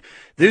conversion.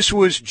 This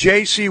was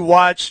J.C.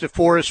 Watts to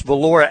Forrest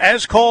Valora,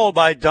 as called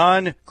by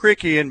Don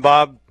Crickey and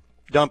Bob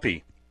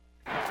Dumpy.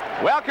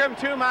 Welcome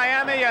to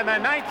Miami and the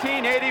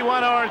 1981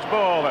 Orange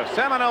Bowl. The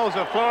Seminoles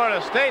of Florida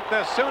State,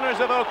 the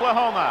Sooners of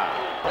Oklahoma.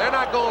 They're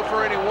not going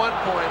for any 1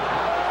 point.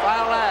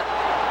 Foul that.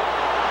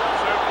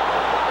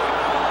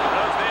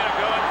 They are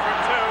going for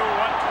 2,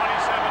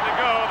 1:27 to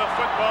go. The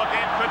football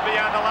game could be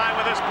on the line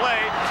with this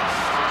play.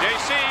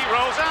 J.C.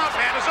 rolls out,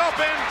 man is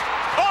open.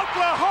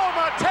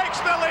 Oklahoma takes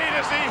the lead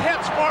as he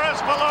hits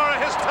Forrest Valora,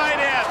 his tight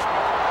end.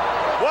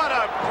 What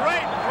a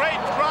great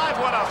drive.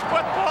 What a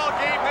football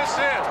game this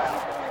is.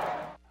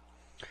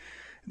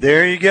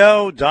 There you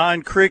go.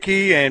 Don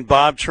Crickey and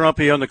Bob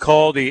Trumpy on the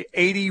call. The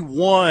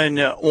 81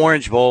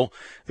 Orange Bowl.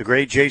 The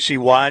great J.C.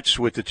 Watts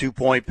with the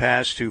 2-point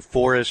pass to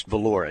Forrest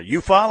Valora.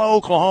 You follow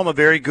Oklahoma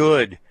very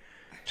good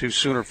to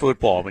Sooner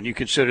football when you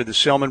consider the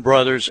Selman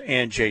brothers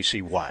and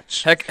J.C.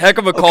 Watts. Heck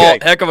of a call. Okay.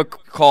 Heck of a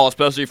call,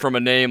 especially from a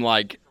name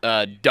like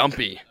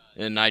Dumpy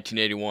in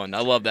 1981. I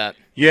love that.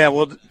 Yeah,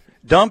 well,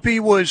 Dumpy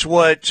was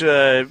what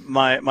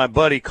my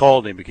buddy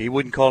called him. He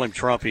wouldn't call him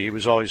Trumpy. He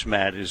was always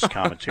mad at his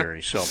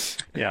commentary. So,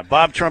 yeah,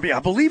 Bob Trumpy. I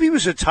believe he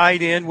was a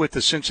tight end with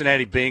the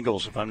Cincinnati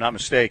Bengals, if I'm not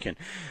mistaken,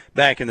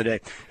 back in the day.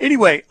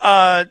 Anyway,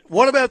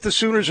 what about the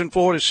Sooners in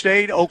Florida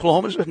State?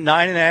 Oklahoma's a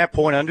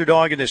 9.5-point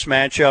underdog in this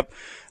matchup.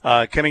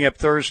 Coming up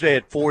Thursday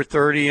at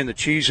 4:30 in the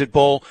Cheez-It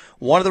Bowl.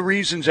 One of the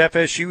reasons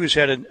FSU has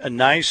had a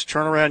nice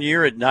turnaround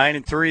year at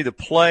 9-3, the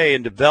play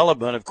and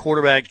development of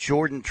quarterback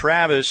Jordan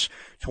Travis,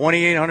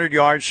 2,800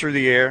 yards through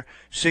the air,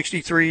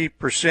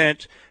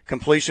 63%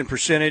 completion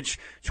percentage,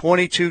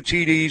 22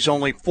 TDs,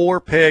 only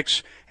 4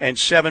 picks, and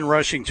 7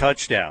 rushing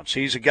touchdowns.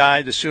 He's a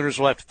guy the Sooners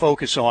will have to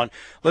focus on.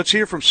 Let's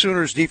hear from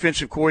Sooners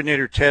defensive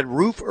coordinator Ted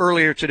Roof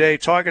earlier today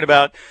talking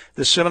about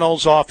the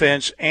Seminoles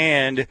offense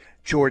and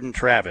Jordan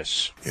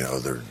Travis. You know,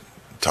 they're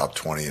top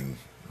 20 in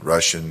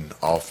rushing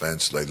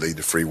offense. They lead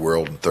the free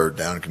world in third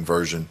down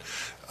conversion.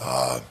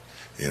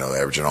 You know,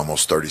 averaging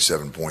almost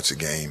 37 points a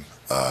game.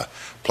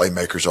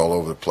 Playmakers all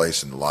over the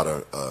place and a lot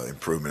of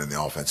improvement in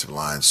the offensive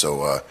line.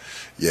 So,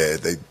 yeah,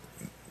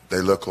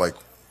 they look like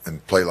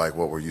and play like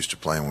what we're used to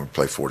playing when we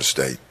play Florida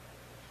State.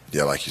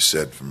 Yeah, like you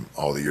said, from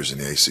all the years in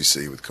the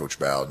ACC with Coach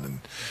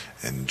Bowden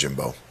and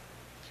Jimbo.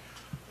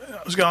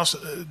 I was going to ask,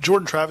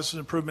 Jordan Travis'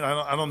 improvement,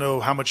 I don't know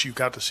how much you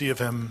got to see of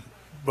him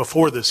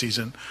before this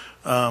season,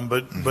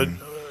 but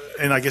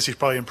and I guess he's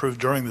probably improved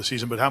during the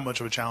season, but how much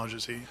of a challenge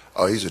is he?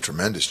 Oh, he's a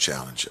tremendous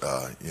challenge.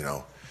 You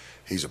know,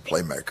 he's a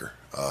playmaker.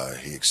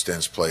 He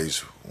extends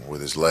plays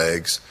with his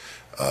legs,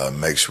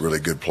 makes really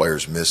good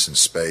players miss in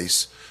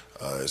space,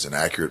 is an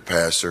accurate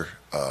passer,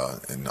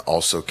 and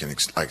also can,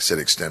 like I said,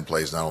 extend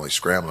plays, not only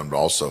scrambling, but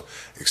also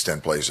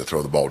extend plays to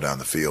throw the ball down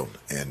the field.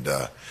 And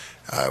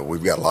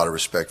we've got a lot of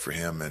respect for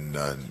him, and,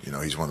 you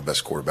know, he's one of the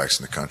best quarterbacks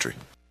in the country.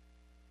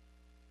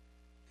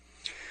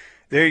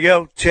 There you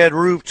go. Ted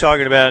Roof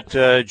talking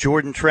about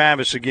Jordan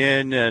Travis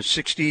again,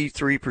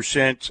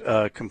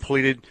 63%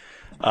 completed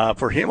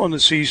for him on the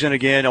season.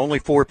 Again, only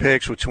 4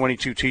 picks with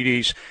 22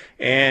 TDs.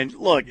 And,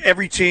 look,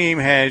 every team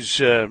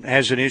has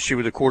an issue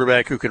with a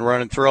quarterback who can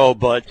run and throw,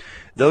 but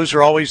those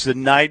are always the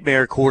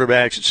nightmare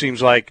quarterbacks, it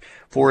seems like,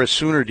 for a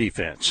Sooner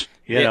defense.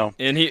 You know,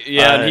 and he's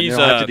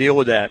have to deal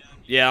with that.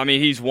 Yeah, I mean,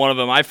 he's one of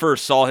them. I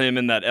first saw him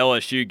in that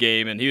LSU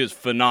game, and he was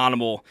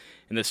phenomenal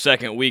in the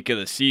second week of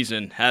the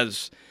season.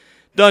 Has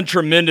done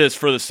tremendous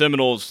for the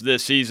Seminoles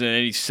this season,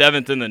 and he's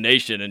 7th in the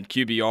nation in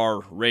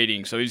QBR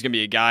rating. So he's going to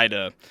be a guy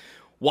to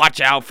watch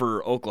out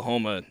for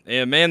Oklahoma.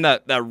 And, man,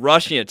 that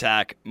rushing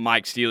attack,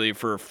 Mike Steele,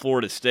 for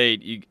Florida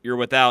State, you're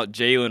without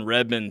Jalen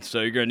Redmond,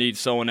 so you're going to need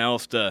someone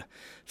else to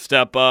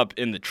step up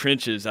in the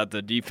trenches at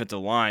the defensive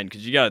line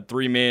because you got a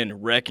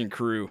 3-man wrecking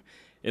crew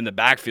in the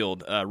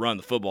backfield running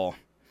the football.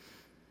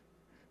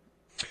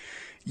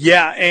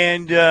 Yeah,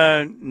 and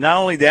not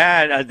only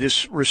that,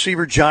 this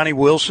receiver, Johnny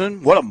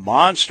Wilson, what a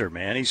monster,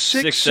 man. He's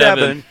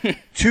 6'7",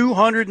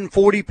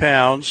 240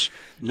 pounds,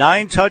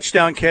 9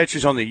 touchdown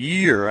catches on the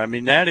year. I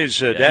mean, that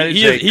is a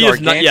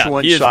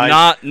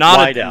gargantuan-sized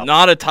wideout.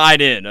 Not a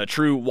tight end, a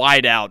true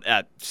wideout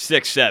at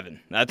 6'7".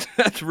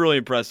 That's really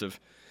impressive.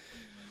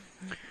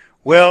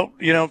 Well,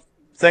 you know,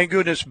 thank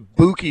goodness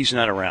Buki's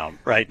not around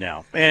right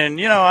now. And,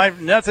 you know,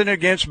 I've nothing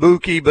against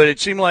Buki, but it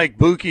seemed like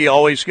Buki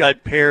always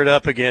got paired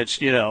up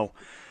against, you know,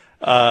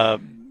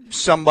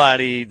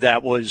 somebody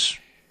that was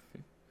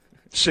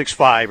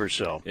 6'5" or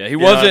so. Yeah, he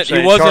wasn't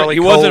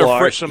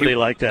afraid. Somebody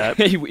like that.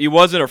 He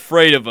wasn't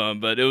afraid of him,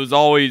 but it was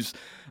always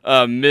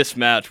a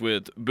mismatch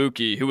with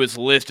Buki, who was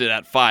listed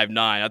at 5'9".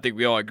 I think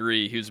we all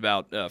agree he was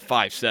about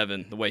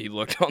 5'7", the way he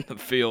looked on the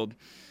field.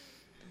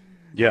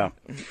 Yeah.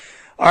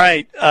 All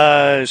right.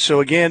 So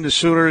again, the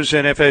Sooners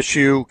and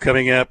FSU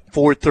coming up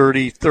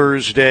 4:30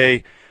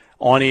 Thursday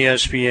on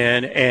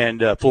ESPN,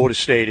 and Florida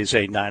State is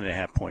a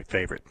 9.5-point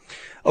favorite.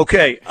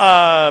 Okay,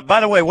 by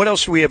the way, what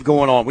else do we have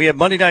going on? We have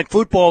Monday Night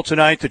Football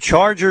tonight. The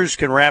Chargers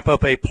can wrap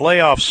up a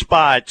playoff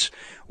spot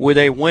with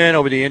a win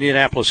over the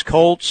Indianapolis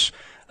Colts.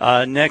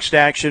 Next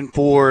action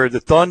for the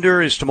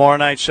Thunder is tomorrow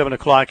night, 7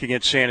 o'clock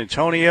against San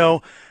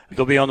Antonio.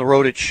 They'll be on the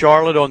road at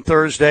Charlotte on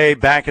Thursday,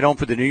 back at home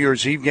for the New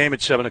Year's Eve game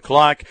at 7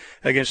 o'clock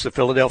against the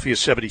Philadelphia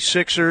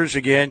 76ers,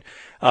 again,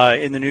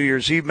 in the New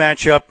Year's Eve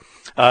matchup.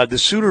 The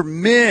Sooner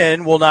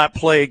men will not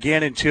play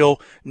again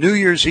until New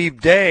Year's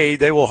Eve day.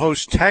 They will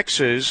host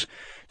Texas,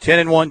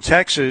 10-1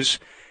 Texas,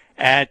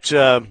 at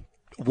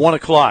 1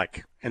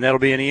 o'clock, and that'll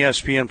be an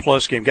ESPN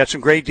Plus game. Got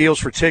some great deals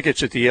for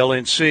tickets at the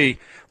LNC.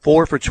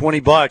 4 for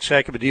 $20,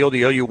 heck of a deal.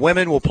 The OU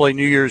women will play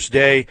New Year's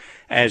Day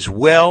as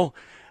well.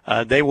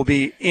 They will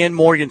be in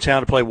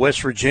Morgantown to play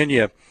West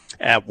Virginia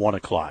at 1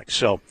 o'clock.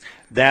 So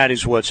that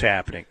is what's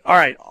happening. All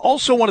right,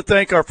 also want to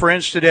thank our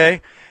friends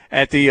today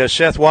at the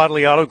Seth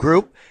Wadley Auto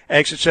Group,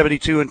 Exit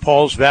 72 in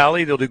Pauls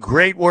Valley. They'll do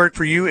great work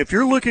for you. If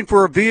you're looking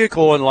for a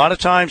vehicle, and a lot of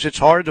times it's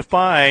hard to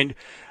find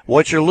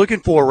what you're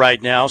looking for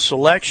right now,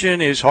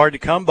 selection is hard to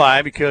come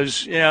by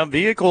because, you know,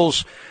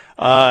 vehicles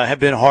have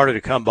been harder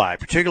to come by,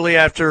 particularly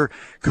after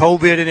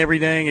COVID and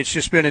everything. It's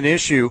just been an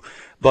issue,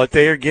 but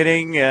they are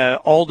getting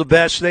all the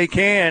best they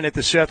can at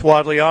the Seth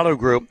Wadley Auto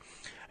Group.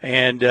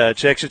 And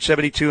it's Exit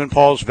 72 in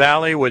Pauls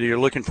Valley, whether you're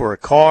looking for a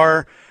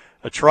car,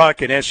 a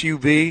truck, an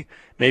SUV,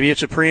 maybe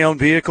it's a pre-owned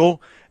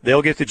vehicle.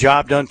 They'll get the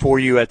job done for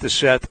you at the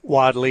Seth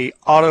Wadley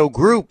Auto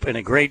Group, and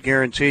a great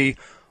guarantee.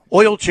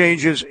 Oil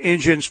changes,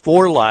 engines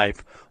for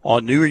life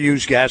on new or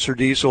used gas or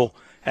diesel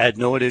at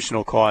no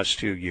additional cost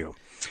to you.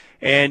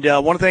 And I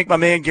want to thank my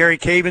man Gary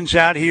Cavins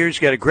out here. He's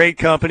got a great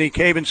company,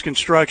 Cavins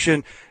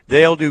Construction.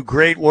 They'll do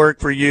great work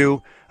for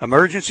you.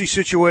 Emergency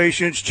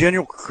situations,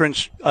 general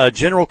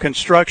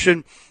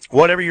construction,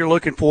 whatever you're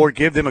looking for,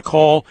 give them a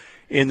call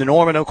in the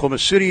Norman, Oklahoma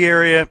City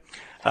area.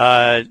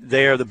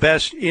 They are the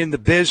best in the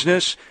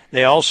business.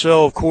 They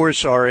also, of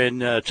course, are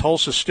in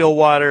Tulsa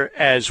Stillwater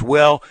as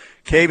well.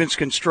 Cavens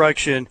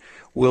Construction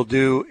will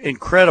do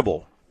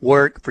incredible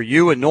work for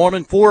you in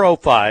Norman,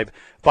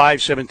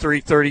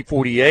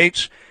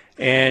 405-573-3048.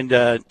 And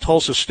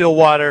Tulsa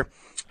Stillwater,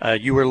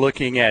 you were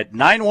looking at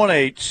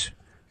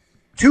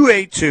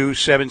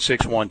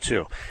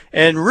 918-282-7612.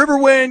 And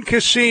Riverwind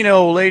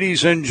Casino,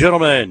 ladies and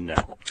gentlemen,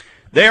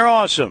 they're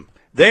awesome.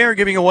 They are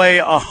giving away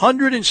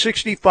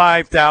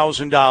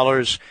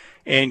 $165,000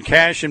 in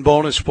cash and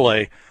bonus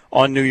play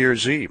on New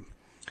Year's Eve.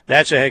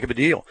 That's a heck of a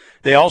deal.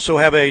 They also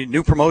have a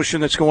new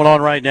promotion that's going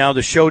on right now,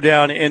 the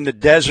Showdown in the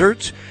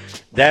Desert.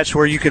 That's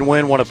where you can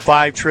win one of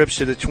 5 trips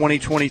to the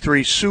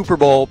 2023 Super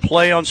Bowl,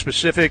 play on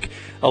specific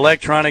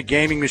electronic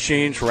gaming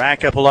machines,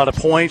 rack up a lot of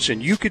points,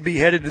 and you could be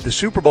headed to the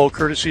Super Bowl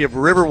courtesy of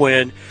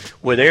Riverwind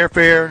with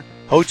airfare,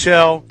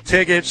 hotel,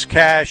 tickets,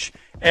 cash,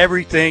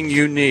 everything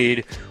you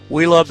need.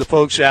 We love the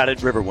folks out at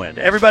Riverwind.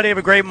 Everybody have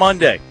a great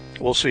Monday.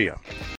 We'll see you.